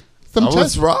have some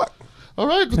tests. rock. All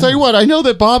right, I'll tell you what. I know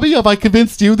that, Bobby, have I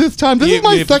convinced you this time? This is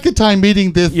my second time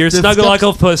meeting this. your this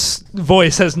Snugglepuss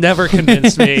voice has never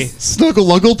convinced me.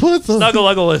 Snugglepuss?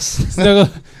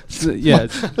 Snugglepuss. Yeah.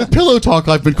 Pillow talk,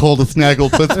 I've been called a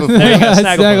snagglepuss before. There you go,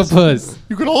 Snagglepuss. Snagglepuss.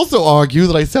 You could also argue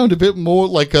that I sound a bit more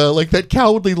like that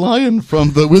cowardly lion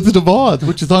from The Wizard of Oz,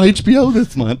 which is on HBO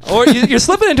this month. Or you're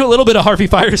slipping into a little bit of Harvey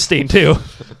Firestein, too.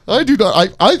 I do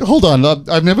not. I hold on.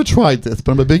 I've never tried this,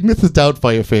 but I'm a big Mrs.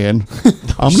 Doubtfire fan.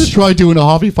 I'm going to try doing a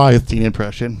Harvey Firestein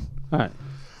impression. All right.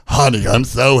 Honey, I'm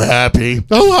so happy.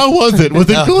 Oh, how was it? Was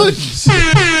it good?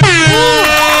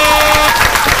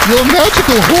 Your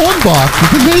magical horn box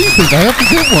is amazing. I have to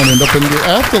get one and up in the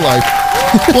afterlife.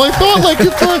 Well, I thought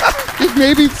if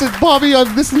maybe Bobby,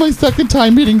 this is my second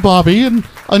time meeting Bobby, and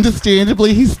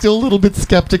understandably he's still a little bit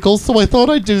skeptical, so I thought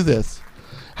I'd do this.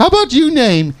 How about you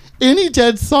name any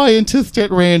dead scientist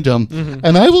at random,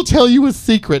 and I will tell you a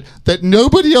secret that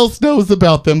nobody else knows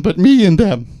about them but me and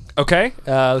them. Okay,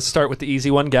 let's start with the easy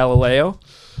one, Galileo.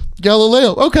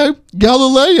 Galileo. Okay.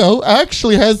 Galileo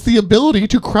actually has the ability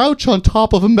to crouch on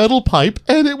top of a metal pipe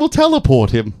and it will teleport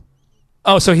him.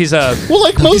 Oh, so he's Well,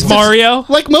 like most he's Mario?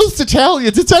 Like most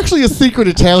Italians, it's actually a secret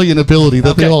Italian ability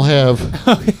that they Okay. all have.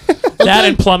 That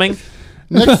and plumbing.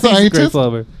 Next Great scientist,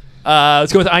 flower.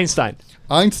 Let's go with Einstein.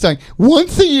 Einstein.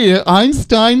 Once a year,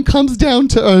 Einstein comes down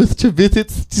to Earth to visit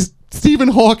Stephen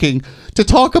Hawking to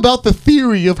talk about the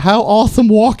theory of how awesome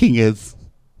walking is.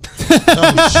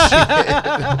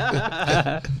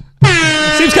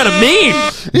 Seems kind of mean.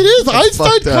 It is. Einstein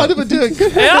fucked up. kind of a dick.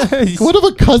 Yeah. What of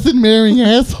a cousin marrying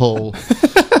asshole?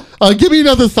 Give me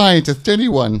another scientist,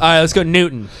 anyone. All right, let's go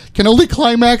Newton. Can only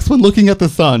climax when looking at the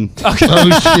sun. Okay. Oh,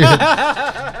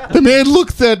 shit. The man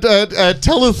looks at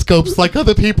telescopes like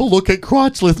other people look at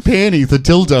crotchless panties or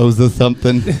dildos or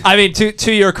something. I mean,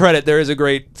 to your credit, there is a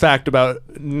great fact about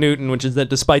Newton, which is that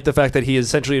despite the fact that he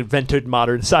essentially invented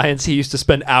modern science, he used to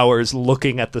spend hours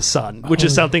looking at the sun, which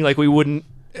is something like we wouldn't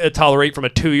tolerate from a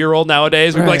 2-year-old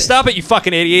nowadays. We'd be like, Right. stop it, you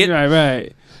fucking idiot.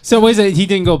 Right. So wait, he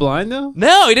didn't go blind though?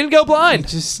 No, he didn't go blind.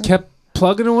 Just kept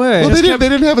plugging away. Well, they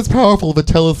didn't have as powerful of a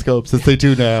telescopes as they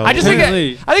do now. I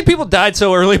Apparently. think people died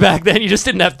so early back then. You just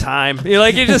didn't have time.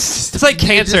 It's like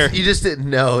cancer. You just didn't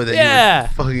know that Yeah. you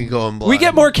were fucking going blind. We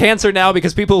get more cancer now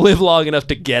because people live long enough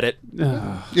to get it.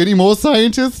 Any more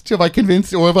scientists? Have I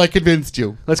convinced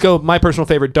you? Let's go. My personal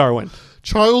favorite, Darwin.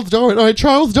 Charles Darwin. All right,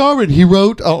 Charles Darwin. He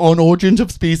wrote on Origins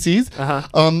of Species.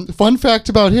 Fun fact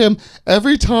about him: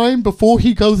 every time before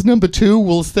he goes number 2,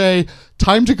 we'll say,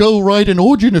 "Time to go write an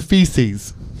origin of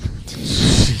feces."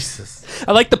 Jesus.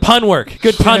 I like the pun work.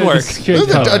 Good pun work.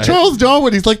 Charles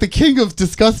Darwin. He's like the king of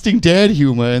disgusting dad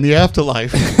humor in the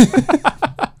afterlife.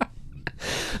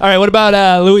 All right, what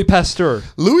about Louis Pasteur?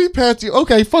 Louis Pasteur.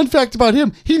 Okay, fun fact about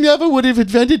him: he never would have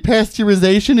invented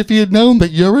pasteurization if he had known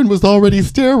that urine was already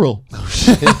sterile.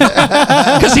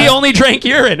 Because he only drank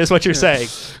urine, is what you're saying.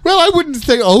 Well, I wouldn't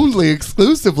say only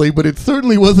exclusively, but it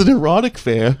certainly was an erotic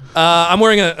fare. I'm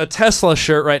wearing a Tesla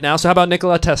shirt right now, so how about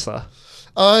Nikola Tesla?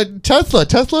 Tesla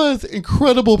has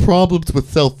incredible problems with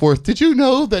self-worth. Did you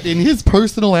know that in his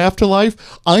personal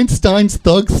afterlife, Einstein's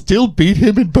thugs still beat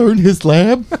him and burn his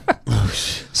lab?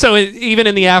 So even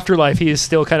in the afterlife, he is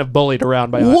still kind of bullied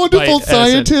around by Wonderful by Edison.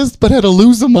 scientist, but had a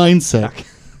loser mindset.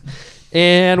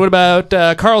 And what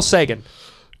about Carl Sagan?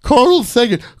 Carl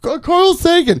Sagan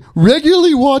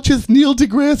regularly watches Neil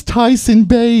deGrasse Tyson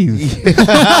bathe.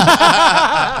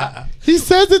 He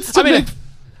says it's to make...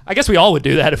 I guess we all would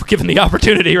do that if given the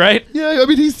opportunity, right? Yeah, I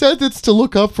mean, he says it's to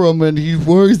look up from and he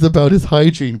worries about his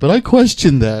hygiene, but I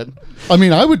question that. I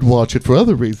mean, I would watch it for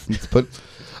other reasons, but...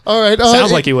 All right.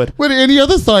 Sounds like you would. What, any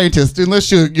other scientist,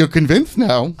 unless you're convinced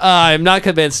now. I'm not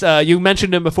convinced. You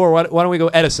mentioned him before. Why don't we go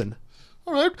Edison?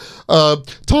 All right.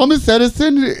 Thomas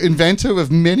Edison, inventor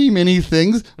of many, many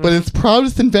things, but his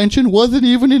proudest invention wasn't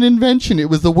even an invention.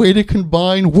 It was a way to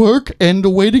combine work and a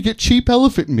way to get cheap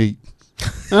elephant meat.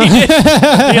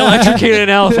 He electrocuted an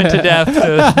elephant to death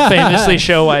to famously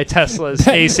show why Tesla's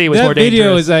AC was more dangerous. That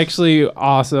video is actually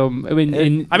awesome. I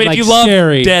mean, if you love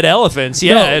dead elephants,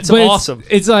 it's awesome.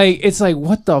 It's like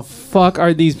what the fuck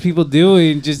are these people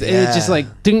doing? It just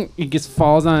like ding, it just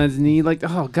falls on his knee. Like,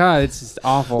 oh god, it's just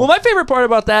awful. Well, my favorite part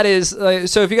about that is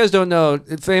so if you guys don't know,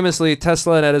 famously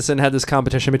Tesla and Edison had this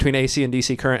competition between AC and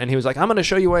DC current, and he was like, I'm going to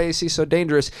show you why AC is so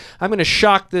dangerous. I'm going to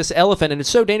shock this elephant, and it's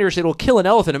so dangerous it'll kill an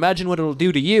elephant. Imagine what it'll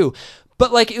do to you.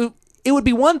 But like it would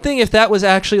be one thing if that was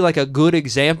actually like a good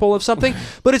example of something,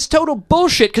 but it's total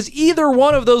bullshit because either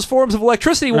one of those forms of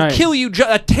electricity will kill you.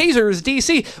 A taser is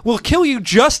DC will kill you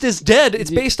just as dead.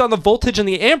 It's based on the voltage and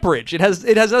the amperage. It has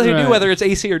nothing to do whether it's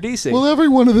AC or DC. Well, every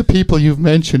one of the people you've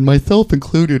mentioned, myself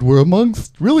included, were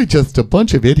amongst really just a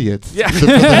bunch of idiots. Yeah, you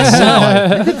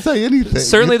could say anything.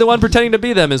 Certainly, the one pretending to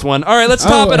be them is one. All right, let's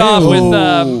top it off with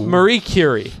Marie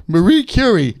Curie. Marie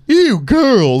Curie, ew,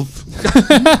 girls.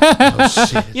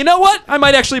 You know what? I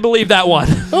might actually believe that one.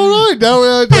 All right, now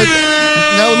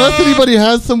unless anybody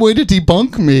has some way to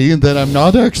debunk me and that I'm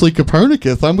not actually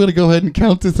Copernicus, I'm going to go ahead and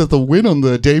count this as a win on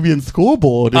the Damien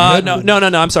scoreboard. No.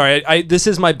 I'm sorry. This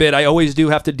is my bid. I always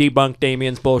do have to debunk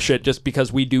Damien's bullshit just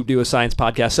because we do a science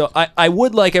podcast. So I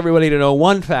would like everybody to know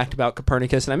one fact about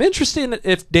Copernicus, and I'm interested in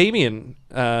if Damien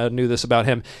knew this about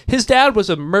him. His dad was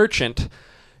a merchant.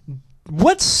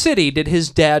 What city did his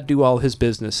dad do all his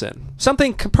business in?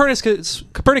 Something Copernicus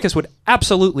would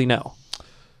absolutely know.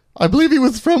 I believe he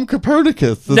was from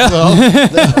Copernicus. No.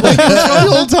 The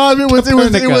whole time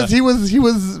he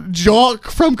was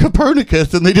Jock from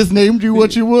Copernicus, and they just named you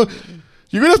what you were.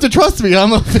 You're gonna have to trust me.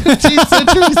 I'm a 15th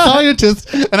century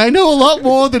scientist, and I know a lot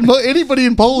more than anybody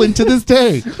in Poland to this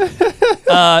day.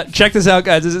 Check this out,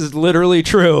 guys. This is literally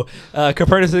true.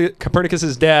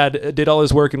 Copernicus's dad did all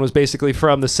his work and was basically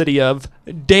from the city of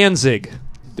Danzig.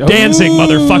 Danzig,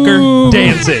 motherfucker.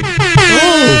 Danzig.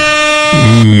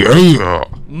 Oh.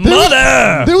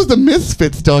 Mother! There was a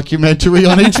Misfits documentary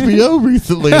on HBO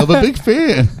recently. I'm a big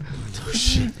fan.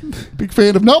 Big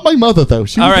fan of not my mother though.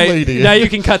 She was a lady. Now you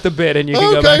can cut the bit and you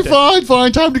can go back. Okay,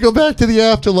 fine. Time to go back to the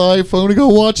afterlife. I'm gonna go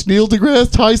watch Neil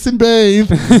deGrasse Tyson bathe.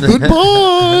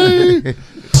 Goodbye.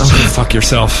 Go fuck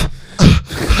yourself.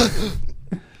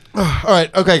 All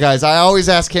right, okay, guys. I always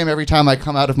ask him every time I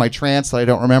come out of my trance that I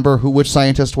don't remember which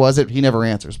scientist was it. He never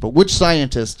answers. But which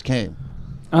scientist came?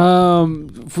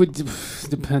 Depends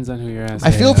on who you're asking.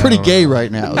 I feel pretty gay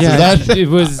right now. Yeah, it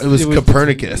was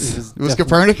Copernicus. It was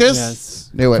Copernicus? Yes.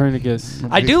 Knew it. Copernicus.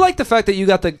 I do like the fact that you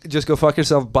got the just go fuck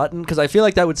yourself button because I feel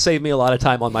like that would save me a lot of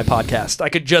time on my podcast. I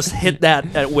could just hit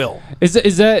that at will. Is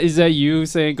that you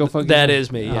saying go fuck yourself? That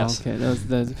is me, yes. Okay. That's,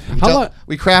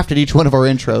 we crafted each one of our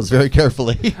intros very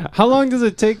carefully. How long does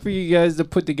it take for you guys to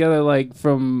put together a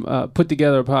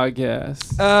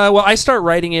podcast? Well, I start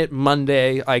writing it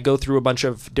Monday. I go through a bunch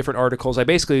of different articles. I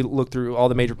basically look through all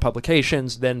the major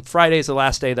publications. Then Friday is the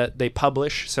last day that they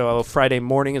publish. So Friday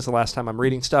morning is the last time I'm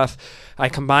reading stuff. I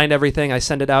combine everything. I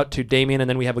send it out to Damien, and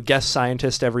then we have a guest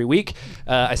scientist every week.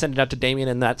 I send it out to Damien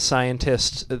and that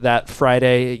scientist that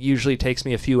Friday. It usually takes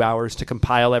me a few hours to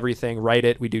compile everything, write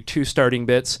it. We do 2 starting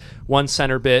bits, 1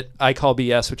 center bit. I call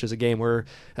BS, which is a game where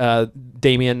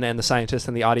Damien and the scientist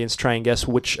and the audience try and guess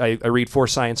which. I read 4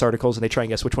 science articles, and they try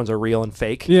and guess which ones are real and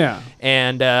fake. Yeah.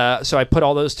 And so I put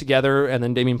all those together, and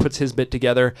then Damien puts his bit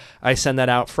together. I send that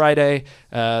out Friday.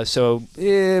 So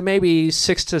maybe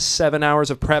 6 to 7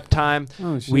 hours of prep time.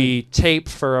 Oh, shit. We tape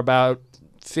for about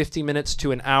 50 minutes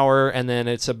to an hour, and then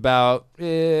it's about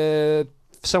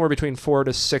somewhere between 4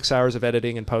 to 6 hours of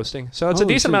editing and posting. So it's a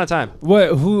decent amount of time.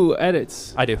 Who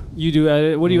edits? I do. You do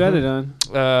edit? What do you edit on?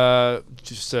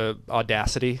 Just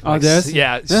Audacity. Audacity?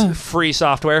 Yeah, free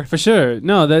software. For sure.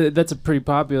 No, that's a pretty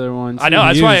popular one. I know.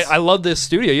 That's why I love this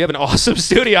studio. You have an awesome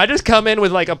studio. I just come in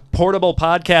with like a portable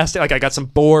podcast. Like I got some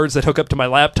boards that hook up to my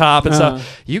laptop and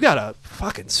stuff. You got a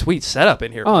fucking sweet setup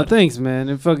in here. Oh, bud. Thanks, man.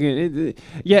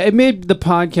 It made the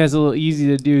podcast a little easy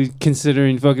to do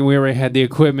considering fucking we already had the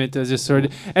equipment to just sort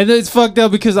of. And then it's fucked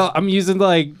up because I'm using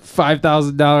like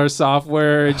 $5,000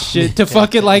 software and shit to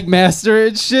fucking like master it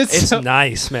and shit. It's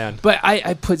nice, man. But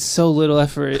I put so little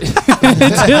effort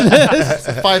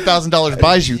 $5,000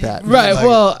 buys you that. Right. Like,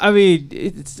 Well,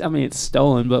 it's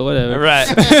stolen, but whatever. Right.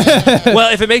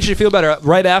 Well, if it makes you feel better,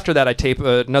 right after that, I tape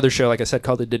another show, like I said,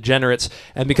 called The Degenerates.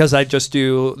 And because that's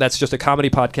just a comedy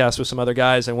podcast with some other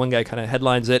guys, and one guy kind of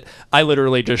headlines it, I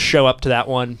literally just show up to that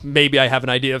one. Maybe I have an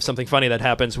idea of something funny that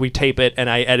happens. We tape it, and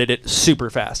I edit it super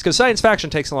fast. Because Science Faction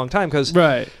takes a long time. Because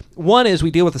one is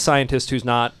we deal with a scientist who's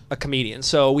not a comedian.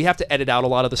 So we have to edit out a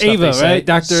lot of the stuff Ava, they say. right?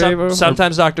 Dr. Ava?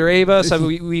 Sometimes Dr. Ava. So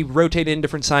we rotate in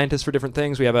different scientists for different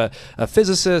things. We have a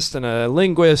physicist and a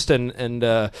linguist and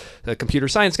a computer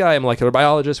science guy, a molecular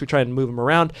biologist. We try and move them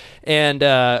around. And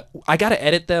I got to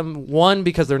edit them, one,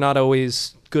 because they're not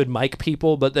always good mic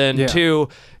people, but then two,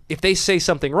 if they say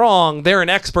something wrong, they're an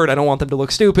expert. I don't want them to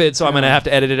look stupid, so I'm going to have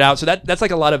to edit it out. So that's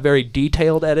like a lot of very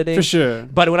detailed editing. For sure.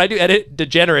 But when I do edit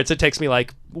Degenerates, it takes me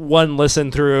like one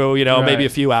listen through, maybe a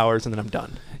few hours, and then I'm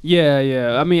done.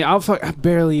 Yeah. I mean, I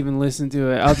barely even listen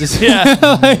to it. I'll just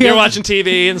You're watching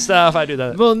TV and stuff. I do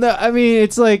that. Well, no, I mean,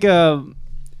 it's like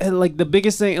the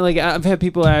biggest thing. Like, I've had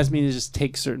people ask me to just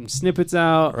take certain snippets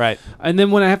out, right? And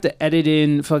then when I have to edit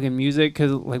in fucking music,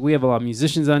 because like we have a lot of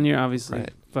musicians on here, obviously,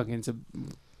 fucking it's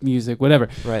music, whatever,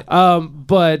 right?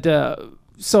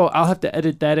 So I'll have to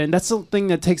edit that in. That's the thing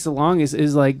that takes the longest,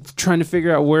 is like trying to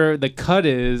figure out where the cut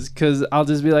is, because I'll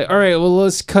just be like, all right, well,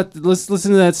 let's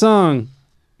listen to that song.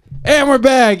 And we're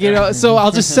back, so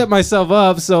I'll just set myself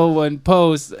up so when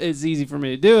post, it's easy for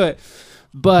me to do it.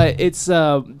 But it's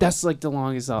that's like the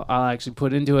longest I'll actually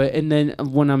put into it. And then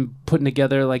when I'm putting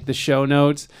together like the show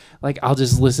notes, like I'll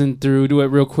just listen through to it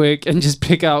real quick and just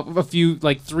pick out a few,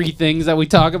 like 3 things that we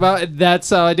talk about, and that's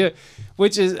how I do it.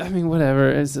 Which is, I mean,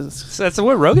 whatever. So that's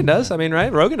what Rogan does. I mean,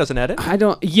 right? Rogan doesn't edit. I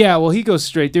don't. Yeah, well, he goes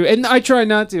straight through, and I try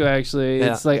not to actually.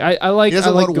 Yeah. It's like I like. He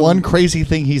doesn't want one crazy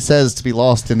thing he says to be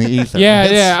lost in the ether.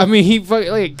 Yeah. I mean,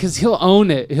 because he'll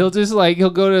own it. He'll just he'll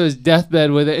go to his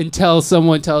deathbed with it until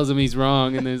someone tells him he's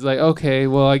wrong, and it's like, okay,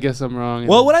 well, I guess I'm wrong.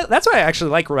 Well, that's what I actually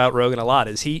like about Rogan a lot,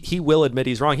 is he will admit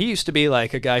he's wrong. He used to be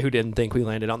like a guy who didn't think we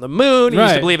landed on the moon. He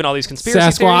used to believe in all these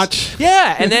conspiracy Sasquatch. theories.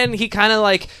 Yeah, and then he kind of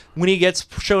like, when he gets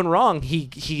shown wrong,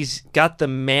 he's got the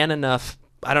man enough,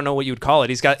 I don't know what you would call it,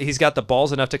 he's got the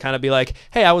balls enough to kind of be like,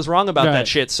 hey, I was wrong about that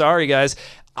shit, sorry guys.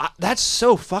 That's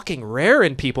so fucking rare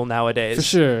in people nowadays. For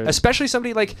sure. Especially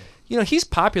somebody like, he's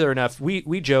popular enough.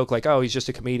 We joke like, oh, he's just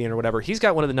a comedian or whatever. He's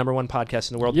got one of the number 1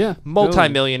 podcasts in the world. Yeah.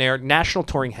 Multi-millionaire, national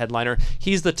touring headliner.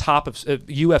 He's the top of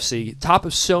UFC, top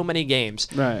of so many games.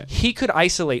 Right. He could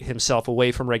isolate himself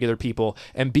away from regular people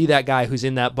and be that guy who's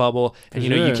in that bubble, and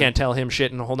you can't tell him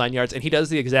shit in the whole 9 yards. And he does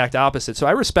the exact opposite. So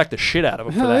I respect the shit out of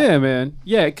him for that. Yeah, man.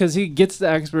 Yeah, because he gets the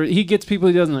expert. He gets people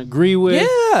he doesn't agree with.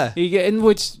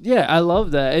 Yeah. I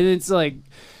love that. And it's like,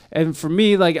 and for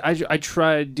me, like, I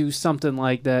try to do something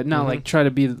like that. Not like try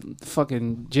to be the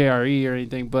fucking JRE or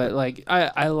anything, but like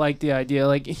I like the idea.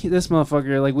 Like, this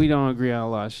motherfucker, like, we don't agree on a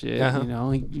lot of shit.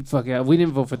 Fuck yeah, we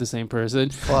didn't vote for the same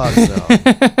person. Fuck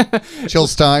no. Jill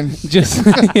Stein. Just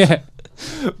yeah.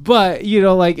 But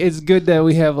like, it's good that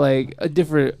we have like a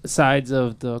different sides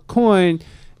of the coin,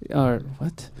 or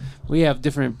what? We have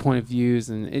different point of views,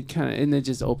 and it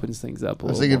just opens things up a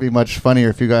little. I think it'd be much funnier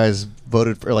if you guys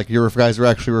voted for, like, you guys were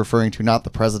actually referring to not the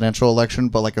presidential election,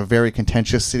 but like a very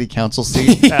contentious city council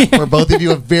seat where both of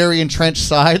you have very entrenched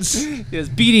sides. Yes,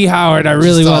 B.D. Howard, I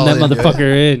really want that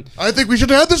motherfucker in. I think we should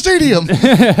have the stadium.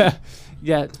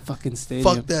 Yeah, fucking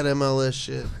stadium. Fuck that MLS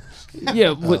shit.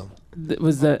 Yeah, what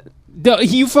was that?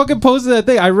 You fucking posted that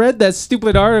thing. I read that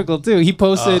stupid article too. He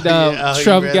posted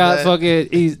Trump got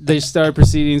fucking. They started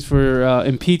proceedings for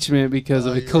impeachment because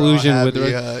of collusion with.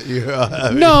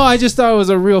 No, I just thought it was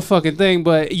a real fucking thing.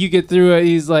 But you get through it.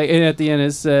 He's like, and at the end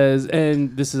it says,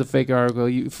 and this is a fake article.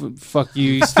 You fuck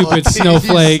you, stupid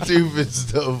snowflake. Stupid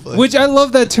snowflake. Which I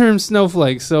love that term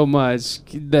snowflake so much.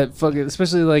 That fucking,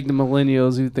 especially like the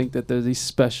millennials who think that they're these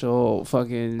special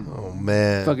fucking. Oh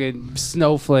man. Fucking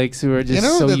snowflakes who are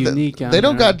just so unique. They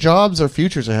don't got jobs or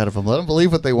futures ahead of them. Let them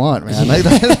believe what they want, man. Right?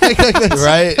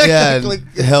 Yeah.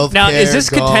 Healthcare. Now, is this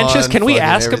contentious? Can we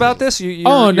ask about this?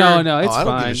 No, it's fine. I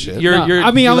don't give a shit.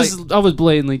 I was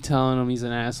blatantly telling him he's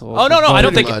an asshole. Oh no, I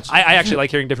don't think. I actually like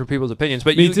hearing different people's opinions.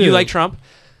 But you like Trump?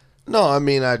 No, I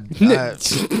mean, I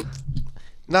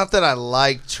not that I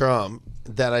like Trump.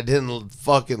 That I didn't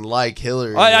fucking like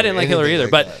Hillary. I didn't like Hillary either.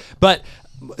 But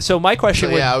So my question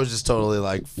So would. yeah, I was just totally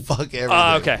like, fuck everything.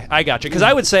 Okay, I got you. Because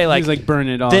I would say He's like burn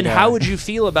it all. then guy. how would you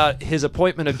feel about his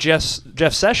appointment of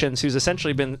Jeff Sessions, who's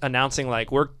essentially been announcing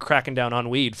like we're cracking down on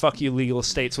weed. Fuck you, legal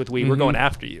states with weed. We're going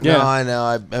after you. Yeah. No, I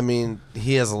know. I mean,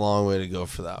 he has a long way to go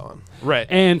for that one. Right.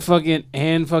 And fucking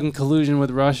collusion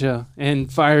with Russia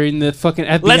and firing the fucking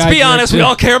FBI. Let's be honest. We director.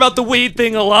 all care about the weed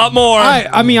thing a lot more.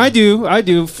 I mean, I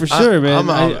do for sure,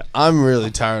 man. I'm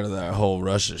really tired of that whole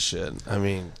Russia shit. I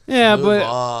mean, Yeah, move but-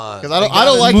 on. Because I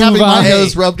don't like move having my on.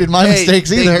 nose rubbed in my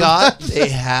mistakes either. They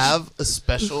have a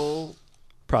special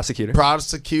prosecutor.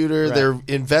 prosecutor. Right. They're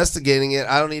investigating it.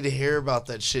 I don't need to hear about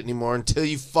that shit anymore until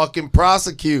you fucking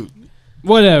prosecute.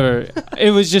 Whatever.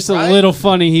 It was just a Right? little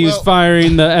funny. He was Well-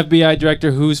 firing the FBI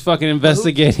director who's fucking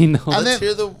investigating the whole. And Let's then-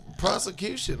 hear the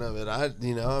prosecution of it. I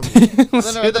mean, Let's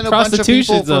Then, hear then the a bunch of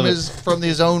people prostitutions of from it.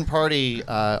 his own party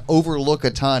overlook a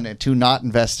ton to not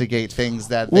investigate things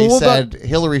that Well, they what said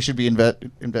Hillary should be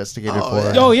investigated Oh,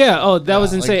 for. yeah. Oh yeah, that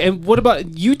was like- insane. And what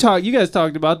about you guys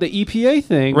talked about the EPA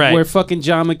thing, Right. where fucking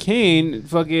John McCain,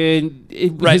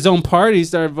 Right. his own party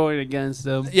started voting against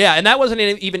him. Yeah, and that wasn't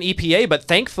even EPA, but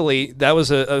thankfully that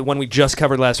was a one we just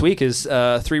covered last week. Is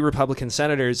 3 Republican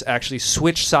senators actually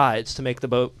switched sides to make the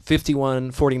vote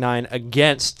 51-49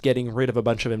 against getting rid of a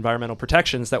bunch of environmental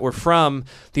protections that were from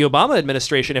the Obama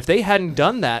administration. If they hadn't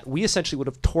done that, we essentially would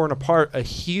have torn apart a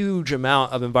huge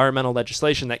amount of environmental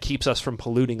legislation that keeps us from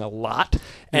polluting a lot.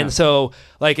 And so,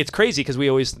 like, it's crazy because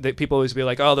people always be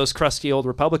like, "Oh, those crusty old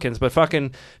Republicans," but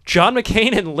fucking John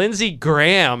McCain and Lindsey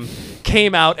Graham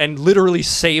came out and literally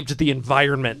saved the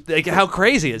environment. Like, how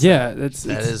crazy is that? Yeah, that it's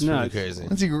is pretty nuts. crazy.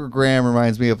 Lindsey Graham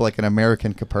reminds me of like an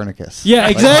American Copernicus. Yeah,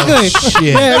 exactly.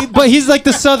 Yeah, but he's like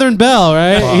the Southern Belle,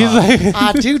 right? He's like,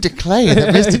 I do declare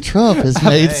that Mr. Trump has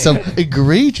made some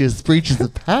egregious breaches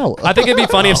of power. I think it'd be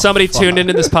funny if somebody tuned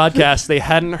into this podcast, they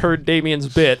hadn't heard Damien's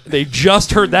bit, they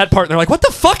just heard that part, and they're like, "What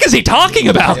the fuck is he talking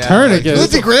about?" Copernicus.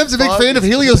 Lindsey Graham's a big fan of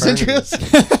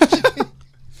heliocentrism.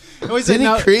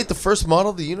 Didn't he create the first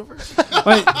model of the universe?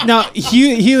 Wait, now,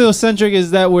 heliocentric,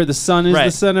 is that where the sun is Right,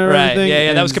 the center of right. everything?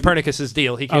 Yeah, that was And- Copernicus's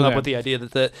deal. He came up Okay. with the idea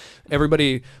that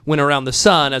everybody went around the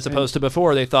sun as opposed to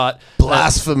before they thought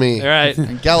Blasphemy. Right.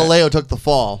 And Galileo took the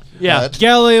fall. Yeah. But-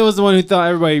 Galileo was the one who thought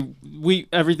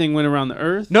everything went around the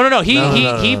Earth. No.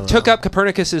 He took up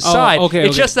Copernicus's side. okay, It's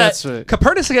okay, just that that's right.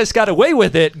 Copernicus got away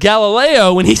with it.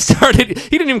 Galileo, when he started, he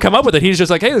didn't even come up with it. He's just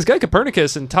like, "Hey, this guy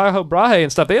Copernicus and Tycho Brahe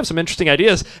and stuff, they have some interesting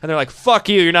ideas." And they're like, "Fuck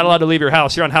you, you're not allowed to leave your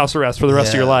house. You're on house arrest for the rest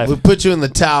of your life." We put you in the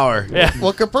tower. Yeah.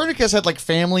 Well, Copernicus had like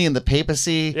family in the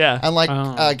papacy. Yeah. And like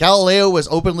Oh. Galileo was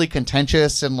openly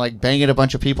contentious and like banging a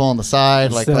bunch of people on the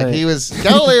side. Like Sick. he was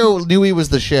Galileo knew he was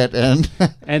the shit and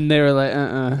And they were like,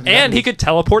 And he could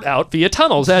teleport out via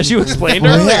tunnels, as you explained Oh,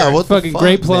 earlier. yeah, what the Fucking fuck,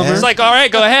 great plumber. man? It's like, all right,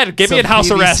 go ahead, give me Some in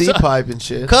house arrest. PVC pipe and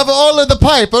shit. cover all of the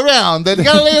pipe around and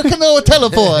Galileo can now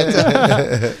teleport.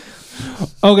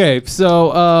 Okay,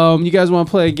 so you guys want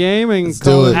to play a game and Let's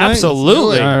call do it it. night?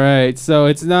 Absolutely. All right, so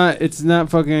it's not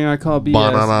fucking I call BS,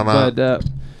 Ba-na-na-na.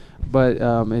 but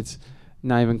it's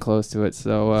not even close to it.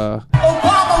 So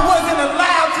Obama wasn't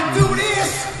allowed to do this.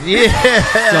 Yeah.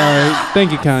 sorry.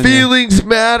 Thank you, Kanye. Feelings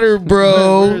matter,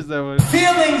 bro. Where's that one?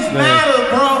 Feelings matter,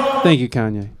 bro. Thank you,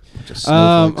 Kanye.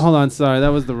 snowflakes. Hold on, sorry, that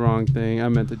was the wrong thing. I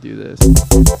meant to do this.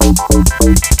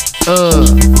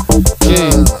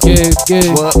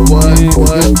 Game. What? The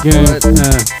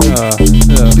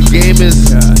The game is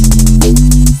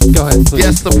Go ahead, please.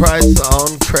 guess the price on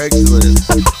Craigslist.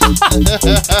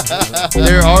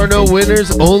 There are no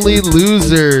winners, only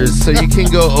losers. So you can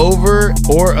go over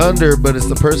or under, but it's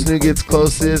the person who gets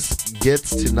closest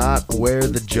gets to not wear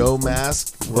the Joe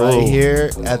mask right here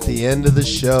at the end of the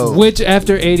show. Which,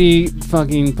 after 80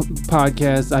 fucking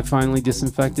podcasts, I finally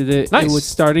disinfected it. Nice. It was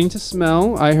starting to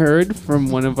smell, I heard, from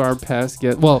one of our past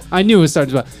guests. Well, I knew it was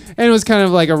starting to smell. And it was kind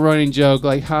of like a running joke,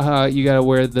 like, haha, you gotta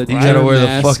wear the You gotta wear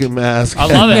mask. the fucking mask. I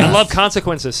love it. I love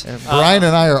consequences. Brian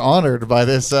and I are honored by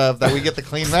this that we get the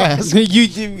clean mask.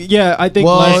 Yeah, I think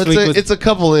Well, last week was... it's a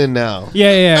couple in now.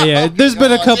 Yeah. There's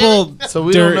been a couple So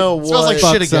we dirt don't know Smells like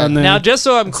what. shit fucks again. on there. Now, just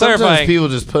so I'm Sometimes clarifying, people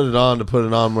just put it on to put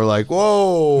it on. We're like,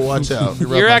 whoa, watch out.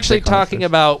 you're actually talking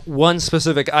about one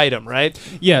specific item, right?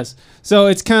 Yes. So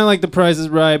it's kind of like the Price is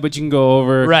Right, but you can go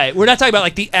over. Right. We're not talking about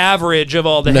like the average of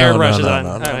all the No, hairbrushes no, on.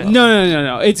 no, no, All right.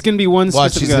 No. It's going to be one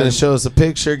Watch, specific he's going item. to show us a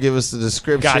picture, give us the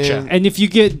description. Gotcha. And if you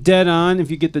get dead on, if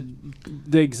you get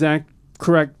the exact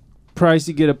correct price.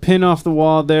 You get a pin off the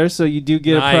wall there, so you do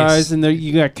get Nice. a prize. And there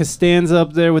you got Costanza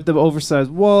up there with the oversized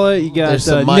wallet. You got There's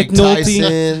some Mike Nick Nolte.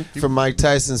 Tyson from Mike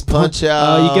Tyson's Punch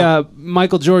Out. You got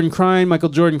Michael Jordan Crying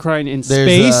in There's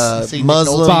space. See,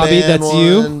 Muslim Bobby, band that's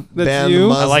you. one, That's Band you.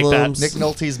 of I like that. Muslims. Nick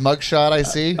Nolte's mugshot, I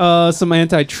see. Some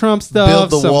anti-Trump stuff. Build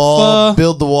the some wall. pho.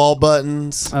 Build the wall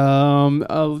buttons.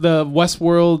 The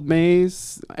Westworld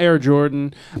maze, Air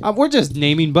Jordan. We're just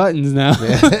naming buttons now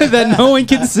that no one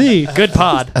can see. Good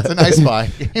pod. It's a nice buy.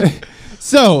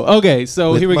 So, okay,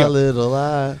 so With here we my go. little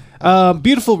eye.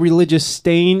 Beautiful religious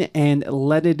stain and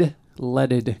leaded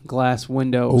glass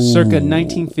window, circa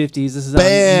 1950s. This is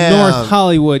Bam. on North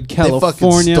Hollywood, They fucking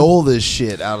California. stole this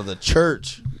shit out of the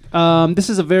church. This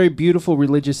is a very beautiful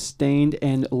religious stained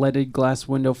and leaded glass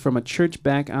window from a church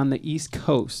back on the East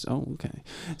Coast. Oh, okay.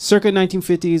 Circa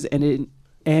 1950s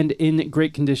and in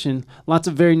great condition. Lots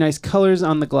of very nice colors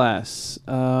on the glass.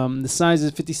 The size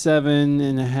is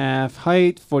 57.5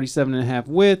 height, 47.5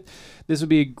 width. This would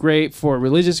be great for a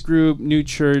religious group, new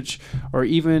church, or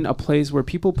even a place where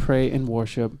people pray and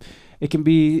worship. It can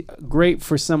be great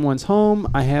for someone's home.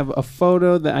 I have a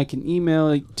photo that I can email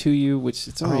it to you, which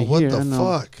it's already what here. the I don't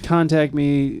know. fuck? Contact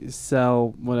me,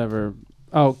 sell, whatever.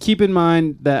 Oh, keep in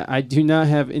mind that I do not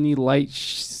have any light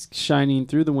shining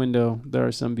through the window. There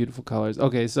are some beautiful colors.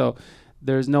 Okay, so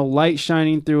there's no light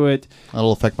shining through it.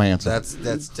 That'll affect my answer. That's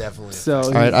definitely. So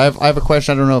All right, I have a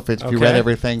question. I don't know if you read Okay.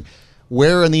 everything.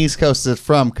 Where in the East Coast is it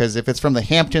from? Because if it's from the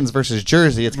Hamptons versus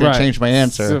Jersey, it's going Right. to change my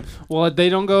answer. So, well, they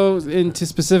don't go into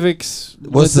specifics.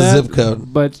 What's with the that, zip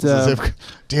code? But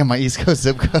Damn, my East Coast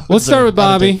zip code. let's start with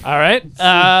Bobby. All right.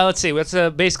 Let's see. What's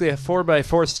basically a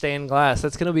 4x4 stained glass?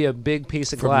 That's going to be a big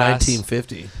piece of From glass.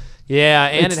 1950. Yeah,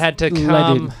 and It's it had to leaded.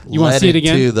 come. You want to see it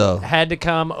again? Too, though. Had to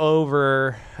come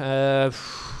over.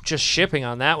 Just shipping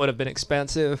on that would have been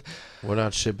expensive. We're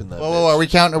not shipping that. Whoa, are we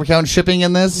counting shipping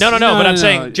in this? No. No, But no, I'm no.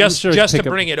 saying I'm just sure it's just to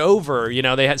pickup. bring it over. You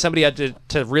know, somebody had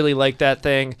to really like that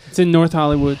thing. It's in North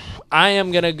Hollywood. I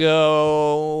am gonna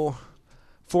go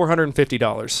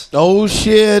 $450. Oh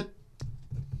shit!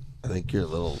 I think you're a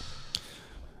little.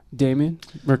 Damien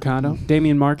Mercado.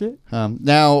 Damien Market.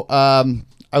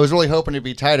 I was really hoping to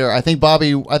be tighter. I think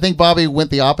Bobby went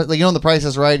the opposite. Like, you know, the Price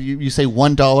is Right. You say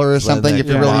 $1 or something if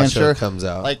you're really unsure. Comes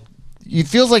out. Like, it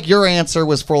feels like your answer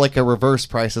was for like a reverse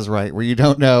Price is Right, where you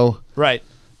don't know. Right.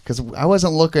 Because I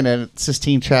wasn't looking at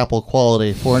Sistine Chapel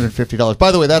quality, $450.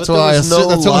 By the way, that's But what there I was assume. no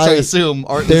That's how much I light. assume.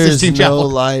 There's Sistine no Chapel.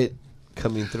 light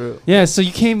coming through. Yeah, so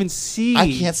you can't even see. I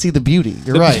can't see the beauty.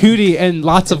 You're the right. beauty and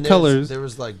lots of And colors. There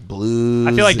was like blues.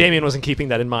 I feel like Damien wasn't keeping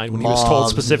that in mind when he was told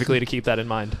Mobs. specifically to keep that in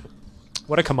mind.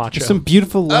 What a Camacho. Some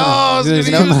beautiful Oh, I was lines.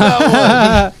 going to use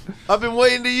that one. I've been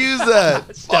waiting to use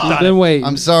that. Stepped on it. Then wait.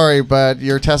 I'm sorry, but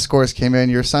your test scores came in.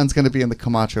 Your son's going to be in the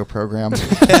Camacho program.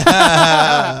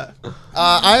 I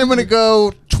am going to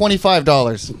go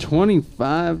 $25.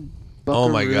 25. Oh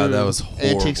my god, that buckaroo. was horrible.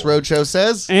 Antiques Roadshow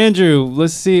says. Andrew,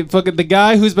 let's see. Fucking the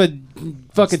guy who's been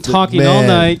fucking It's the talking all man.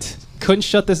 night. Couldn't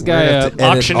shut this We're guy gonna have up. to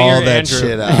edit Auctioneer all that Andrew.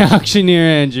 shit out. Auctioneer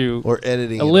Andrew. Or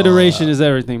editing. it all Alliteration out. is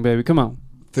everything, baby. Come on.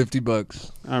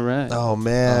 $50. All right. Oh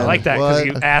man, I like that because What?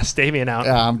 you asked Damien out.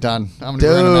 Yeah, I'm done. I'm going to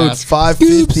bring a Dude, mask.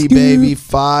 550, baby,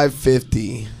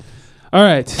 550. All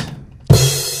right.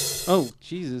 Oh,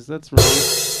 Jesus, that's wrong.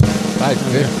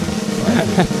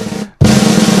 550.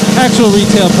 Actual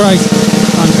retail price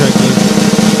on Craigslist.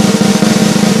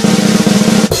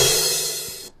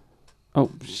 Oh,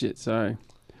 shit, sorry.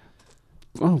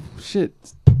 Oh, shit.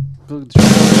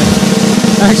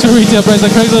 Actual retail price on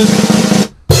Craigslist.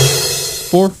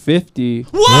 $450.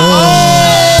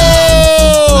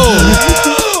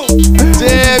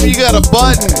 Damn, you got a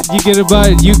button. You get a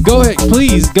button. You go ahead.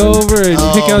 Please go over and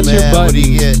pick out your man, button. What do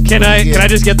you get? Can I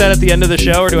just get that at the end of the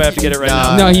show, or do I have to get it right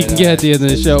now? No, you can get it at the end of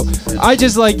the show. I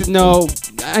just like to know,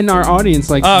 and our audience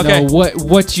likes Oh, to okay. know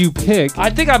what you pick. I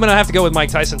think I'm gonna have to go with Mike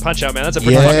Tyson Punch Out, man. That's a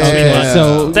pretty Yeah. fucking sweet one.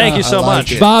 So, Thank you so I like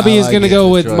much. it. Bobby I is like going to it. go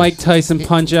Good with choice. Mike Tyson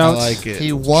Punch I Outs. like it.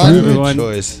 He won, Everyone.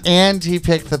 Good choice. and he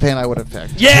picked the pin I would have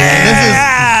picked.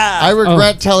 Yeah! I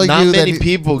regret telling Not you many that.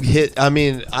 people hit. I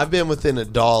mean, I've been within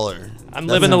 $1. I'm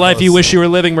living the life you wish you were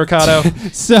living, Mercado.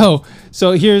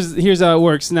 So here's how it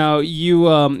works. Now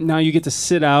you get to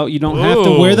sit out. You don't have to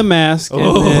Ooh. wear the mask. And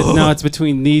then now it's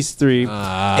between these three.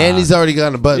 And he's already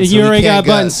got a button. so you he already can't got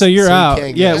a button, guess. so you're he out.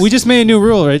 can't Yeah, guess. we just made a new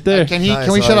rule right there. Can Nice,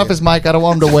 we I shut like off it. his mic? I don't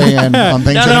want him to weigh in on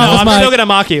things. No, anymore. I'm Mike. still gonna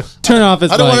mock you. Turn off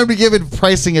his I don't mic. want him to give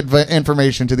pricing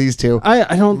information to these two.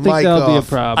 I don't think Mic that'll be a off.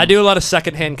 problem. I do a lot of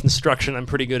secondhand construction. I'm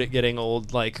pretty good at getting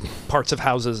old like parts of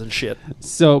houses and shit.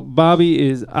 So Bobby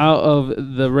is out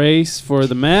of the race for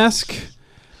the mask.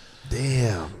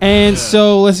 Damn. And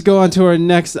so let's go on to our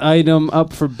next item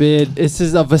up for bid. This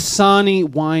is a Vasani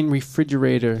wine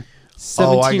refrigerator.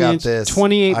 17-inch, this.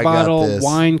 28 I got bottle this.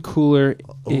 wine cooler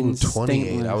in Ooh, 28.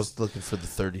 stainless. I was looking for the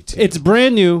 32. It's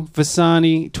brand new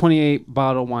Vasani 28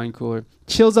 bottle wine cooler.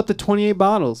 Chills up to 28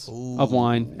 bottles of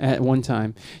wine at one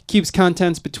time. Keeps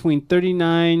contents between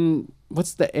 39.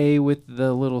 What's the A with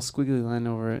the little squiggly line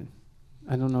over it?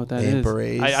 I don't know what that is.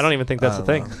 I don't even think that's a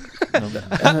thing.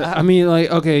 I mean,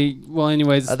 like, okay. Well,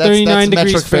 anyways, That's 39 metric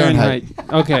degrees Fahrenheit.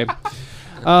 Okay.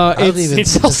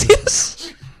 It's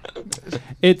Celsius.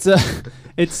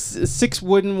 It's 6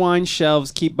 wooden wine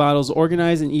shelves keep bottles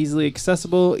organized and easily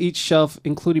accessible. Each shelf,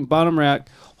 including bottom rack,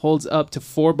 holds up to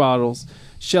 4 bottles.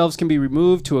 Shelves can be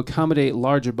removed to accommodate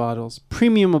larger bottles.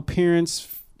 Premium appearance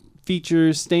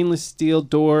features stainless steel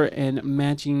door and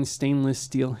matching stainless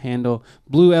steel handle.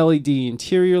 Blue LED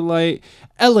interior light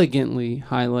elegantly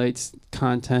highlights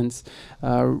contents.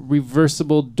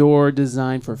 Reversible door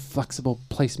designed for flexible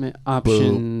placement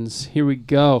options. Here we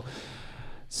go.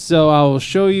 So I will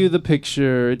show you the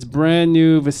picture. It's brand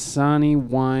new Vasani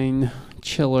wine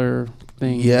chiller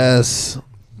thing. Yes.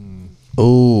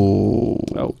 Oh,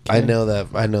 Okay. I know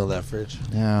that fridge.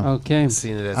 Yeah. Okay. I've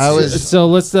seen it at I was- So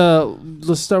let's start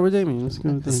with Damien. Let's go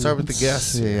with Let's start with the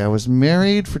guests. See, I was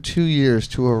married for 2 years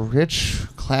to a rich,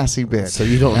 classy bitch. So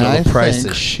you don't And know I the price think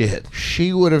of shit.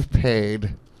 She would have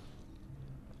paid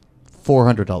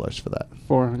 $400 for that.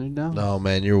 $400. No,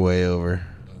 man, you're way over.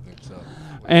 I think so.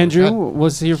 Andrew,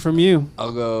 let's hear from you.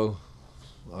 I'll go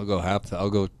half. I'll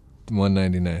go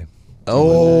 $199.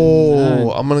 Oh,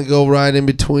 I'm gonna go right in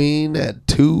between at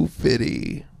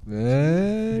 $250.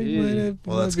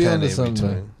 Well, that's kind of in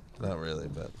between. Not really,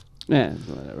 but Yeah,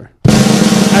 whatever.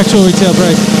 Actual retail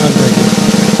price.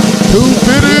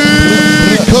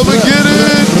 $250. Come and get it.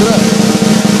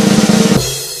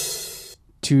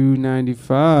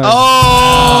 $295.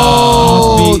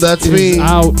 Oh, that's is me.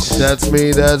 Out. That's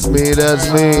me.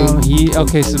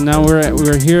 Okay, so now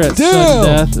we're here at sudden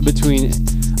death between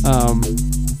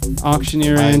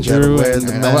auctioneer I ain't gotta Andrew wear and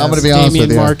the I'm mask. going to be honest Damien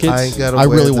with you. Markets. I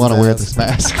really want to wear this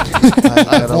mask.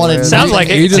 gotta wanted wear Sounds like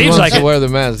it. He just Seems wants like to it. wear the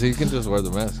mask. He can just wear the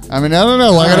mask. I mean, I don't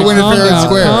know. I got to win it Calm fair and down,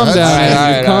 square. Calm That's- down.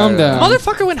 Alright, Calm alright. down.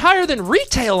 Motherfucker went higher than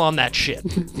retail on that shit.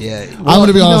 Yeah. I'm going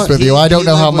to be honest with you. I don't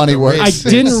know how money works. works. I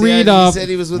didn't read He off. said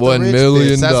he was with $1 the rich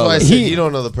million. bitch. That's why I said He- you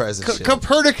don't know the price of shit.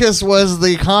 Copernicus was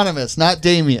the economist, not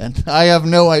Damien. I have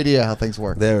no idea how things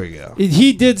work. There we go.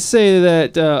 He did say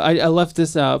that I left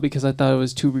this out because I thought it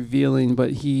was too revealing,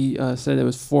 but he said it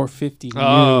was $450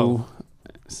 Oh. new.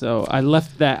 So I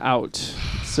left that out.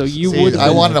 So you See, would. I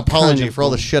want an apology kind of for all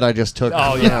the shit I just took.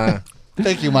 Oh yeah.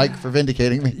 Thank you, Mike, for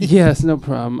vindicating me. Yes, no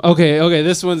problem. Okay.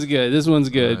 This one's good. This one's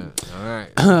good. All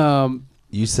right.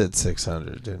 You said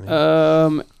 600, didn't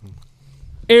you?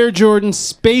 Air Jordan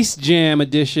Space Jam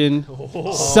edition,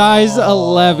 size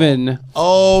 11.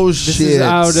 Oh This shit! is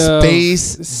out of Space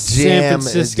San Jam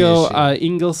Francisco, edition.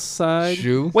 Ingleside.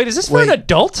 Shoe. Wait, is this for Wait. an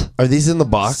adult? Are these in the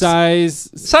box? Size.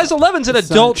 Size 11's an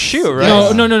adult shoe,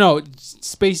 right? No.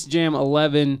 Space Jam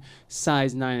 11,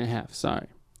 size 9.5. Sorry.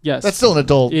 Yes. That's still an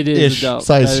adult It is adult.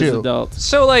 size That is shoe. adult.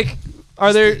 So like,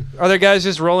 are there guys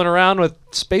just rolling around with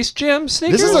Space Jam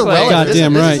sneakers? This is a Like- relic. This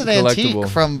Goddamn is an right. antique Collectible.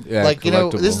 from, Yeah, like, you know,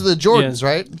 this is the Jordans,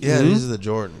 right? Yeah, these are the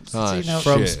Jordans Oh,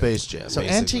 from shit. Space Jam. So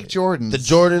basically. antique Jordans. The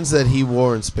Jordans that he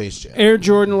wore in Space Jam. Air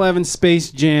Jordan 11 Space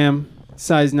Jam,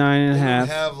 size 9.5.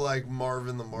 have like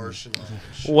Marvin the Martian.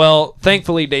 Well,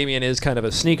 thankfully Damien is kind of a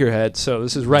sneakerhead, so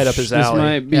this is right up his This alley.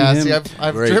 might be Yeah, him. see,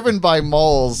 I've Great. driven by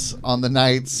malls on the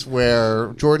nights where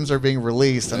Jordans are being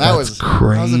released, and that was a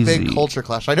crazy. big culture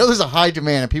clash. I know there's a high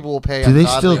demand, and people will pay. Do they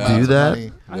ungodly still do amounts of that?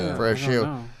 money Yeah. for a shoe?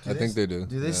 I think they do.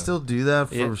 Do they Yeah. still do that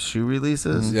for Yeah. shoe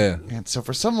releases? Yeah. And so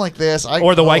for something like this,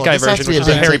 or the white guy this has version, to be which is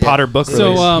a big Harry ticket. Potter book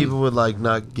So, release. People would like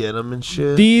not get them and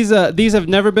shit. These have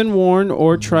never been worn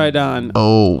or tried on.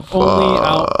 oh, Only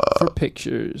out for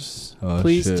pictures. Oh,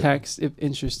 Please shit. text if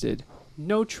interested.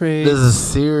 No trade. This is a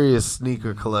serious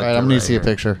sneaker collector. All right, I'm going to see a here.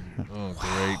 picture. Oh,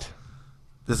 great.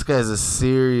 This guy's a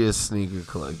serious sneaker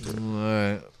collector. All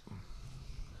right.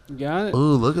 Got it.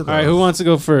 Ooh, look at that. All right, who wants to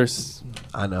go first?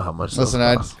 I know how much. Listen, those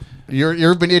I, cost.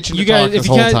 you've been itching You to guys- talk if this you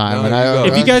whole guys- time. No, and you I, go.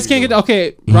 If you guys can't get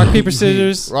okay, rock paper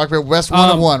scissors. rock paper, West 1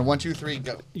 Um, 1. 1, 2, 3,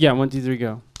 go. Yeah, 1, 2, 3,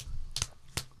 go.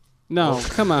 No,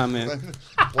 come on, man.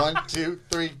 1, 2,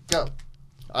 3, go.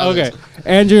 Okay,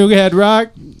 Andrew had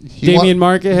rock. Damien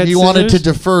Market had He scissors. wanted to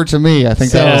defer to me. I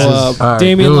think So that was his. All right,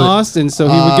 Damien do it. lost, and so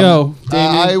he would go.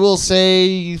 Damien, I will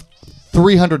say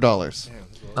 $300.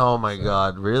 Oh my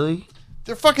God! Really?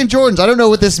 They're fucking Jordans. I don't know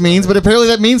what this means, but apparently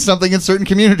that means something in certain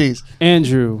communities.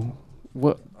 Andrew,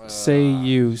 what say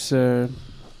you, sir?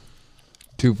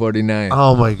 $249.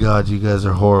 Oh my god, you guys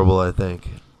are horrible. I think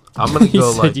I'm gonna He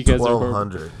go said like you guys are horrible.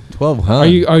 1,200.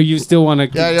 1,200. Are you still want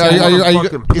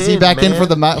to? Is he back in for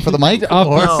the mic?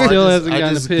 Oh, still hasn't I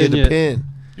gotten just a pin get yet. a pin.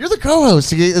 You're the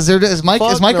co-host. Is Mike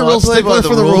Fuck a no, real I play by stickler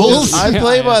for the rules? I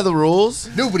play by the rules.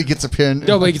 Nobody gets a pin.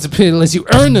 Nobody gets a pin unless you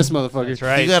earn this motherfucker. That's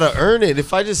right. You gotta earn it.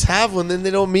 If I just have one, then they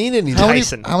don't mean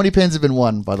anything. How many pins have been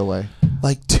won, by the way?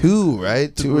 Like 2,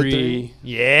 right? 2 or 3.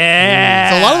 Yeah.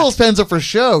 So a lot of those pins are for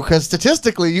show because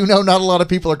statistically, not a lot of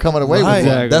people are coming away Right. with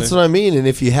one. Exactly. That's what I mean. And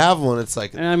if you have one, it's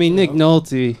like And I mean, Nick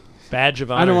Nolte. Badge of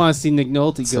honor. I don't want to see Nick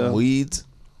Nolte some go. weeds.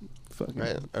 Fucking-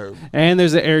 Right? Or And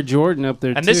there's an Air Jordan up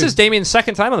there And too. this is Damien's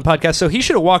second time on the podcast, so he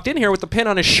should have walked in here with the pin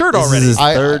on his shirt This is already. his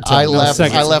third time. I No, left.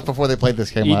 second I time. left before they played this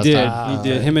game He last did. time. He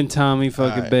did. Him and Tommy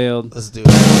fucking Alright. bailed. let's do it.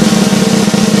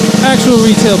 Actual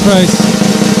retail price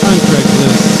on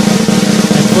Craigslist.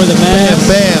 And for the mask,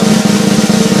 Bam.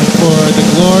 and for the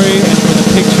glory, and for the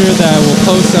picture that I will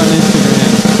post on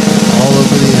Instagram. All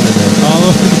over the internet.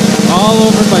 All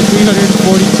over my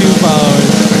 342 followers.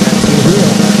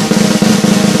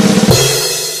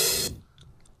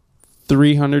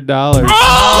 $300.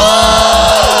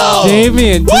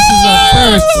 Damien, this is a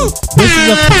first. This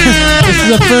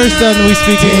is a first on We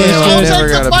Speak English. Damn, I'll I've Good. never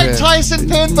take got the a Mike pin. Tyson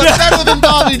pin, but better than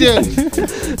Bobby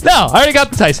did. No, I already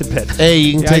got the Tyson pin. Hey,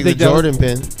 you can Yeah, I take the think that was- Jordan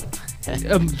pin.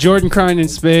 Jordan crying in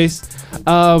space.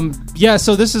 Yeah,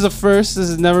 so this is a first. This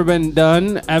has never been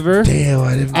done ever. Damn,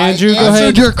 I didn't. Andrew, go answered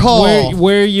ahead. your call.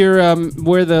 Wear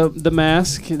the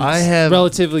mask. It's I have-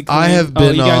 relatively clean. I have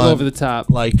been you gotta go on- over the top.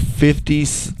 Like 50.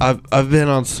 I've been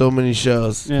on so many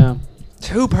shows. Yeah.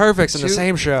 2 perfects in the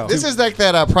same show. This is like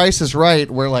that Price is Right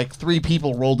where like 3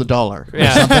 people rolled $1 or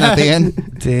Yeah. something at the end.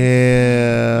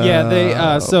 Damn. Yeah, they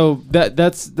so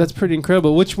that's pretty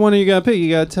incredible. Which one are you gonna pick?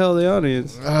 You gotta tell the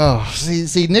audience. Oh,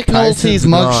 see, Nick Tyson's Nolte's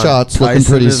mugshot's looking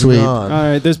Tyson pretty is sweet. gone. All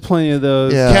right, there's plenty of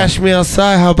those. Yeah. Cash me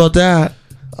outside. How about that?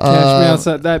 Cash me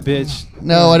outside that bitch.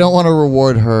 No, I don't want to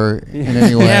reward her in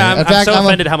any way. Yeah, in I'm fact, so I'm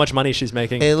offended how much money she's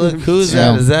making. Hey, look, who's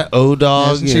Yeah. that? Is that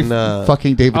O-Dog? Isn't she And,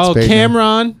 fucking David Oh, Spade.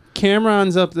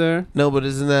 Cameron's up there. no, but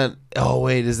isn't that? Oh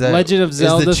wait, is that Legend of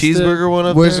Zelda Is the cheeseburger one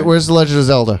up Where's there? Where's the Legend of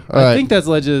Zelda? All I right. think that's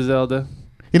Legend of Zelda.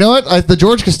 You know what? The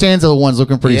George Costanza one's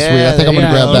looking pretty Yeah, sweet. I think I'm gonna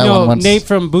Yeah, grab that you know, one once. Nate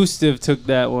from Boostive took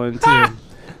that one too.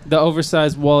 The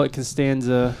oversized wallet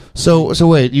Costanza. So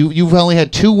wait, you've only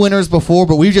had 2 winners before,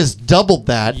 but we just doubled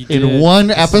that You in did. one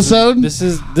episode. This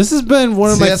has been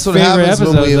one of See, my that's what favorite happens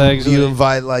episodes. when actually, you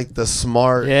invite like the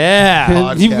smart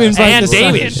Yeah. You've been And the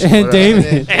Damien. and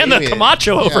Damien. And the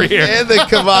Camacho over here. and the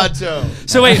Camacho.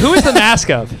 So wait, who is the mask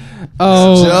of?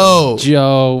 Oh, Joe.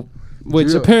 Joe. Which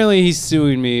Joe. apparently he's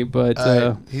suing me, but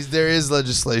There is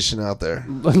legislation out there.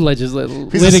 He's a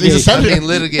litigation. senator.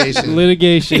 Litigation.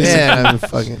 Litigation. Man, I'm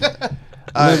fucking. All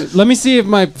right, Let me see if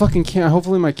my fucking camera.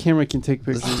 Hopefully, my camera can take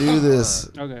pictures. let's do this.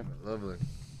 Okay. Lovely.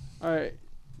 All right.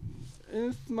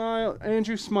 And smile,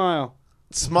 Andrew. Smile.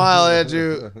 Smile,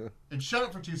 Andrew. And shut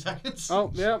up for 2 seconds. Oh,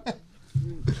 yep.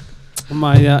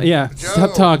 My yeah.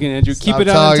 Stop talking, Andrew. Keep Stop it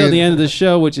on until talking. the end of the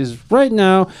show, which is right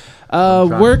now.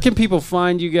 Where can people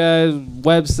find you guys?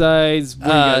 Websites? Where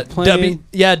you guys playing?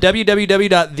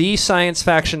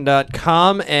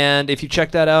 www.thesciencefaction.com. And if you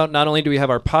check that out, not only do we have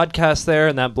our podcast there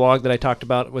and that blog that I talked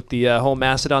about with the whole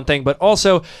Mastodon thing, but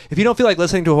also if you don't feel like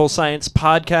listening to a whole science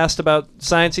podcast about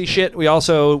sciencey shit, we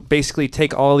also basically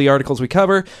take all the articles we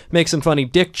cover, make some funny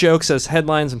dick jokes as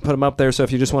headlines and put them up there. So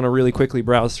if you just want to really quickly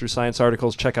browse through science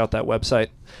articles, check out that website.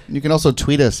 You can also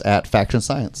tweet us at Faction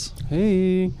Science.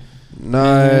 Hey.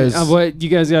 Nice. What you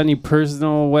guys got any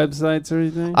personal websites or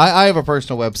anything? I have a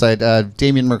personal website,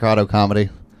 Damien Mercado Comedy.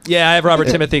 Yeah, I have Robert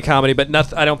Timothy comedy, but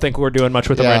I don't think we're doing much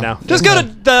with them Yeah. right now. Just go to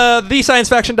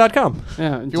thesciencefaction.com.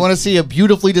 Yeah. If you want to see a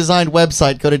beautifully designed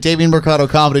website, go to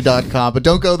DamienMercadoComedy.com. But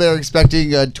don't go there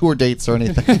expecting tour dates or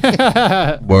anything.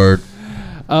 Word.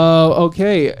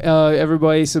 Okay.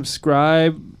 Everybody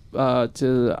subscribe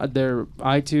to their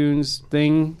iTunes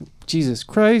thing. Jesus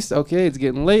Christ. Okay, it's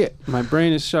getting late. My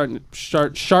brain is starting to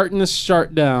shut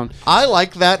down. I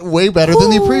like that way better than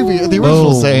the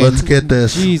original saying. Let's get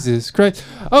this. Jesus Christ.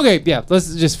 Okay, yeah,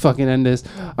 let's just fucking end this.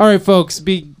 All right, folks,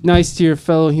 be nice to your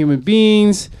fellow human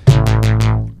beings.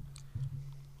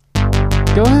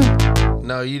 Go ahead.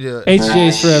 No, you do it.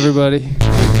 HJs for everybody.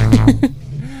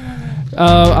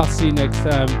 I'll see you next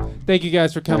time. Thank you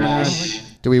guys for coming on.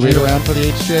 Do we wait around for the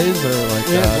HJs or like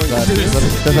Yeah,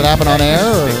 does it happen on air?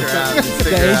 Or?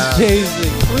 The HJs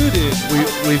included.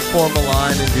 We form a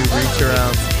line and do reach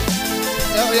arounds.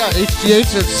 Oh yeah,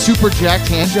 HGH are super jacked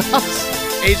hand jobs.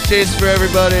 HJs for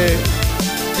everybody.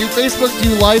 Do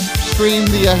you live stream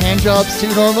the hand jobs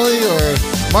too normally, or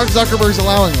Mark Zuckerberg's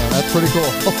allowing them? That's pretty cool.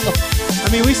 I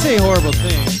mean, we say horrible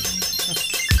things.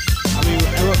 I mean,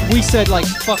 we said like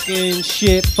fucking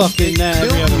shit, fucking that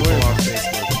every other word. on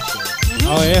Facebook and shit.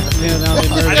 Oh yeah, now they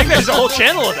murder. I think there's a whole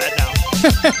channel of that now.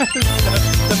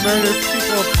 The murder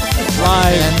people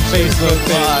live And Facebook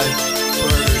Live. page.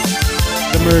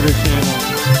 The murder channel.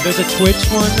 There's a Twitch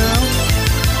one now.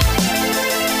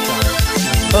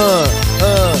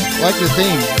 Like the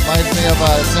theme. Reminds me of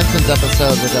a Simpsons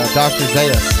episode with Dr.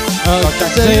 Zayas. Oh,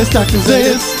 Dr. Zayas, Dr.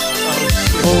 Zayas.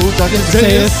 Oh, Dr.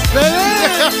 Zayas.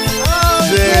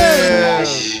 Yeah.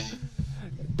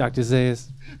 Dr. Zayas.